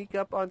Puff. Sneak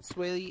up on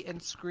Swaley and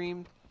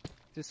scream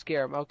to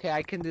scare him. Okay,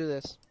 I can do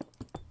this.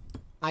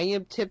 I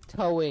am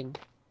tiptoeing.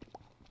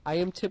 I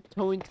am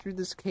tiptoeing through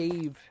this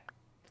cave.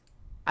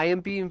 I am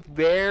being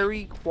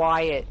very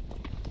quiet.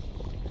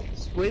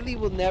 Swaley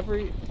will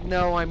never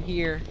know I'm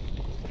here.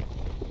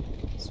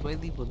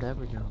 Swaley will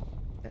never know.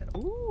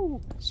 Ooh,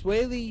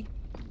 Swaley.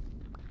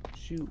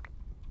 Shoot.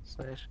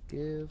 /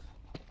 give.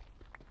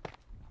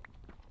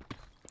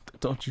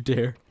 Don't you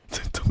dare.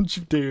 Don't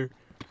you dare.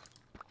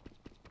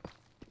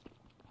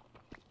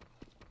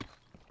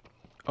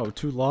 Oh,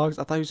 2 logs?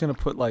 I thought he was gonna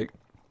put, like,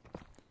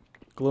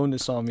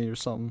 glowiness on me or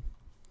something.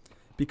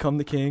 Become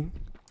the king?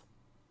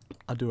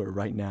 I'll do it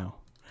right now.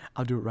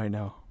 I'll do it right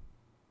now.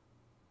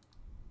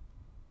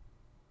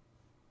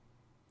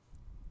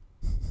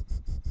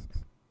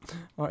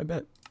 Alright,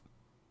 bet.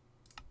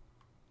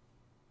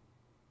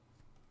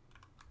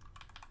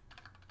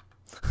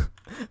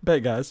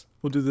 Bet, guys.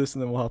 We'll do this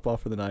and then we'll hop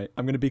off for the night.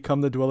 I'm gonna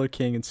become the Dweller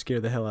King and scare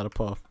the hell out of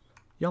Puff.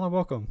 Y'all are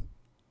welcome.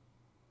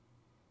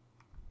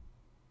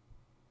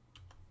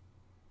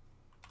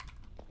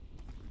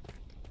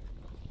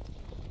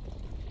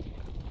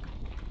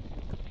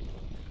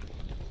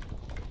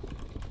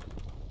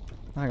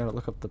 I gotta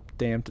look up the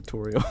damn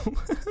tutorial.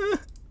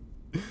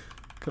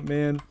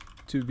 Command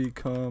to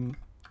become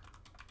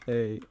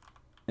a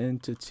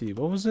entity.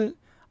 What was it?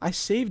 I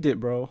saved it,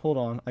 bro. Hold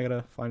on. I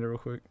gotta find it real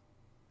quick.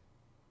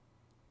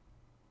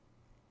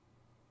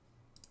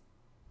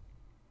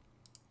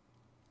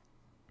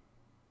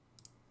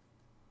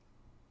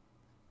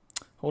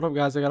 Hold up,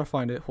 guys. I gotta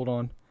find it. Hold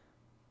on.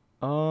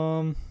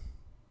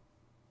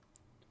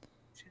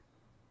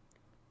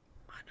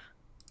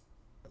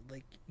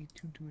 Like you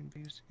two doing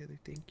videos together.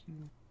 Thank you.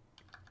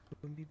 I'm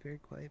gonna be very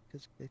quiet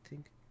because I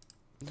think.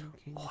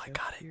 Oh, I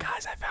got it,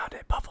 guys. I found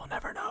it. Puff will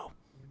never know.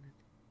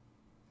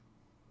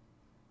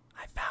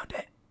 I found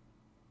it.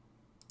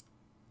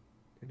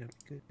 They're not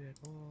good at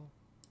all.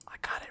 I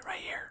got it right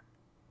here.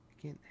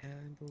 I can't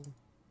handle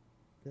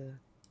the.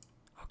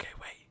 Okay,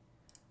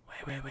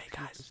 wait,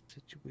 guys.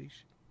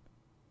 Situation.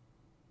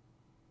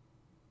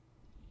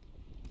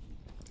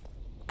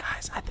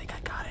 Guys, I think I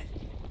got it.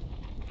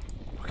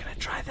 We're gonna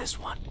try this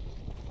one.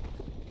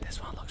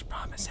 This one looks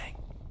promising.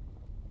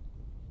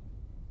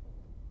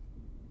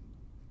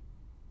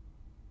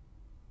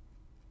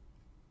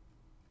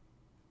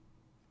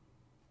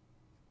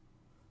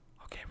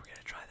 Okay, we're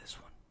gonna try this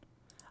one.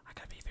 I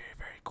gotta be very,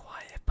 very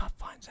quiet. If Puff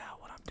finds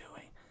out what I'm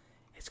doing,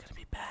 it's gonna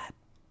be bad.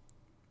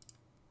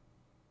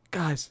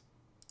 Guys.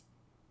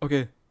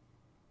 Okay.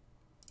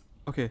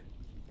 Okay.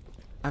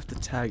 I have to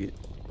tag it.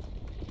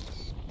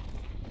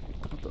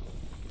 What the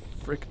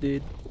frick,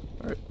 dude?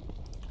 Alright.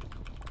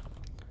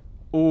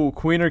 Ooh,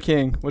 queen or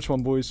king? Which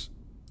one, boys?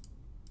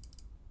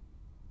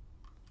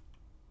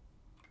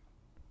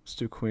 Let's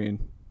do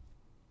queen.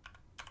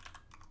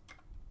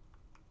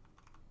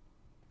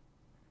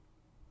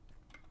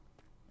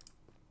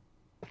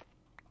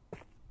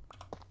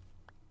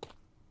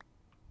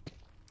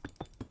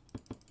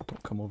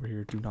 Don't come over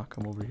here. Do not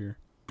come over here.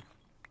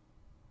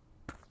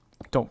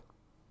 Don't.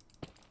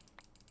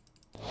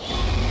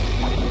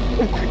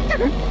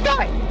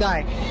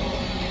 Die!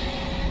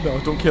 No,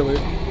 don't kill it.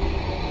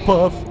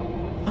 Puff.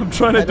 I'm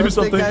trying to do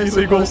something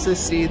illegal. I'm supposed to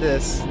see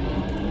this. I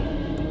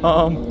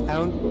don't.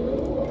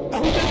 Oh,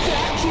 that's the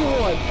actual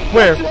one.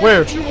 Where? That's the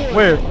Where?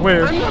 actual one.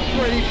 Where? I'm not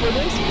ready for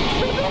this.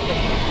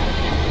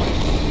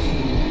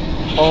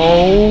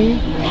 Oh.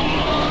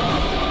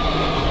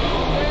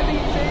 Sweaty,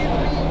 save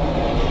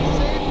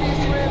me,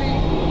 Sweaty.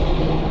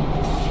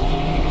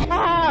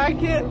 Ah, I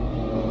can't.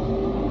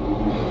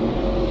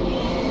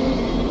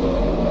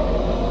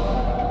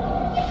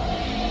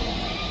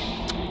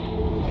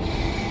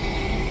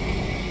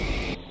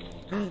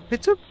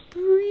 It's a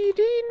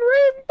breeding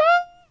rainbow.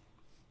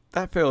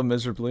 That failed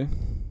miserably. Am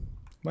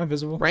I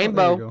visible?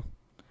 Rainbow. Oh, there we go.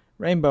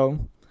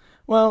 Rainbow.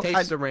 Well,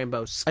 Taste the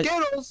rainbow.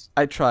 Skittles.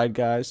 I tried,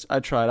 guys. I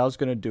tried. I was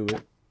gonna do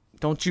it.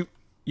 Don't you?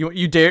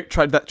 You dare?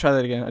 Try that. Try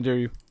that again. I dare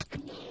you.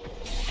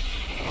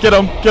 Get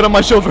him! Get him,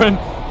 my children!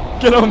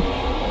 Get him!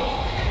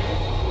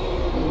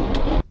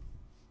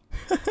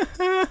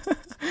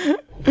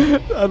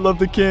 I love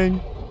the king.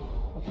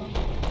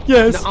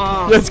 Yes.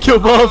 Nuh-uh. Yes, kill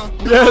Puff.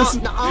 Yes.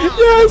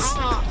 Yes.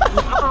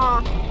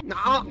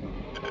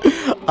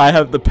 I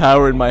have the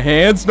power in my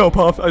hands. No,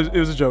 Puff. It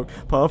was a joke.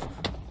 Puff.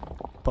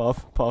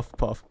 Puff. Puff.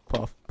 Puff.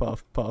 Puff.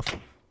 Puff. Puff.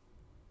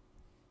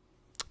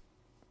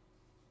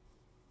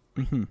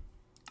 Mhm.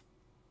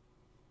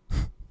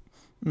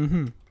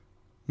 Mhm.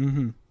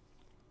 Mhm.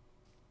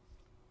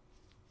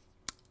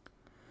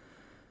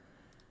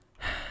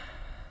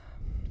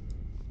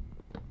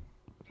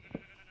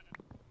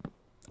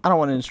 I don't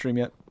want to end stream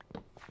yet.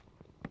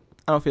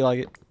 I don't feel like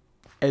it.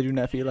 I do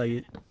not feel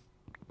like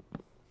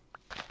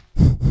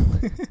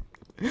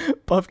it.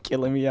 Puff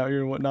killing me out here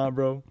and whatnot,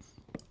 bro.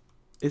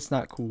 It's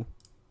not cool.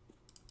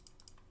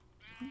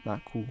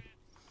 Not cool.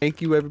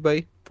 Thank you,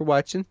 everybody, for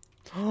watching.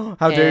 How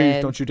dare you?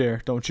 And- Don't you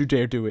dare. Don't you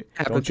dare do it.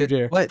 Have a Don't you good-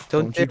 dare. What?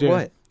 Don't you dare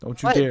what?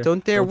 Don't you What? dare.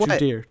 Don't dare Don't what?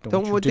 you dare.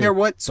 Don't you dare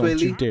what, Don't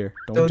you Swilly? dare.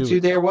 Don't do you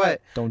it. dare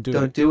what? Don't do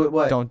Don't it. do it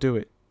what? Don't do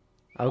it.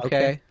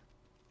 Okay.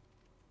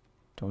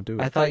 Don't do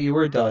it. I thought you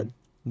were done.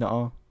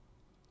 Nuh-uh.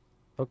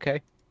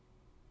 Okay.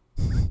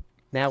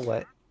 Now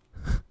what?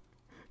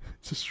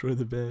 Destroy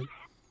the bed.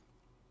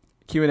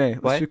 Q&A.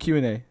 Let's What? do Q&A.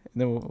 And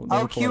then we'll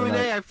Oh, call it a night.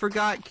 Q&A. I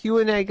forgot.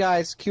 Q&A,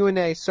 guys.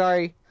 Q&A.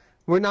 Sorry.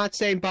 We're not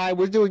saying bye.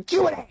 We're doing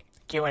Q&A.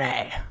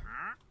 Q&A.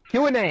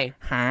 Q&A.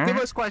 Huh? Give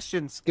us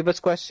questions. Give us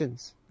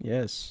questions.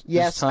 Yes.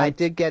 Yes, It's I time.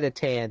 did get a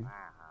tan.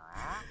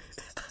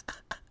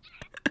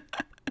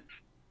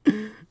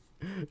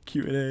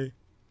 Q&A.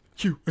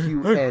 Q&A.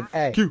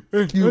 Q&A.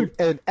 Q&A. Q&A.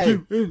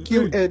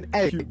 Q&A.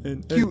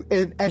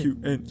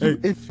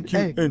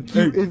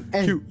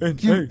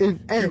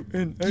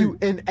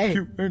 Q&A.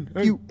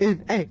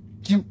 Q&A.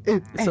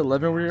 Q&A. It's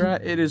 11 where you're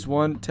at. It is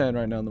 1:10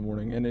 right now in the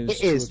morning, and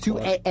It is 2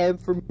 o'clock a.m.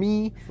 for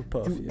me. for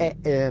Puff. 2 Yeah.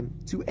 a.m.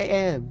 2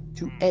 a.m.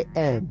 2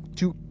 a.m.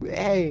 2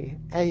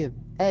 a.m.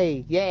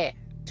 Hey, yeah.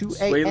 2 a.m.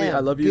 Swaley, I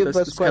love you. Give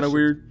That's us kind of questions.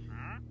 weird.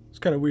 It's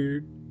kind of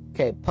weird.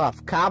 Okay,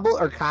 Puff. Cobble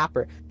or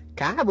copper?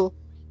 Cobble.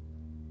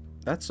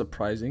 That's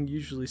surprising. You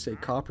usually say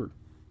copper.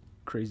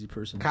 Crazy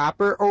person.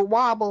 Copper or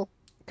wobble?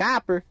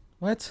 Copper.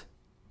 What?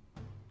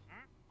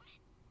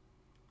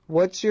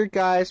 What's your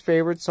guys'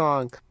 favorite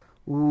song?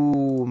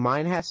 Ooh,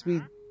 mine has to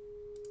be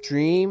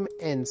Dream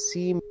and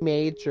C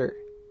major.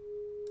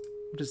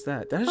 What is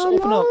that? Did I just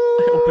open up?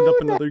 I opened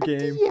up another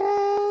game.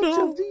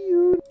 No.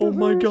 Oh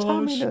my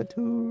gosh.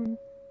 I'm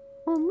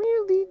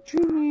really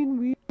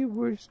dreaming we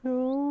were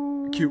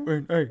snow.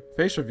 Q&A.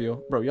 Face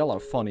reveal. Bro, y'all are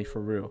funny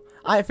for real.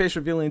 I ain't face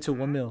revealing until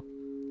 1 mil.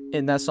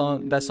 And that's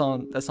on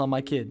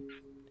my kid.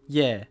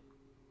 Yeah.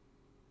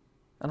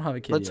 I don't have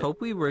a kid Let's yet.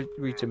 hope we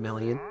reach 1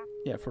 million.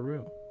 Yeah, for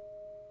real.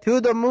 To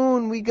the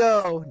moon we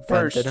go.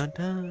 First, Dun, dun,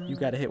 dun, dun. You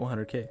gotta hit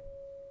 100K.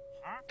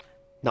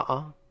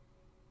 Nuh-uh.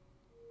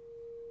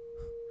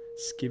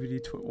 Skibbity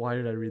why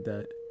did I read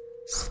that?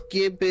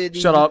 Skibbity.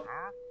 Shut up.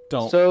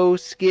 Don't. So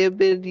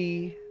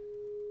skibbity.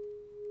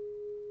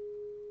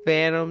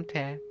 Phantom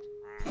tap.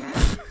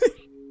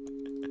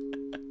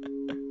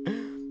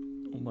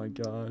 Oh my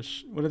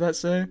gosh. What did that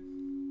say?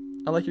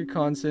 I like your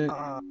content.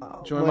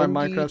 Join when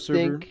my do you Minecraft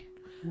server.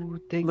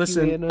 Thank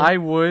Listen, you, Anna. I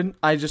would.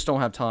 I just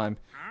don't have time.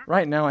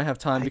 Right now I have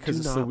time I because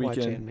do it's the not watch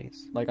weekend.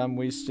 animes. Like I'm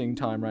wasting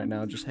time right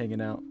now just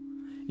hanging out.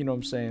 You know what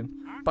I'm saying?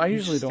 But I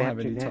usually don't have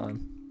snapped any your neck.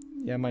 time.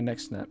 Yeah, my neck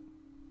snap.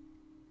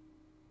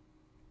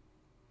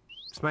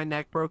 Is my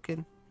neck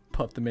broken?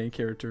 Puff the main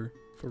character.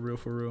 For real,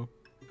 for real.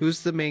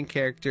 Who's the main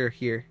character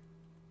here?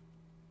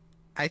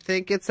 I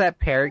think it's that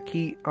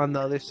parakeet on the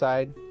other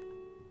side.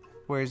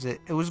 Where is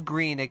it? It was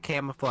green. It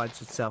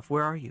camouflaged itself.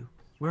 Where are you?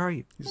 Where are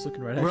you? He's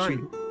looking right Where at are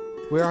you.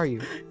 you? Where are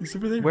you? He's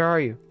over there. Where are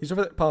you? He's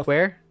over there. Puff.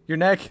 Where? Your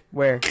neck.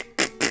 Where?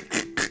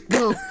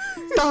 No.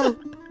 No.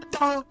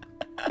 No.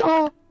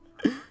 No.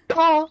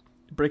 No.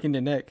 Breaking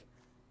your neck.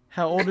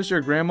 How old is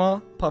your grandma?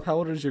 Puff, how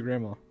old is your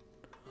grandma?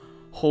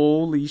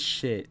 Holy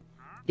shit.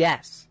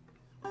 Yes.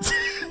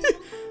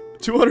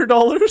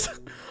 $200?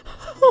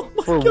 Oh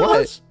my For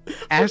gosh. what?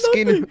 For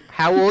Asking nothing.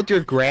 how old your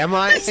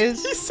grandma He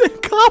is?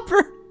 said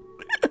copper.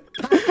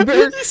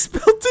 Copper? He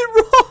spelled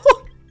it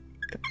wrong.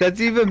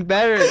 That's even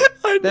better.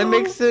 I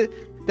know.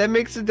 That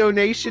makes the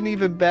donation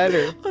even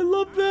better. I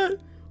love that.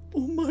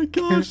 Oh my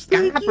gosh,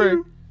 thank Copper.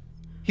 you.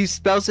 He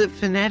spells it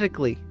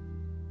phonetically.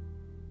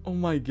 Oh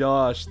my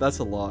gosh, that's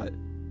a lot.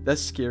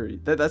 That's scary.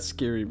 That's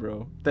scary,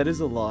 bro. That is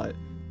a lot.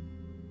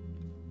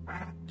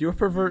 Do you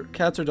prefer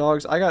cats or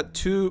dogs? I got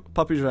 2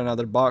 puppies right now.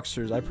 They're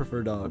boxers. I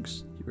prefer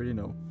dogs. You already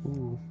know.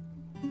 Ooh.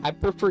 I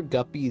prefer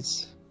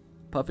guppies.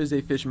 Puff is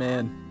a fish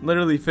man.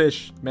 Literally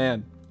fish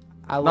man.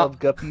 I love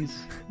guppies.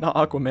 Not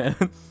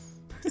Aquaman.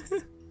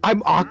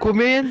 I'm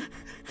Aquaman?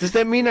 Does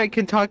that mean I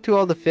can talk to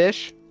all the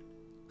fish?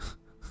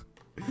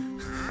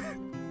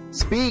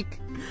 Speak!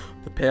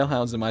 The pale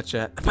hound's in my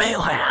chat. The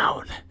pale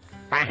hound.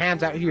 My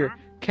hand's out here.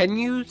 Can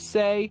you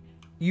say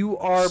You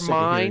are Sick of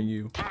hearing mine.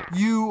 you.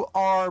 You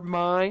are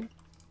mine.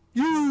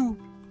 You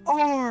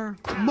are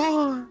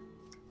mine.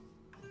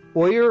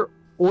 Oil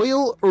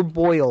or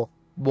boil?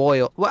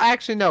 Boil. Well,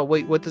 actually, no.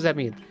 Wait, what does that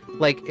mean?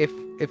 Like, if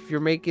you're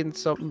making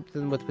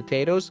something with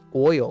potatoes,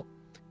 oil.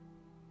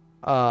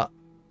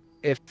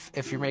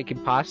 If you're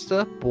making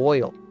pasta,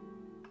 boil.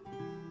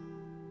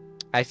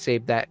 I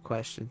saved that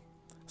question.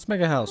 Let's make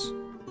a house.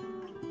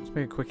 Let's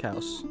make a quick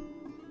house.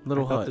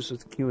 Little I thought hut. this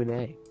was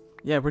Q&A.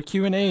 Yeah, we're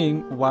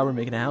Q&Aing while we're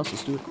making a house.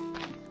 Let's do it.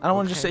 I don't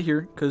want to just Okay. sit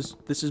here because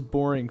this is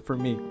boring for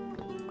me.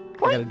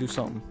 What? I gotta do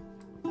something.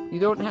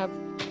 You don't have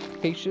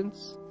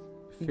patience.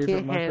 You Favorite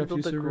can't Minecraft handle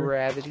the YouTuber?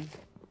 gravity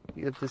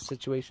of this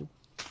situation.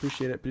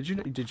 Appreciate it. But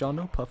did y'all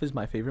know Puff is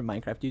my favorite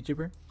Minecraft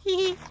YouTuber?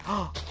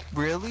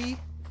 Really?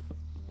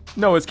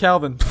 No, it's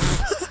Calvin.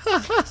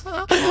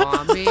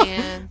 Aw,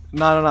 man.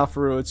 No,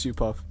 for real, it's you,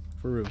 Puff.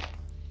 For real.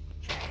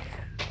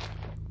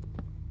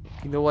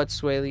 You know what,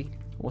 Swaley?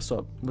 What's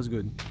up? What's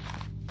good?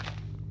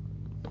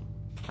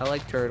 I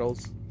like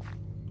turtles.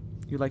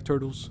 You like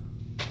turtles?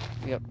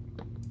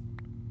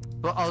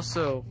 But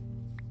also,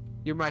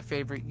 you're my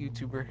favorite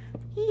YouTuber.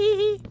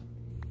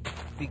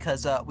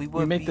 Because we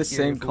wouldn't make be the here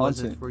same if it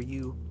wasn't content. for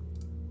you.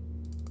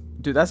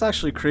 Dude, that's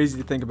actually crazy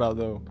to think about,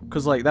 though.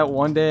 Because, like, that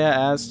one day I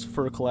asked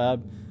for a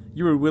collab,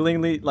 you were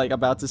willingly, like,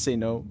 about to say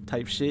no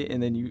type shit,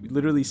 and then you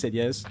literally said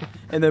yes.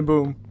 And then,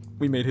 boom,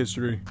 we made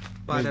history.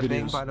 Made Bada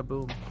bing, videos. bada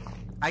boom.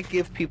 I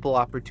give people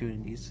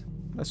opportunities.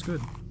 That's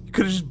good. You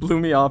could have just blew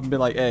me off and been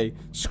like, hey,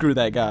 screw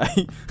that guy.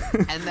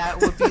 And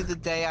that would be the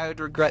day I would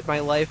regret my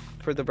life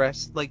for the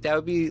rest. Like, that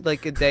would be,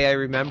 like, a day I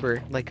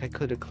remember. Like, I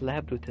could have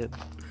collabed with him.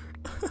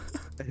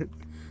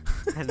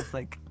 And it's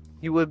like,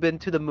 you would have been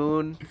to the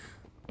moon,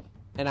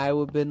 and I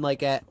would have been,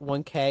 like, at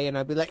 1K, and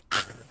I'd be like,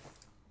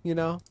 you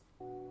know?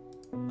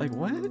 Like,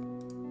 what?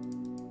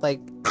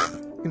 Like,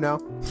 you know?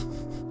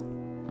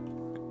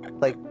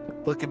 Like,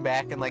 looking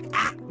back and like,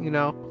 you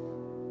know?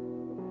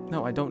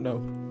 No, I don't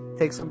know.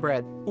 Take some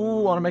bread. Ooh,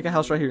 I want to make a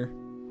house right here.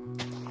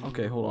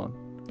 Okay, hold on.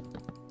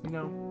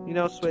 You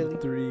know,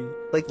 Swaley? 3,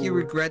 Like, you 4,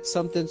 regret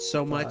something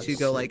so much, 5, you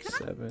go 6,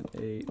 like, 7,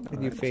 8, 9,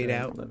 and you fade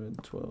 10, out. 11,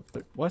 12,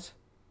 13. What?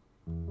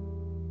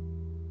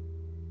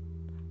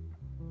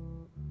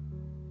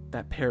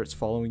 That parrot's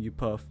following you,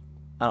 Puff.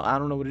 I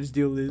don't know what his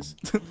deal is.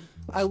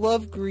 I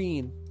love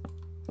green.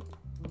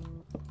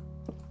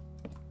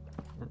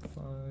 4,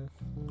 5.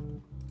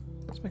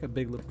 Let's make a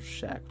big little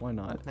shack. Why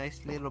not?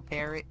 Nice little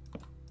parrot.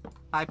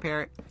 Hi,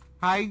 parrot.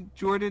 Hi,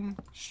 Jordan.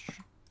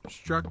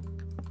 Struck.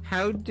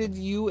 How did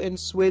you and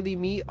Swaley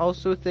meet?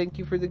 Also, thank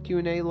you for the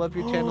Q&A. Love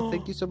your channel.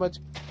 Thank you so much.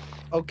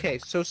 Okay,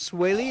 so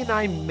Swaley and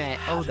I met.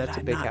 Oh, that's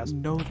a big house.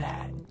 Know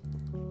that.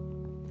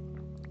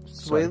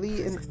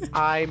 Swaley and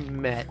I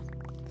met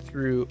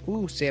through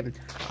salmon.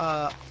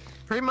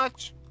 Pretty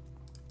much.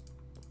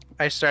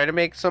 I started to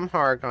make some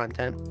horror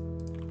content,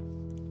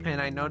 and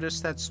I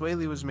noticed that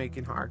Swaley was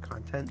making horror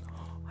content.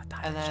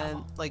 And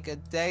then, like a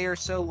day or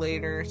so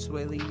later,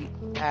 Swaley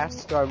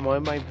asked on one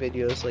of my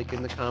videos, like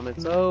in the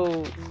comments,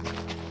 "Oh,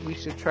 we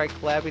should try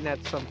collabing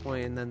at some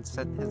point," and then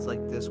sent his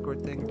like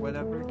Discord thing or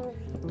whatever.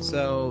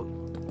 So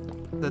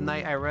the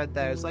night I read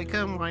that, I was like,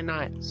 why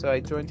not? So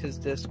I joined his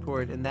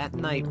Discord, and that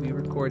night we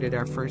recorded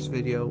our first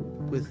video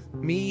with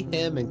me,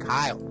 him, and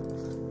Kyle.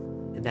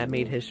 And that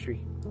made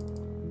history.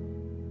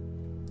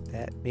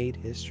 That made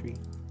history.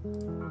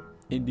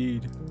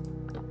 Indeed.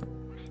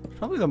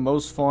 Probably the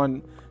most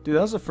fun. Dude,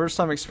 that was the first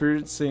time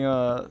experiencing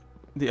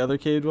the other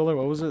cave dweller.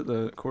 What was it?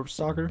 The corpse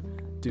stalker?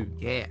 Dude,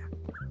 Yeah.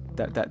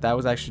 that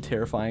was actually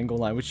terrifying,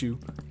 gonna lie with you.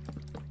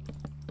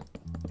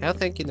 Now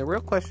thinking, the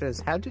real question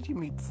is, how did you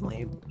meet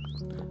Flame?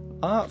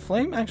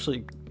 Flame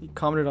actually he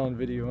commented on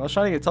video. I was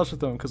trying to get in touch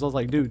with him because I was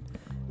like, dude,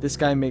 this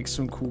guy makes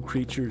some cool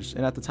creatures.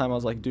 And at the time I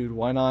was like, dude,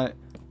 why not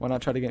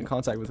try to get in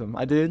contact with him?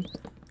 I did.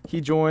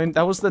 He joined.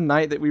 That was the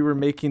night that we were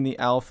making the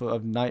alpha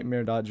of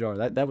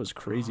Nightmare.jar. That was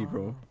crazy,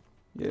 bro.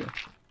 Yeah.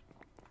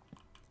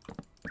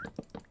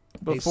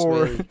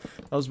 Before Sway.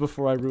 that was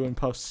before I ruined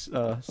Puff's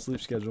sleep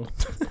schedule.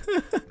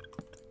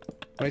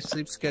 My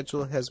sleep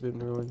schedule has been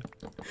ruined.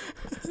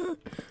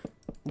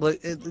 Look,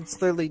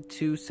 it's literally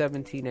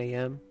 2:17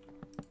 a.m.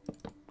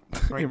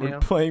 right And we're now.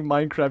 playing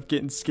Minecraft,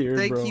 getting scared,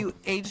 Thank bro. you,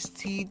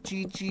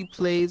 HTGG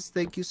Plays.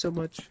 Thank you so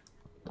much.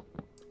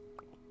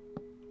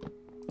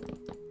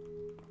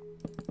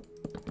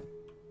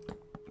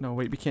 No,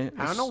 wait, we can't.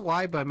 I don't know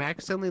why, but I'm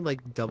accidentally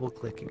like double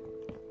clicking.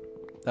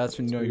 That's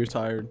when you know you're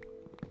tired.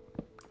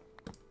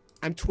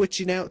 I'm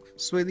twitching out,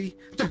 Swilly.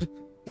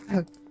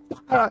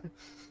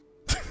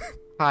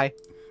 Hi.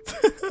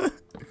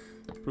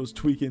 Bro's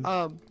tweaking.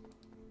 Puff,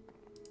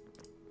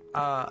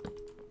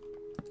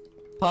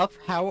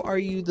 how are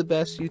you the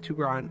best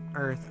YouTuber on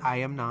earth? I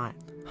am not.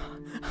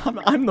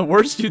 I'm the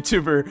worst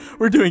YouTuber.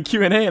 We're doing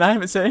Q&A and I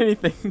haven't said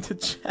anything to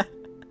chat.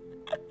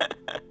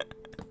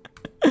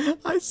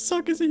 I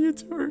suck as a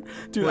YouTuber.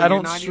 Dude, Well, I don't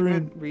you're not stream.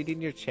 even reading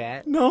your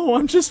chat? No,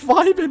 I'm just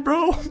vibing,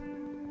 bro.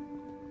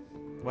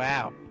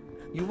 Wow.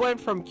 You went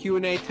from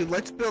Q&A to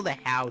let's build a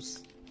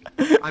house.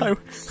 I'm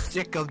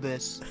sick of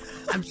this.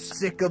 I'm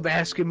sick of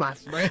asking my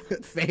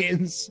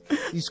fans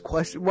these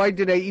questions. Why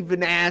did I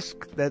even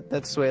ask?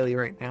 That's Swaley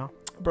right now.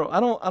 Bro, I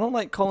don't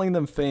like calling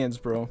them fans,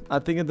 bro. I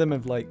think of them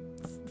as like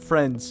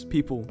friends,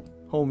 people,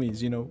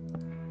 homies, you know.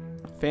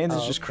 Fans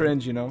is just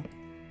cringe, you know.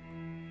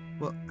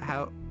 Well,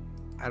 how?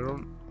 I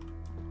don't.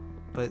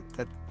 But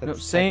that's No,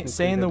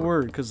 saying the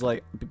word, because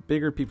like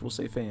bigger people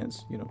say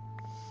fans, you know.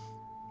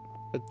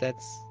 But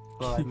that's,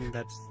 well, I mean,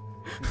 that's,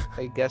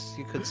 I guess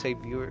you could say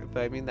viewer,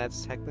 but I mean,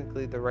 that's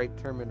technically the right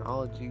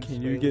terminology.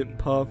 Can you get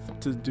Puff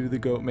to do the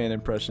Goat Man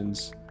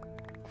impressions?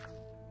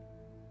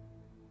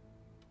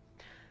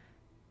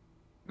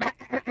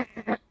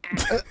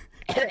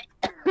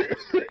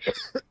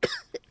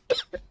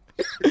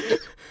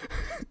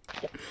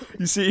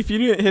 You see, if you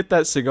didn't hit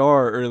that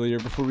cigar earlier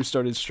before we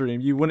started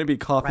stream, you wouldn't be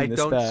coughing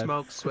this bad. I don't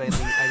smoke,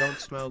 Swaley. I don't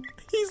smoke.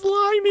 He's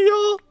lying to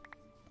y'all.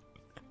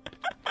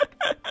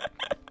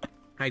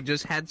 I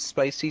just had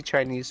spicy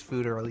Chinese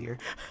food earlier.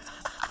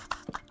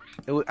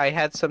 I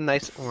had some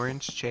nice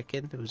orange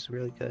chicken. It was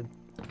really good.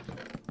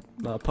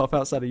 Puff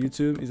outside of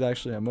YouTube, he's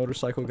actually a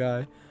motorcycle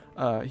guy.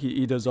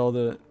 He does all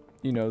the,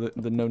 you know,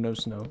 the no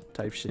snow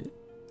type shit.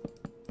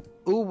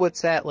 Ooh,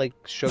 what's that? Like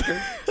sugar?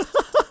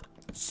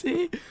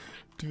 See?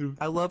 Dude.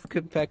 I love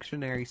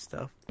confectionery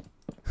stuff.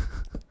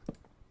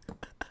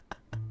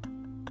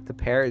 The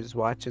parrot is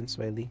watching,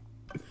 Swaley.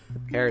 The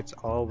parrot's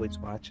always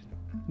watching.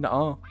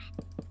 Nuh-uh.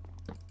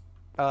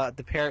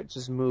 The parrot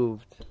just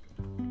moved.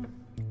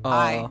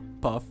 Hi.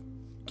 Puff,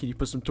 can you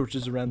put some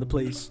torches around the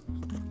place?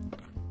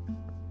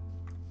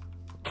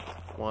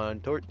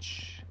 1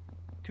 torch,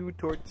 2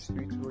 torch,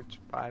 3 torch,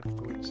 5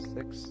 torch,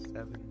 6,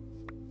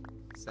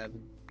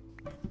 7.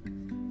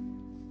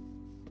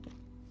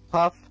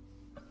 Puff,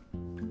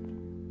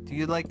 do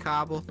you like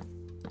cobble?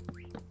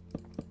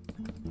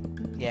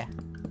 Yeah.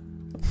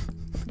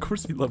 Of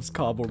course he loves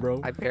cobble, bro.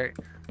 I parrot.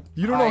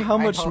 You don't know how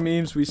much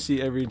memes we see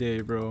every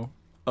day, bro,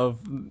 of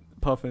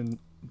Puff and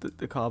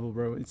the cobble,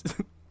 bro. It's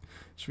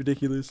it's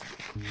ridiculous.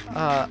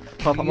 Puff,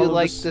 do you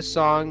like the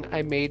song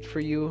I made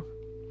for you,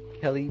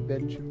 Kelly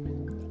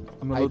Benjamin?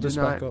 I'm gonna load this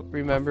back up.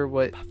 Remember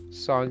what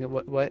song?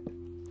 What?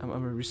 I'm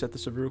gonna reset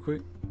this over real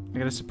quick. I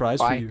got a surprise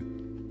for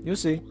you. You'll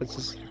see. What's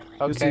this?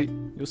 Okay.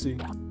 You'll see.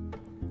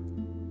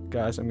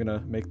 Guys, I'm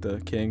gonna make the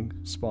king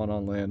spawn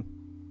on land.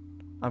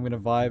 I'm gonna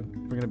vibe.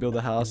 We're gonna build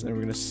a house and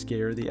we're gonna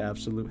scare the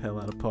absolute hell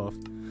out of Puff.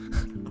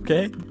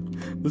 Okay?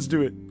 Let's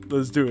do it.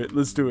 Let's do it.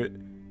 Let's do it.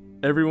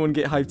 Everyone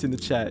get hyped in the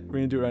chat. We're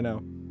gonna do it right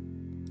now.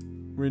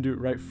 We're gonna do it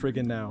right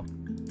friggin' now.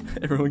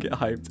 Everyone get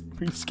hyped.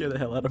 We're gonna scare the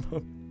hell out of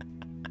him.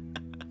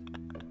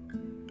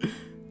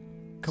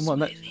 Come on,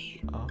 that.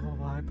 Oh,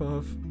 hi,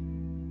 Puff.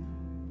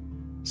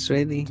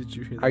 Swaley, did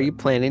you hear that? Are you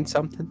planning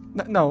something?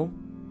 No.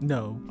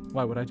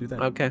 Why would I do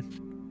that? Okay.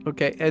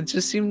 It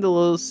just seemed a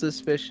little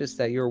suspicious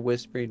that you're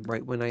whispering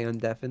right when I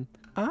undeafen.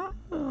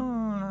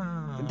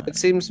 It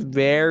seems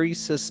very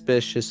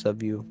suspicious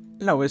of you.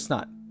 No, it's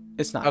not.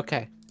 It's not.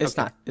 Okay. It's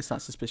not. It's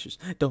not suspicious.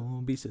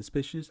 Don't be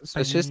suspicious.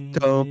 Suspicious.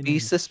 Don't be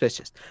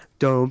suspicious.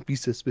 Don't be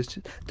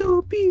suspicious.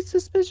 Don't be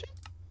suspicious.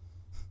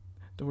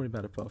 Don't worry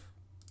about it, Puff.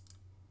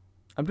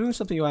 I'm doing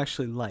something you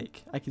actually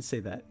like. I can say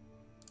that.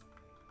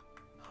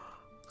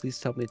 Please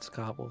tell me it's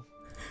cobble.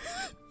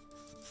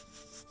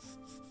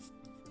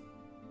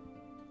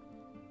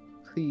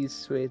 Please,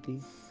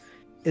 sweetie.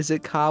 Is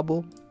it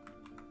cobble?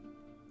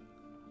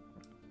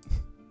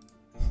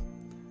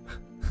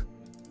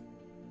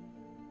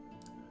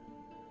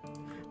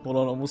 Hold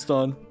on, almost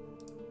done.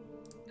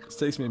 This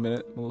takes me a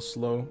minute. I'm a little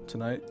slow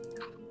tonight.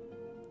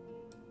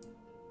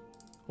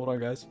 Hold on,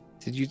 guys.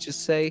 Did you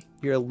just say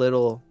you're a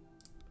little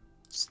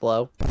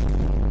slow?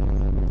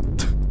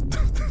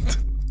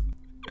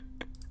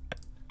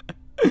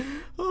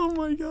 Oh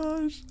my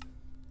gosh.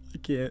 I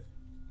can't.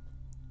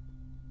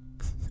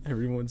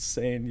 Everyone's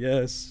saying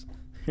yes.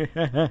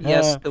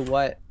 Yes to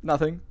what?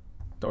 Nothing.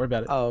 Don't worry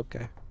about it. Oh,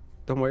 okay.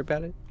 Don't worry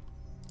about it.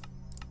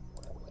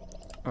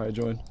 Alright,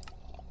 join.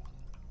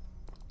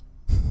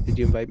 Did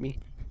you invite me?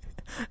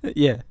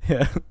 Yeah.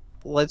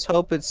 Let's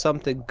hope it's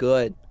something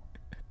good.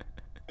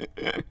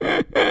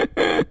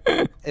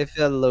 If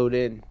it'll load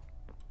in.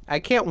 I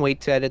can't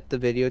wait to edit the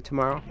video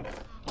tomorrow.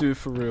 Dude,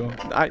 for real.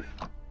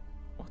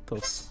 What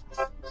the...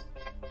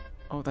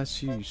 Oh,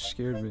 that's you. You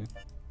scared me.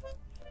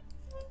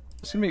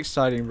 It's gonna be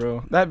exciting,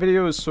 bro. That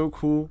video is so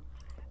cool.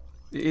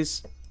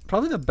 It's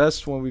probably the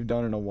best one we've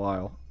done in a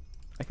while.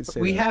 I can say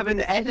we that.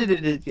 haven't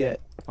edited it yet.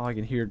 Oh, I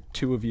can hear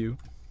 2 of you.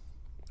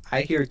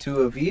 I hear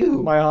 2 of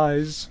you. My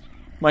eyes.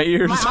 My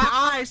ears. My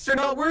eyes, they're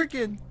not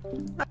working.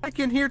 I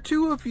can hear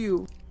 2 of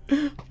you.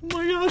 Oh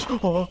my gosh.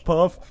 Oh,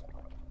 Puff.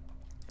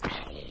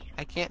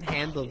 I can't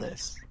handle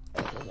this.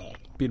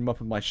 Beat him up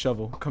with my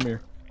shovel. Come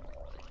here.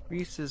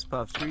 Reese's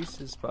Puffs,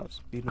 Reese's Puffs.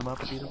 Beat him up,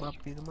 beat him up,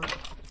 beat him up.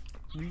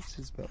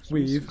 Reese's Puffs.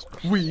 Weave. Reese's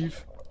Puffs.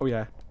 Weave. Oh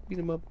yeah. Beat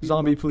him up. Beat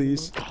Zombie, him up,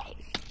 please.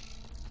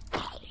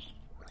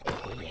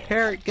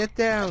 Parrot, get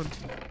down.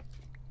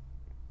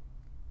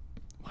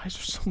 Why is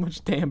there so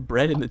much damn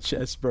bread in the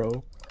chest,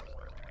 bro?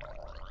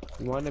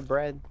 You wanted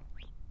bread?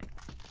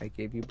 I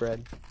gave you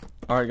bread.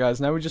 Alright,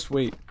 guys, now we just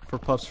wait for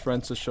Puff's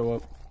friends to show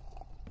up.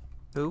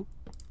 Who?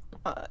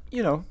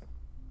 You know,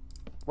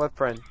 What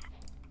friend?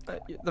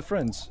 the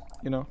friends,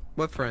 you know,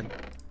 What friend?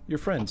 your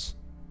friends.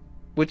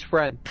 Which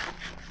friend?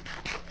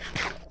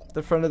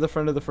 The friend of the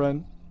friend of the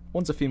friend.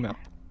 One's a female.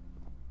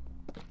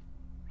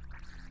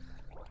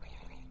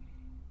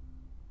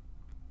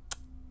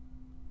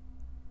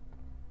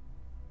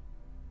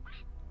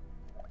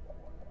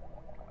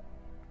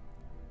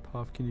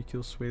 Puff, can you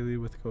kill Swaley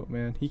with Goat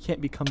Man? He can't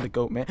become the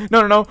Goat Man.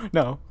 No, no, no,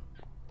 no.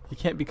 He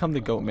can't become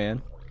the Goat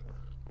Man.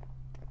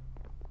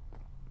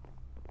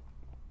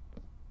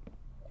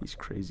 He's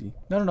crazy.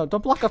 No, no, no.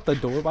 Don't block off the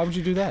door. Why would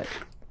you do that?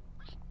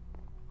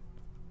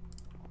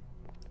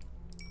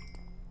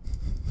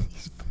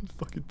 He's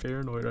fucking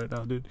paranoid right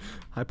now, dude.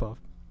 Hi, Puff.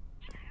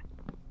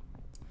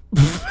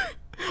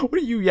 What are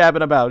you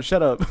yapping about?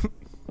 Shut up.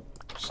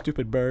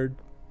 Stupid bird.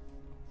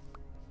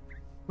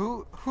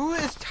 Who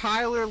is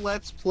Tyler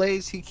Let's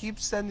Plays? He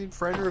keeps sending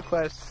friend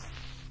requests.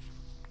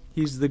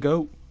 He's the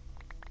goat.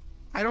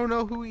 I don't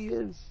know who he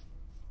is.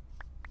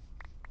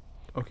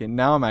 Okay,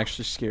 now I'm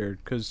actually scared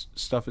because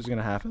stuff is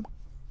gonna happen.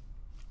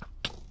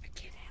 I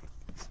can't handle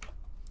this.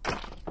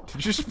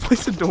 Did you just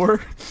place a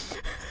door?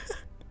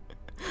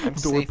 I'm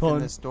Door safe pun.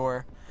 in this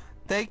door.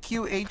 Thank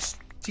you,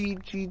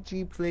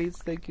 HTGG Plays.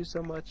 Thank you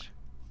so much.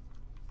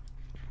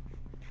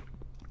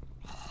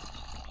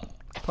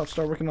 Puff,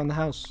 start working on the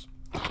house.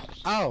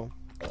 Oh.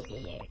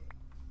 You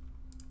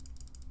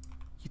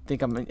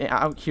think I'm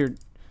out here?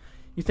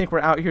 You think we're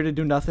out here to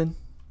do nothing?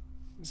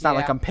 It's not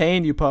like Yeah. I'm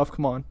paying you, Puff.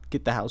 Come on,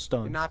 get the house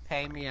You're done. not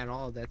paying me at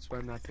all. That's why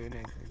I'm not doing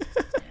anything.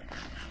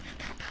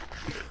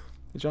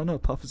 Did y'all know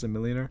Puff is a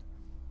millionaire?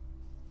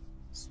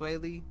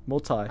 Swaley,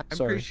 Multi. I'm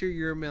Sorry. pretty sure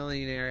you're a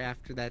millionaire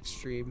after that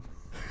stream.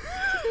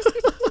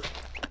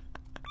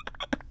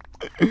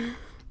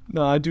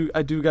 No, I do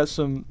got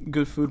some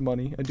good food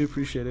money. I do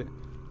appreciate it.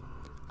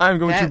 I'm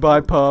going to That-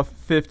 buy Puff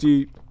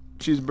 50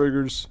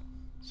 cheeseburgers.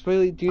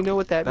 Swaley, do you know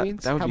what that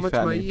means? That would How be much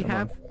fattening, money you come on.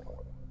 have?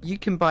 You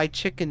can buy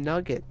chicken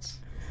nuggets.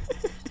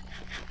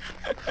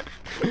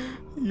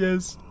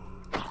 Yes.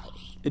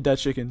 Eat that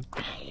chicken.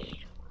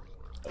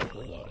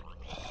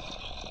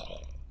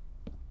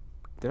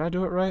 Did I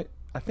do it right?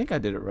 I think I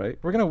did it right.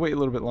 We're gonna wait a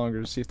little bit longer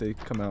to see if they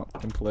come out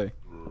and play.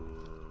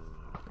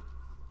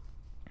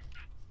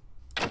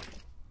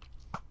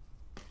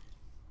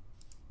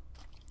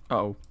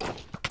 Uh-oh.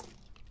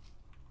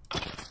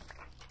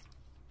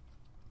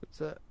 What's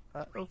that?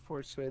 Oh,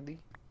 for Swaley.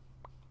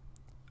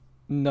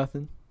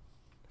 Nothing.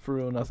 For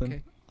real, nothing.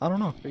 Okay. I don't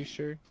know. Are you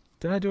sure?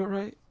 Did I do it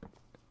right?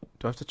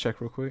 Do I have to check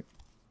real quick?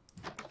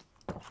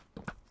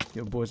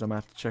 Yo, boys, I'm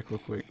gonna have to check real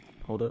quick.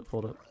 Hold up,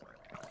 hold up.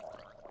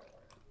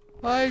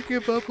 I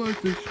give up on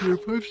this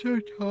trip. I'm so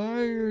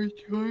tired,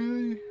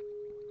 Swaley.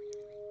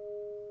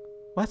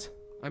 What?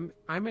 I'm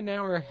an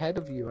hour ahead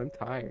of you. I'm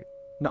tired.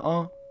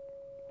 Nuh-uh.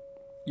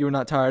 You were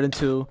not tired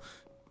until...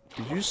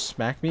 Did you just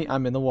smack me?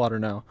 I'm in the water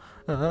now.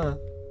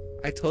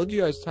 I told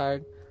you I was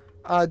tired.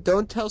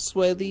 Don't tell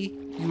Swaley.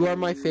 You are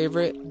my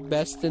favorite,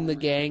 best in the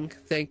gang.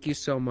 Thank you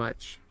so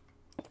much.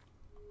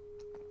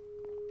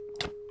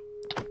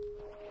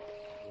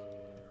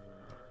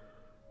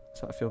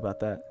 That's how I feel about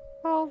that.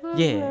 All that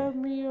Yeah.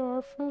 me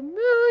are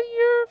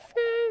familiar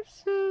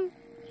faces.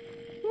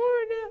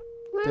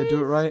 Did I do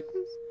it right?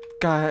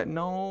 God,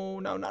 no,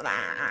 no, no, no.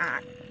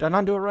 Did I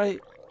not do it right?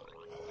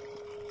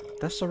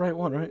 That's the right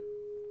one, right?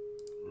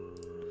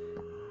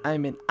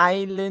 I'm an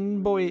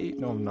island boy.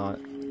 No, I'm not,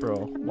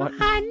 bro. What?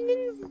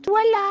 Island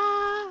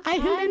dweller.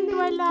 Island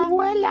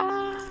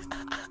dweller.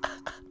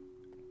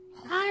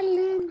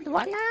 Island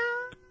dweller.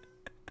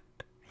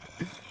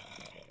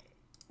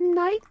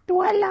 Night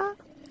dweller.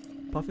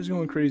 Puff is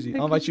going crazy.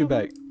 I'll invite you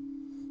back.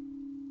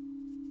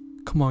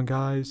 Come on,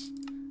 guys.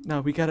 No,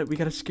 we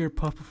gotta scare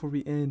Puff before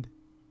we end.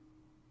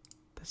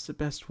 That's the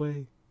best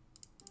way.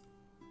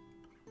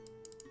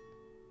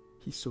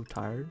 He's so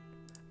tired.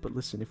 But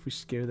listen, if we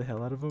scare the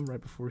hell out of him right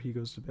before he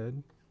goes to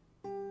bed,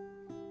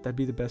 that'd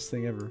be the best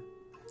thing ever.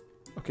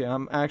 Okay,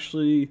 I'm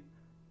actually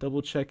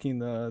double checking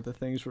the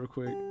things real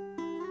quick.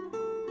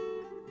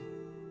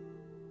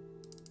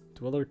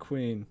 Dweller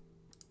Queen.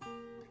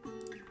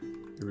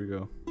 Here we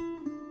go.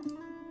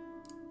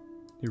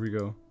 Here we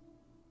go.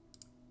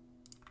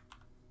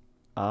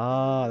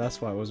 Ah, that's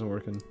why it wasn't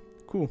working.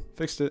 Cool,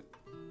 fixed it.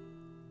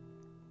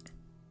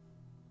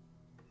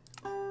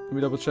 Let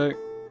me double check.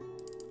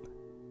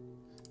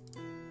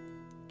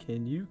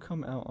 Can you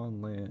come out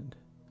on land?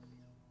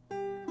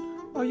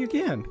 Oh, you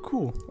can.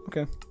 Cool.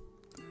 Okay.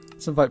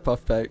 Let's invite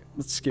Puff back.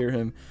 Let's scare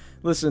him.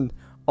 Listen,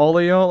 all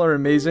of y'all are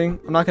amazing.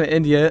 I'm not going to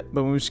end yet,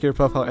 but when we scare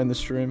Puff, I'll end the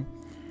stream.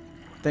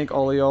 Thank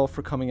all of y'all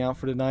for coming out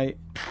for tonight.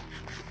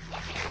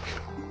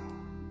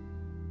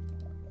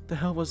 The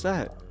hell was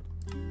that?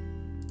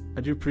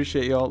 I do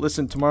appreciate y'all.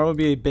 Listen, tomorrow will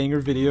be a banger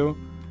video.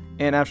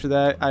 And after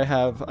that, I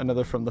have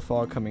another From the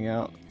Fog coming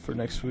out for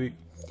next week.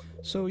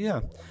 So, yeah.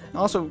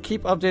 Also,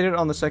 keep updated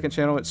on the second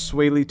channel. It's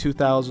Swaley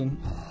 2000.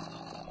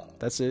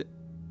 That's it.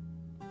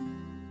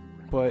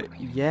 But,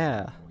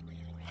 yeah.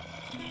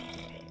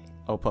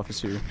 Oh, Puff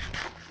is here.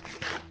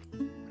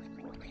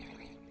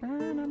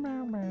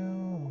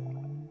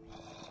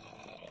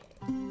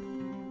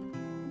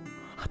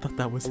 I thought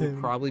that was I would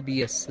him. probably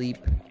be asleep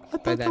I by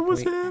thought that that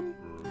was point. him.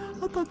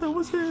 I thought that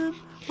was him.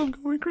 I'm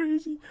going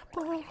crazy.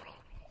 Ah.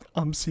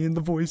 I'm seeing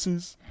the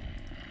voices.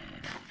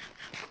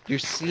 You're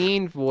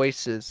seeing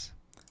voices.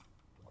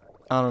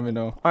 I don't even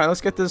know. All right,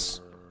 let's get this.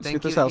 Let's Thank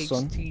get this you, house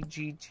done.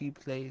 HTGG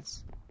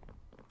plays.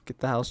 Get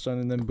the house done,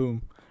 and then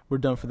boom, we're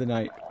done for the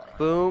night.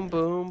 Boom,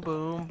 boom,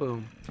 boom,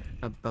 boom.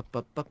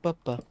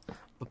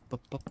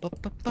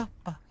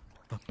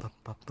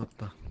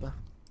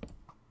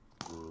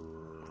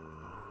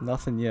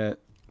 Nothing yet.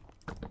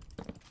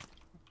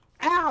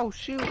 Ow,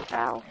 shoot,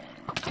 ow.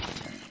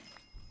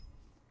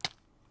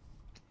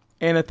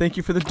 Anna, thank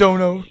you for the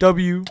dono.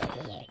 W.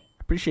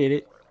 Appreciate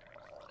it.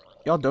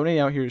 Y'all donating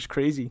out here is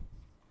crazy.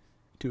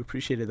 Do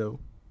appreciate it though.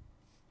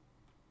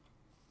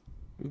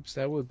 Oops,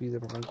 that would be the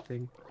wrong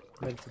thing.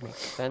 Meant to make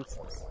sense.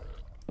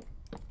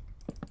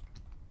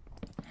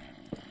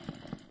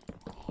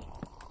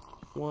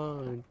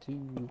 One,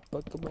 two,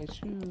 buckle my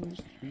shoes.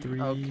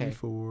 3, Okay.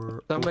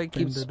 4. Somebody open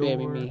keeps the spamming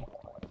door. me.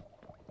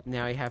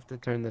 Now I have to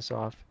turn this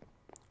off.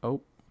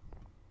 Oh.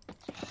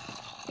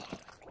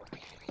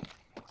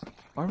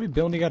 Why are we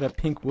building out of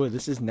pink wood?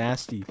 This is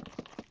nasty.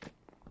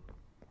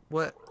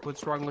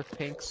 What's wrong with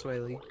pink,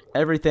 Swaley?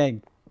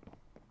 Everything.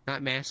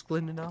 Not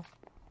masculine enough?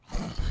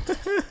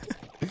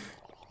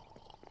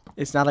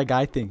 It's not a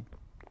guy thing.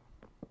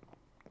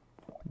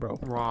 Bro.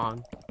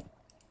 Wrong.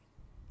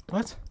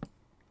 What?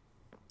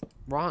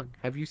 Wrong.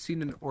 Have you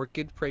seen an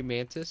orchid praying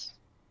mantis?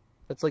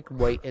 That's like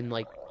white and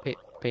like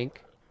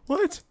pink.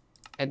 What?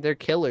 And they're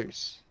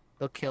killers.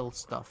 They'll kill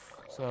stuff.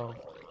 So,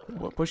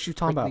 What's you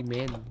talking about?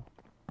 frankly, man.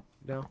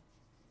 No.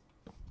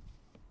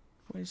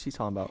 What is he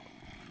talking about?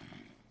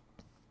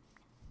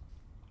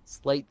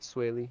 It's late,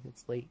 Swaley.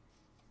 It's late.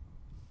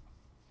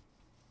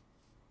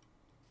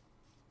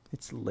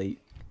 It's late,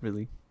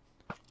 really.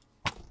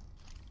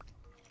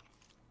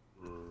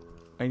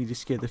 I need to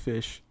scare the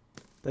fish.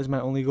 That's my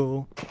only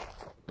goal.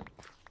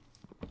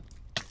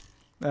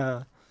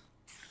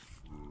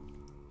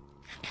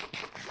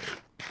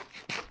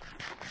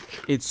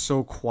 It's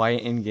so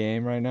quiet in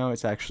game right now.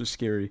 It's actually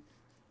scary.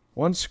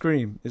 One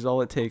scream is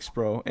all it takes,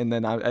 bro, and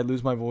then I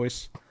lose my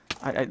voice.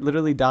 I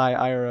literally die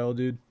IRL,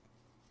 dude.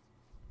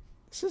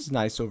 This is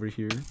nice over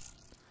here.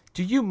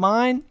 Do you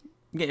mind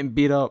getting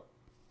beat up?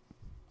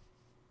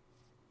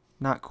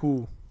 Not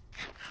cool.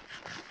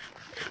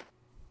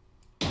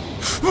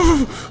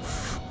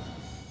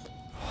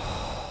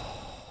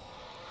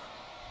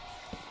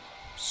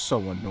 So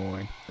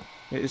annoying.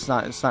 It's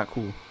not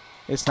cool.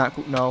 It's not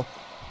cool. No.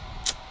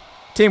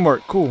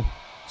 Teamwork, cool.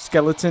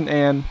 Skeleton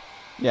and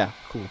yeah,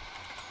 cool.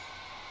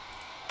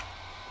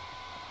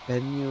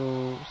 Then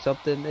you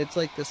something. It's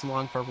like this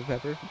long purple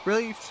pepper,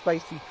 really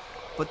spicy.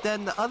 But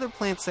then the other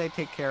plants I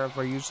take care of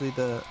are usually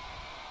the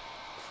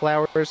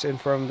flowers, and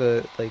from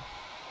the like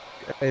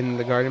in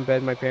the garden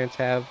bed my parents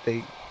have.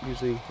 They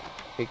usually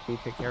make me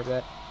take care of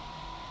that.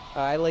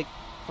 I like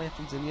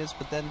planting zinnias,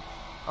 but then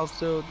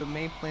also the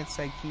main plants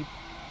I keep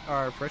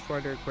are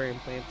freshwater aquarium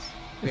plants.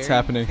 It's Very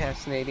happening.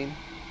 Fascinating.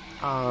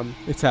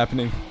 It's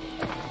happening.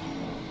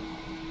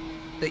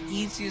 The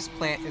easiest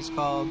plant is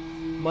called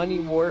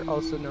moneywort,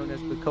 also known as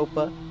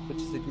bacopa, which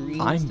is a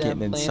green I'm stem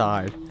getting plant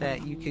inside.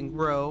 that you can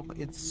grow.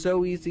 It's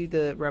so easy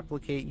to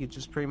replicate. You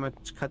just pretty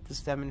much cut the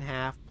stem in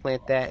half,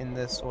 plant that in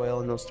the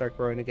soil, and they'll start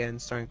growing again,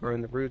 start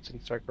growing the roots,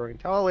 and start growing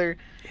taller.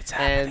 It's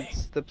And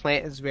happening. the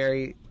plant is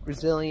very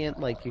resilient.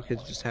 Like, you could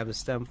just have a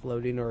stem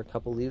floating or a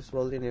couple leaves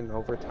floating, and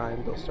over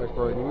time they'll start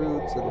growing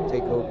roots and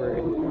take over.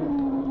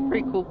 And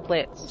pretty cool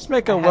plants. Let's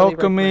make a I highly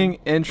welcoming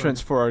recommend- entrance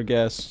for our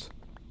guest.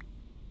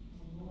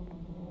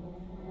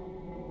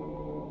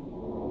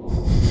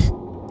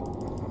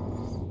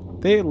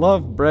 They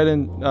love bread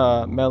and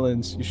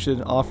melons. You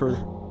should offer.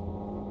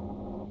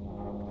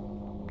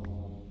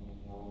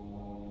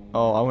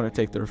 Oh, I want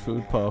to take their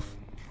food puff.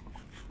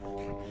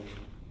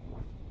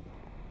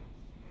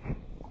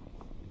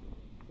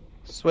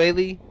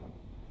 Swaley.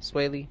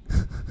 Swaley.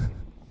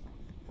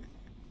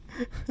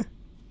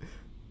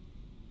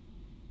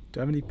 Do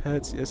I have any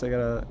pets? Yes, I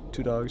got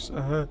 2 dogs.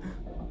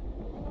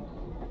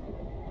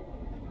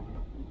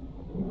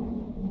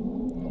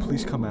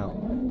 Please come out.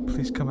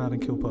 Please come out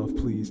and kill Puff,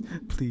 please.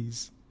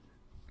 Please.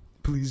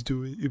 Please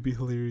do it. It'd be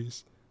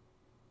hilarious.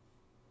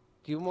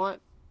 Do you want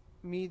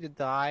me to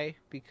die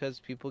because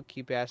people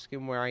keep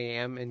asking where I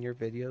am in your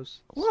videos?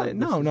 What? So this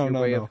No, is no, your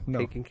no, way no, of no.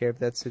 taking care of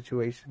that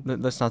situation.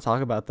 Let's not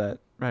talk about that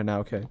right now,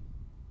 okay?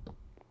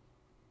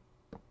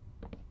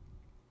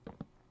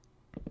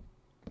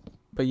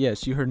 But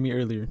yes, you heard me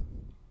earlier.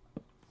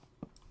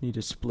 Need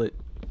to split.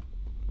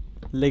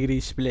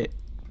 Liggity split.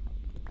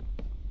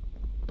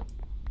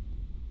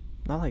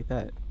 Not like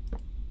that.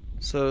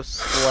 So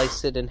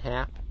slice it in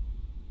half.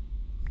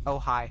 Oh,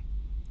 hi.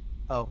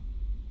 Oh.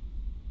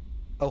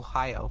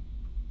 Ohio.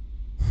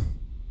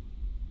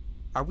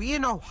 Are we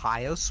in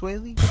Ohio,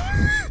 Swaley?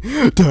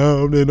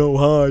 Down in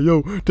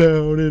Ohio,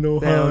 down in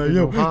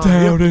Ohio,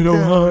 down in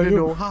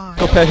Ohio.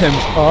 Go pet him.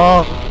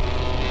 Oh.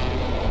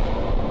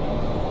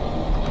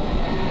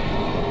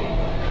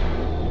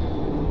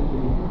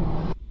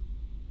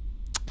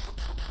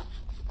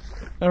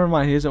 Never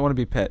mind, he doesn't want to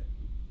be pet.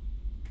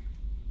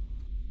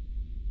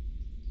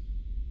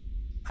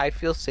 I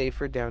feel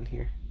safer down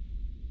here.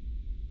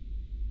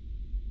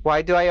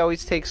 Why do I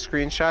always take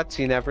screenshots?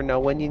 You never know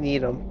when you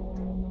need them.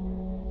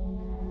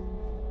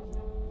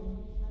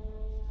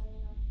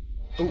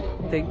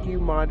 Oh, thank you,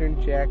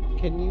 Modern Jack.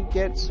 Can you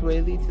get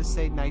Swaley to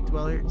say Night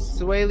Dweller?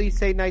 Swaley,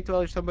 say Night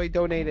Dweller. Somebody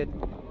donated.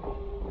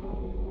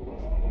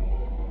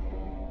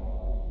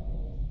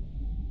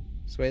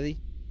 Swaley?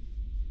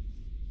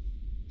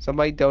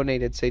 Somebody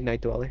donated. Say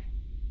Night Dweller.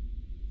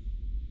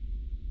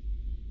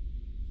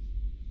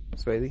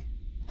 Swaley?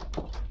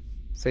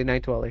 Say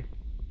Night Dweller.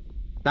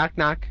 Knock,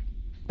 knock.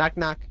 Knock,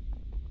 knock.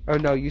 Oh,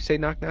 no, you say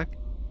knock, knock.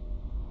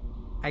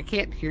 I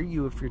can't hear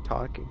you if you're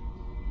talking.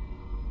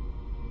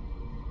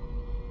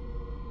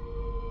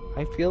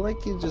 I feel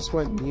like you just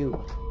went mute.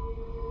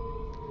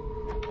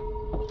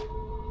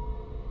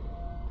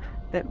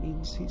 That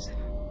means he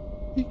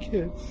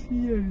can't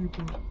see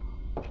anybody.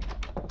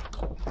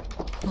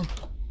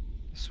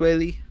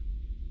 Swaley,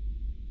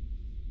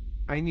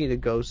 I need to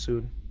go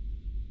soon.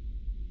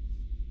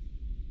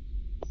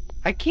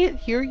 I can't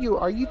hear you.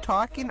 Are you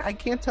talking? I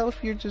can't tell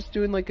if you're just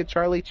doing like a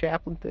Charlie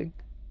Chaplin thing.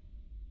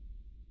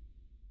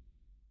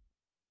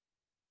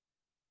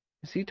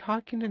 Is he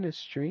talking in his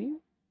stream?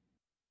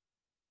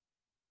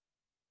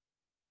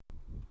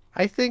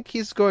 I think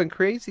he's going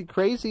crazy.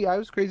 Crazy. I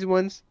was crazy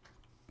once.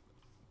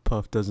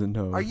 Puff doesn't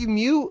know. Are you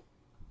mute?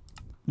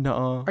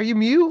 Nuh-uh. Are you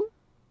mute?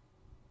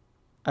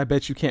 I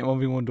bet you can't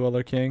 1v1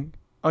 Dweller King.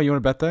 Oh, you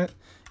want to bet that?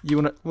 You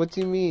want to? What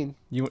do you mean?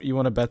 You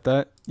want to bet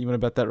that? You want to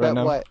bet that right Bet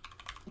now? what?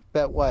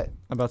 Bet what?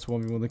 I'm about to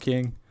 1v1 the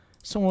King.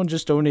 Someone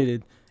just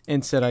donated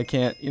and said I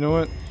can't. You know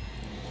what?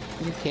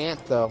 You can't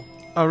though.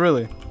 Oh,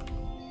 really?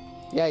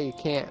 Yeah, you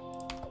can't.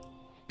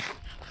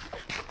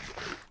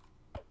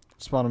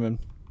 Spawn him in.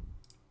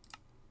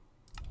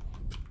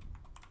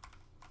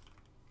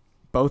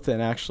 Both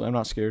in, actually. I'm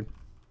not scared.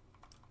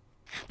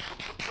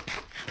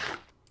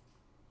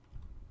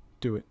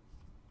 Do it.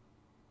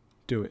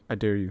 Do it. I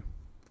dare you.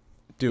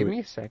 Give me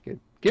a second.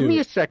 Give me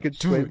a second,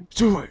 Swim.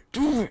 Do it.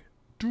 Do it.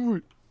 Do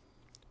it.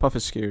 Puff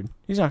is scared.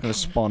 He's not going to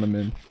spawn him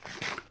in.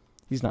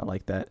 He's not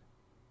like that.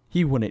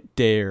 He wouldn't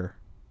dare.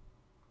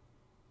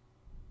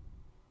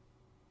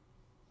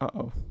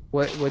 Uh-oh.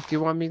 What do you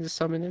want me to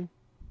summon in?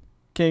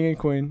 King and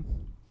Queen.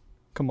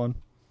 Come on.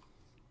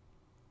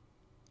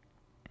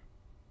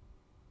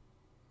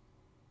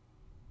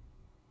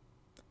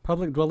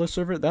 Public Dweller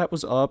server, that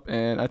was up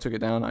and I took it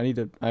down. I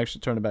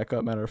actually turn it back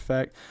up, matter of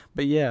fact.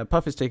 But yeah,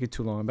 Puff is taking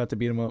too long. I'm about to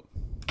beat him up.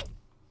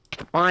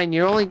 Fine,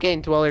 you're only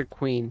getting Dweller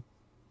Queen.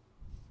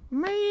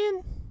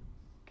 Man.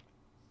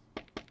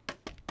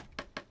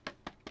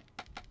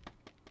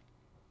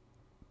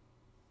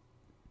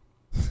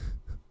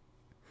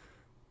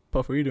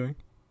 Puff, what are you doing?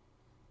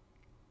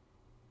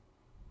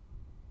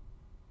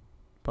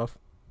 Puff.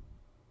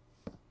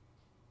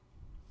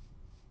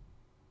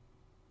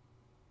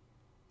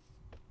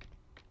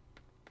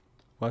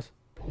 What?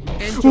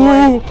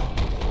 Enjoy.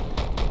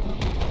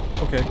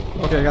 Okay,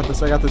 I got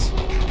this,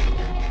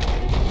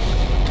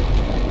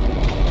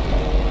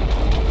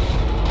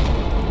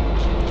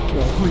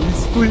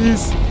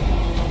 Please.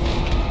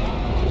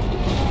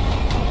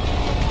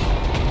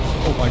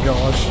 Oh my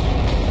gosh.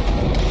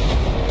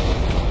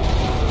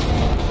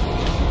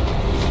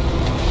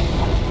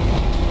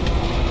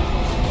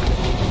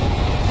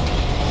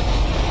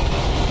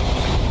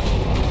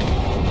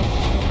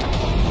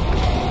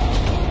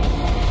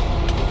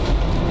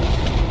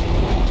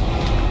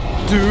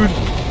 Dude.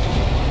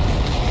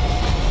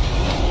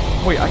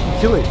 Wait, I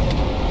can kill it.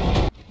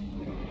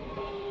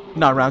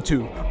 Nah, round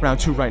two. Round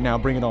two right now.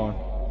 Bring it on.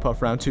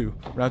 Puff, round two.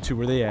 Round two,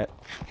 where they at?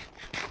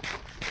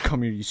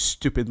 Come here, you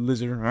stupid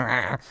lizard.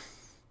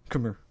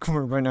 Come here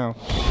right now.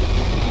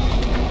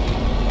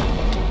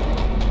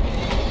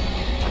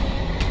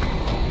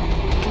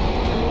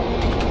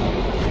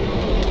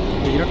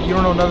 Yeah, you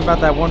don't know nothing about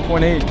that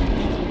 1.8.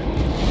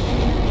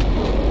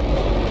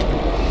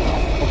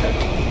 Okay.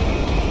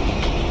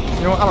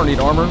 You know what? I don't need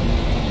armor.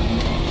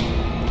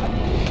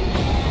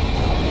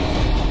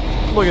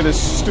 Look at this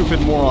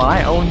stupid moron.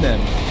 I own them.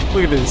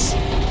 Look at this.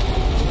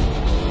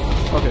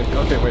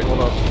 Okay, wait, hold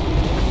up.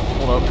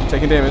 I'm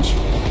taking damage.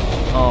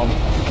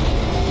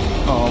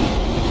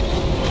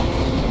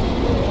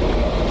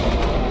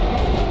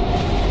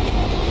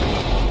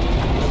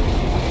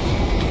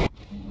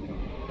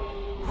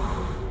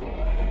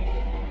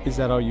 Is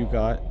that all you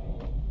got?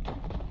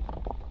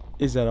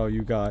 Is that all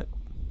you got?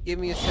 Give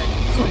me a second.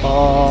 I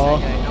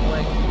know what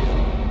I can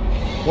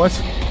do. What?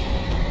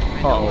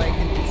 I know what I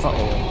can do.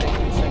 Take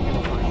me a second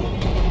to find it.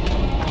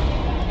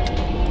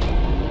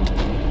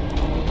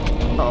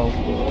 Oh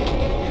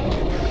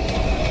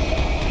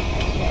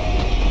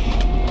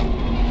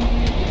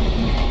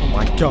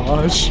my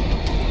gosh.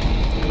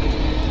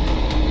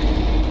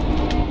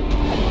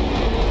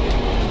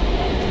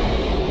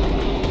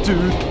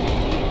 Dude.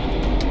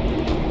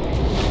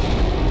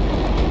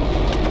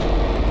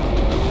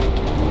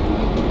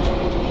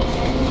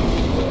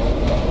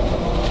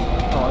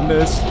 Oh, I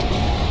missed.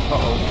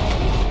 Uh-oh.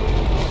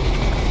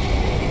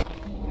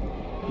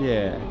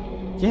 Yeah.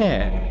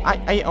 Yeah.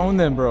 I own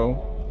them, bro.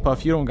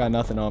 Puff, you don't got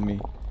nothing on me.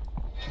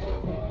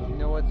 You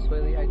know what,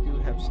 Swilly? I do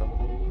have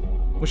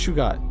something. What you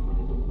got?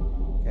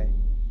 Okay.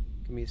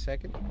 Give me a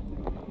second.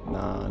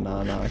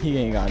 Nah. He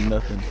ain't got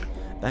nothing.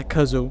 That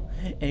cuzzo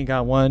ain't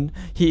got one.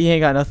 He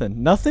ain't got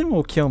nothing. Nothing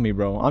will kill me,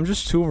 bro. I'm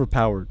just too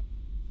overpowered.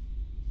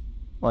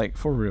 Like,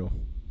 for real.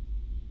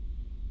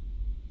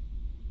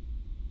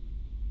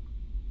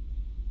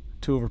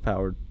 Too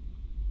overpowered.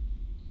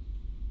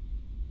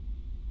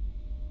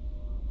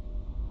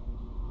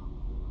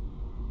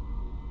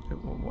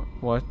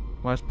 What?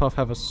 Why does Puff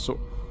have a sword?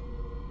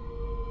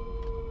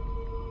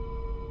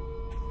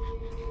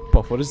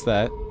 Puff, what is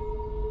that?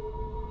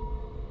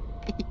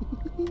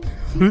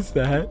 What is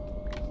that?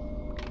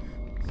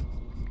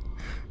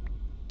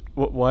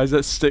 Why is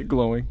that stick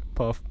glowing?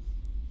 Puff.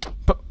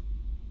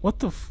 What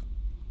the f?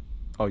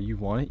 Oh, you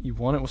want it? You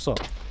want it? What's up?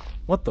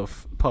 What the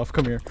f? Puff,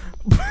 come here.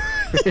 Puff,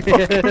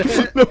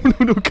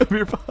 no, come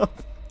here, Puff.